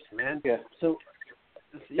 Very nice, man. Yeah. So,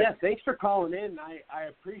 yeah, thanks for calling in. I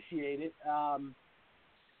appreciate it.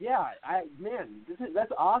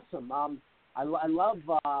 That's awesome. I love,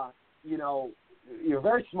 you're a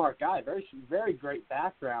very smart guy, very great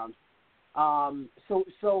background.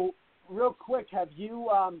 So real quick, have you,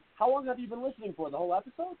 how long have you been listening for, the whole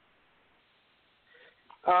episode?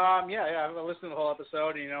 Yeah, I've listened to the whole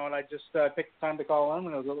episode, and I just picked the time to call in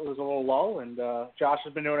when it was a little lull, and Josh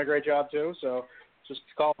has been doing a great job too, so just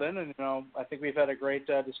called in, and, I think we've had a great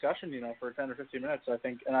discussion, for 10 or 15 minutes, I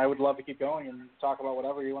think, and I would love to keep going and talk about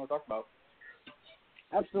whatever you want to talk about.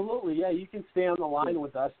 Absolutely, yeah, you can stay on the line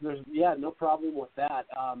with us. There's, no problem with that.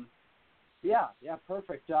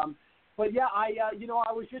 Perfect. But yeah, I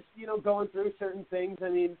was just, going through certain things. I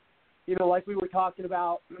mean, like we were talking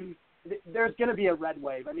about, there's going to be a red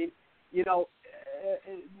wave. I mean,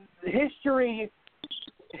 history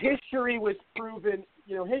was proven,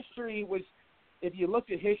 history was, if you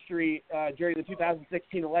looked at history during the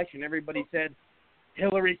 2016 election, everybody said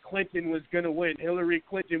Hillary Clinton was going to win. Hillary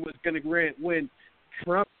Clinton was going to win.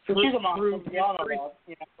 Trump proved history.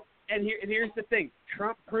 And here's the thing.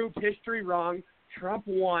 Trump proved history wrong. Trump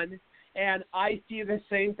won. And I see the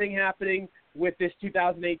same thing happening with this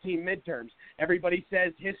 2018 midterms. Everybody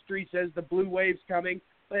says history says the blue wave's coming,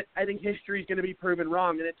 but I think history is going to be proven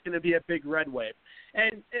wrong, and it's going to be a big red wave.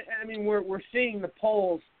 And I mean, we're seeing the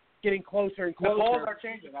polls getting closer and closer. The polls are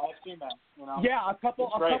changing. I've seen that. Yeah, a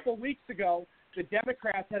couple weeks ago, the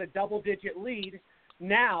Democrats had a double-digit lead.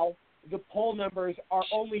 Now the poll numbers are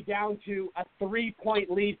only down to a 3-point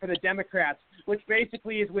lead for the Democrats, which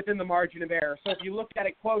basically is within the margin of error. So if you look at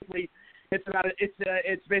it closely,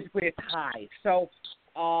 it's basically a tie. So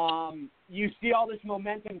you see all this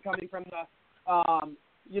momentum coming from the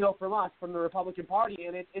from us, from the Republican Party,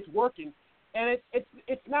 and it's working. And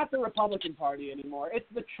it's not the Republican Party anymore. It's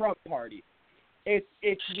the Trump Party. It's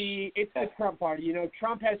the Trump Party.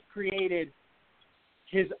 Trump has created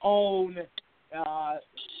his own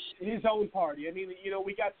party. I mean,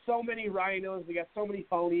 we got so many rhinos, we got so many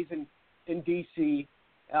phonies in D.C.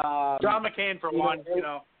 John McCain, for one,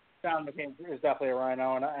 John McCain is definitely a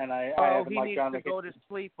rhino, and I haven't liked John McCain. He needs to go to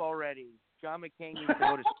sleep already. John McCain needs to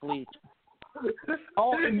go to sleep.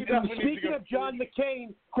 And speaking of John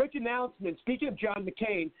McCain, quick announcement. Speaking of John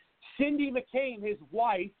McCain, Cindy McCain, his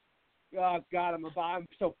wife, God, I'm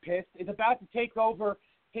so pissed, is about to take over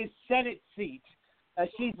his Senate seat.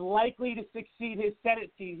 She's likely to succeed his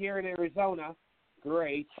Senate seat here in Arizona.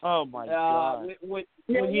 Great. Oh, my God. When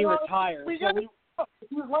he retires. We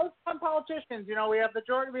love some politicians. We have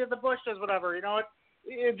the Bushes, whatever.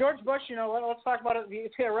 George Bush, let's talk about it.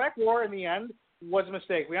 The Iraq War in the end was a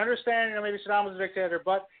mistake. We understand, maybe Saddam was a dictator,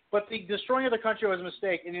 but the destroying of the country was a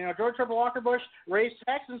mistake. And, George Herbert Walker Bush raised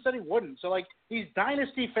taxes and said he wouldn't. So, these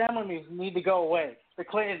dynasty families need to go away. The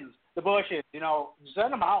Clintons, the Bushes,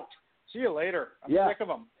 send them out. See you later. I'm sick of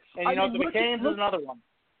them. And, the McCains is another one.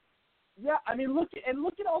 Yeah, I mean, look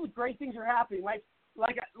at all the great things that are happening. Like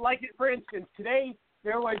for instance, today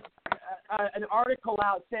there was an article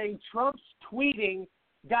out saying Trump's tweeting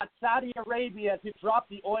got Saudi Arabia to drop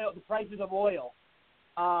the prices of oil,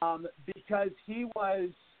 because he was.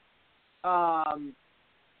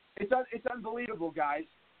 It's unbelievable, guys,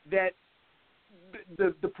 that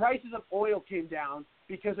the prices of oil came down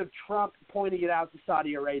because of Trump pointing it out to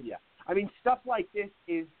Saudi Arabia. I mean, stuff like this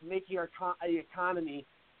is making our economy.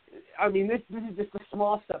 I mean, this is just the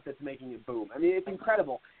small stuff that's making it boom. I mean, it's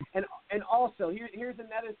incredible. And also, here's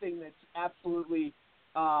another thing that's absolutely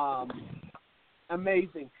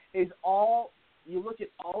amazing is you look at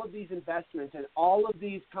all of these investments and all of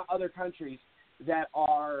these other countries that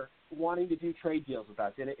are wanting to do trade deals with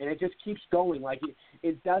us, and it just keeps going.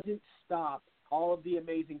 It doesn't stop all of the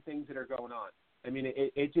amazing things that are going on. I mean,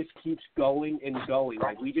 it just keeps going and going.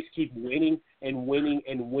 We just keep winning and winning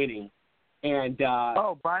and winning. And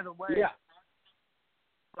by the way, yeah.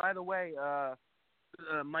 By the way,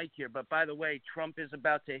 Mike here. But by the way, Trump is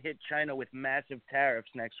about to hit China with massive tariffs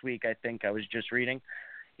next week. I think I was just reading.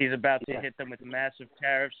 He's about to hit them with massive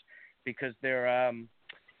tariffs because they're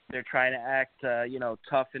trying to act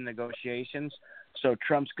tough in negotiations. So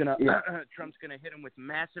Trump's gonna hit them with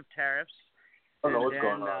massive tariffs. What's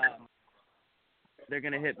going on. They're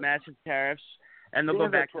going to hit massive tariffs, and they'll go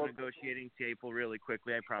back to the negotiating table really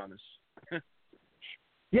quickly, I promise.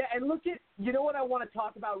 Yeah, and look at, what I want to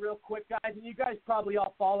talk about real quick, guys, and you guys probably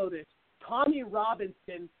all follow this. Tommy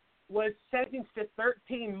Robinson was sentenced to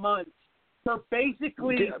 13 months for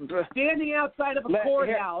basically standing outside of a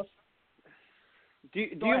courthouse. Do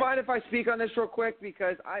you mind if I speak on this real quick?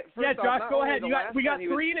 Because Josh, go ahead. We got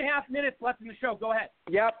 3.5 minutes left in the show. Go ahead.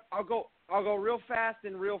 Yep, I'll go real fast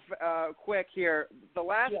and real quick here. The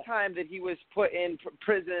last time that he was put in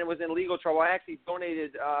prison and was in legal trouble, I actually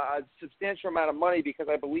donated a substantial amount of money because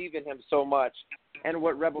I believe in him so much and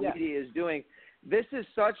what Rebel Media is doing. This is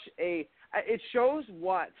such a – it shows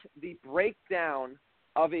what the breakdown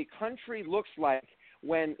of a country looks like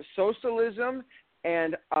when socialism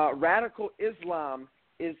and radical Islam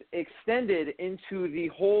is extended into the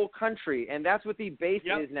whole country, and that's what the base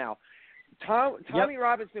is now. Tommy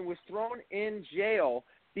Robinson was thrown in jail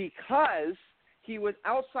because he was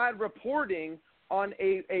outside reporting on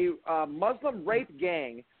a Muslim rape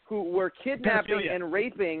gang who were kidnapping and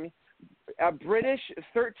raping British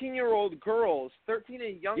 13-year-old girls, 13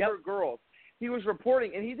 and younger girls. He was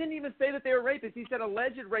reporting, and he didn't even say that they were rapists. He said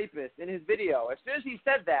alleged rapists in his video. As soon as he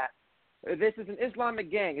said that, this is an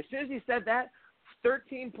Islamic gang. As soon as he said that,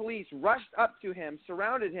 13 police rushed up to him,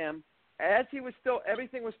 surrounded him. As he was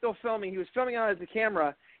everything was still filming. He was filming on the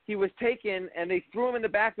camera. He was taken, and they threw him in the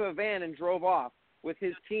back of a van and drove off with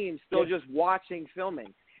his team still just watching,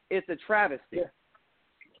 filming. It's a travesty.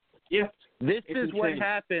 This is what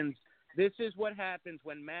happens. This is what happens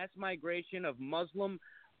when mass migration of Muslim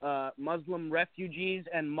refugees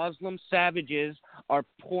and Muslim savages are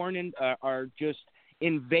just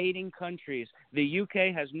invading countries. The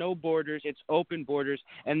UK has no borders, it's open borders,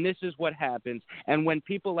 and this is what happens. And when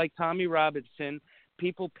people like Tommy Robinson,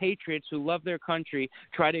 patriots who love their country,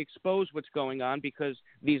 try to expose what's going on because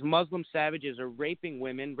these Muslim savages are raping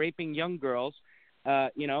women, raping young girls,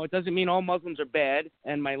 it doesn't mean all Muslims are bad,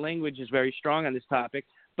 and my language is very strong on this topic,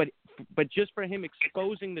 but just for him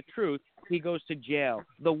exposing the truth, he goes to jail.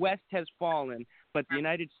 The West has fallen, but the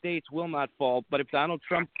United States will not fall. But if Donald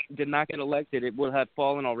Trump did not get elected, it will have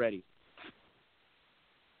fallen already.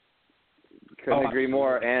 Couldn't agree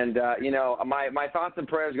more. And my thoughts and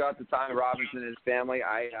prayers go out to Tommy Robinson and his family.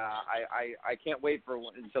 I can't wait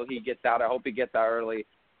until he gets out. I hope he gets out early.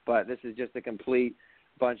 But this is just a complete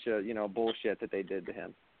bunch of bullshit that they did to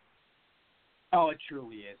him. Oh, it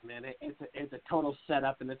truly is, man. It's a total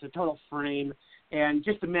setup, and it's a total frame. And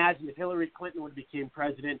just imagine if Hillary Clinton would have became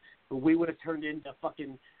president, we would have turned into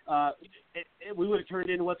we would have turned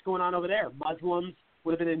into what's going on over there. Muslims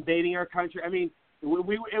would have been invading our country. I mean, we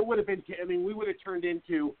would have turned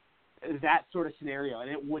into that sort of scenario, and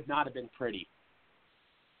it would not have been pretty.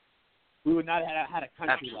 We would not have had a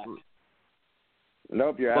country left.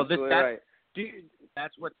 Nope, you're absolutely right.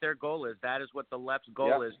 That's what their goal is. That is what the left's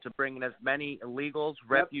goal is, to bring in as many illegals,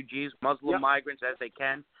 refugees, Muslim migrants as they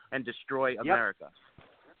can and destroy America.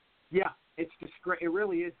 Yeah, it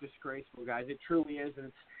really is disgraceful, guys. It truly is, and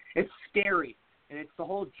it's scary. And it's the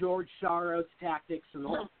whole George Soros tactics and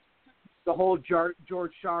the whole George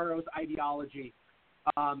Soros ideology.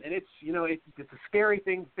 And it's a scary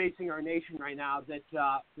thing facing our nation right now that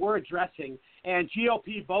we're addressing. And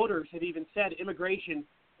GOP voters have even said immigration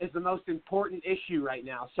is the most important issue right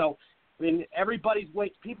now. So, I mean,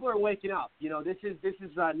 people are waking up. This is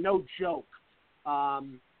no joke.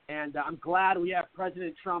 And I'm glad we have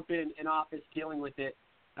President Trump in office dealing with it,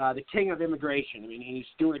 the king of immigration. I mean, he's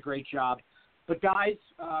doing a great job. But, guys,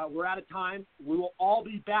 we're out of time. We will all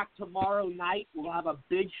be back tomorrow night. We'll have a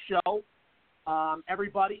big show.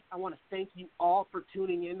 Everybody, I want to thank you all for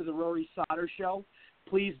tuning in to the Rory Sauter Show.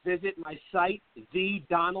 Please visit my site,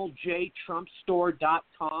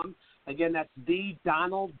 thedonaldjtrumpstore.com. Again, that's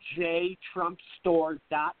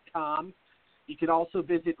thedonaldjtrumpstore.com. You can also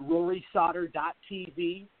visit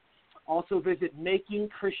rorysauter.tv. Also visit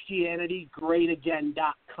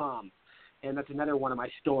makingchristianitygreatagain.com. And that's another one of my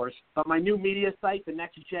stores. But my new media site, the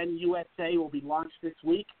Next Gen USA, will be launched this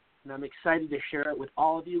week, and I'm excited to share it with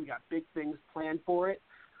all of you. We got big things planned for it.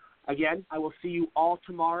 Again, I will see you all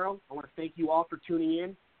tomorrow. I want to thank you all for tuning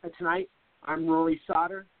in tonight. I'm Rory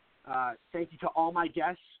Sauter. Thank you to all my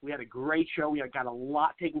guests. We had a great show. We got a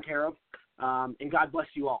lot taken care of. And God bless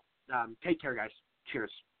you all. Take care, guys.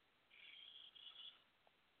 Cheers.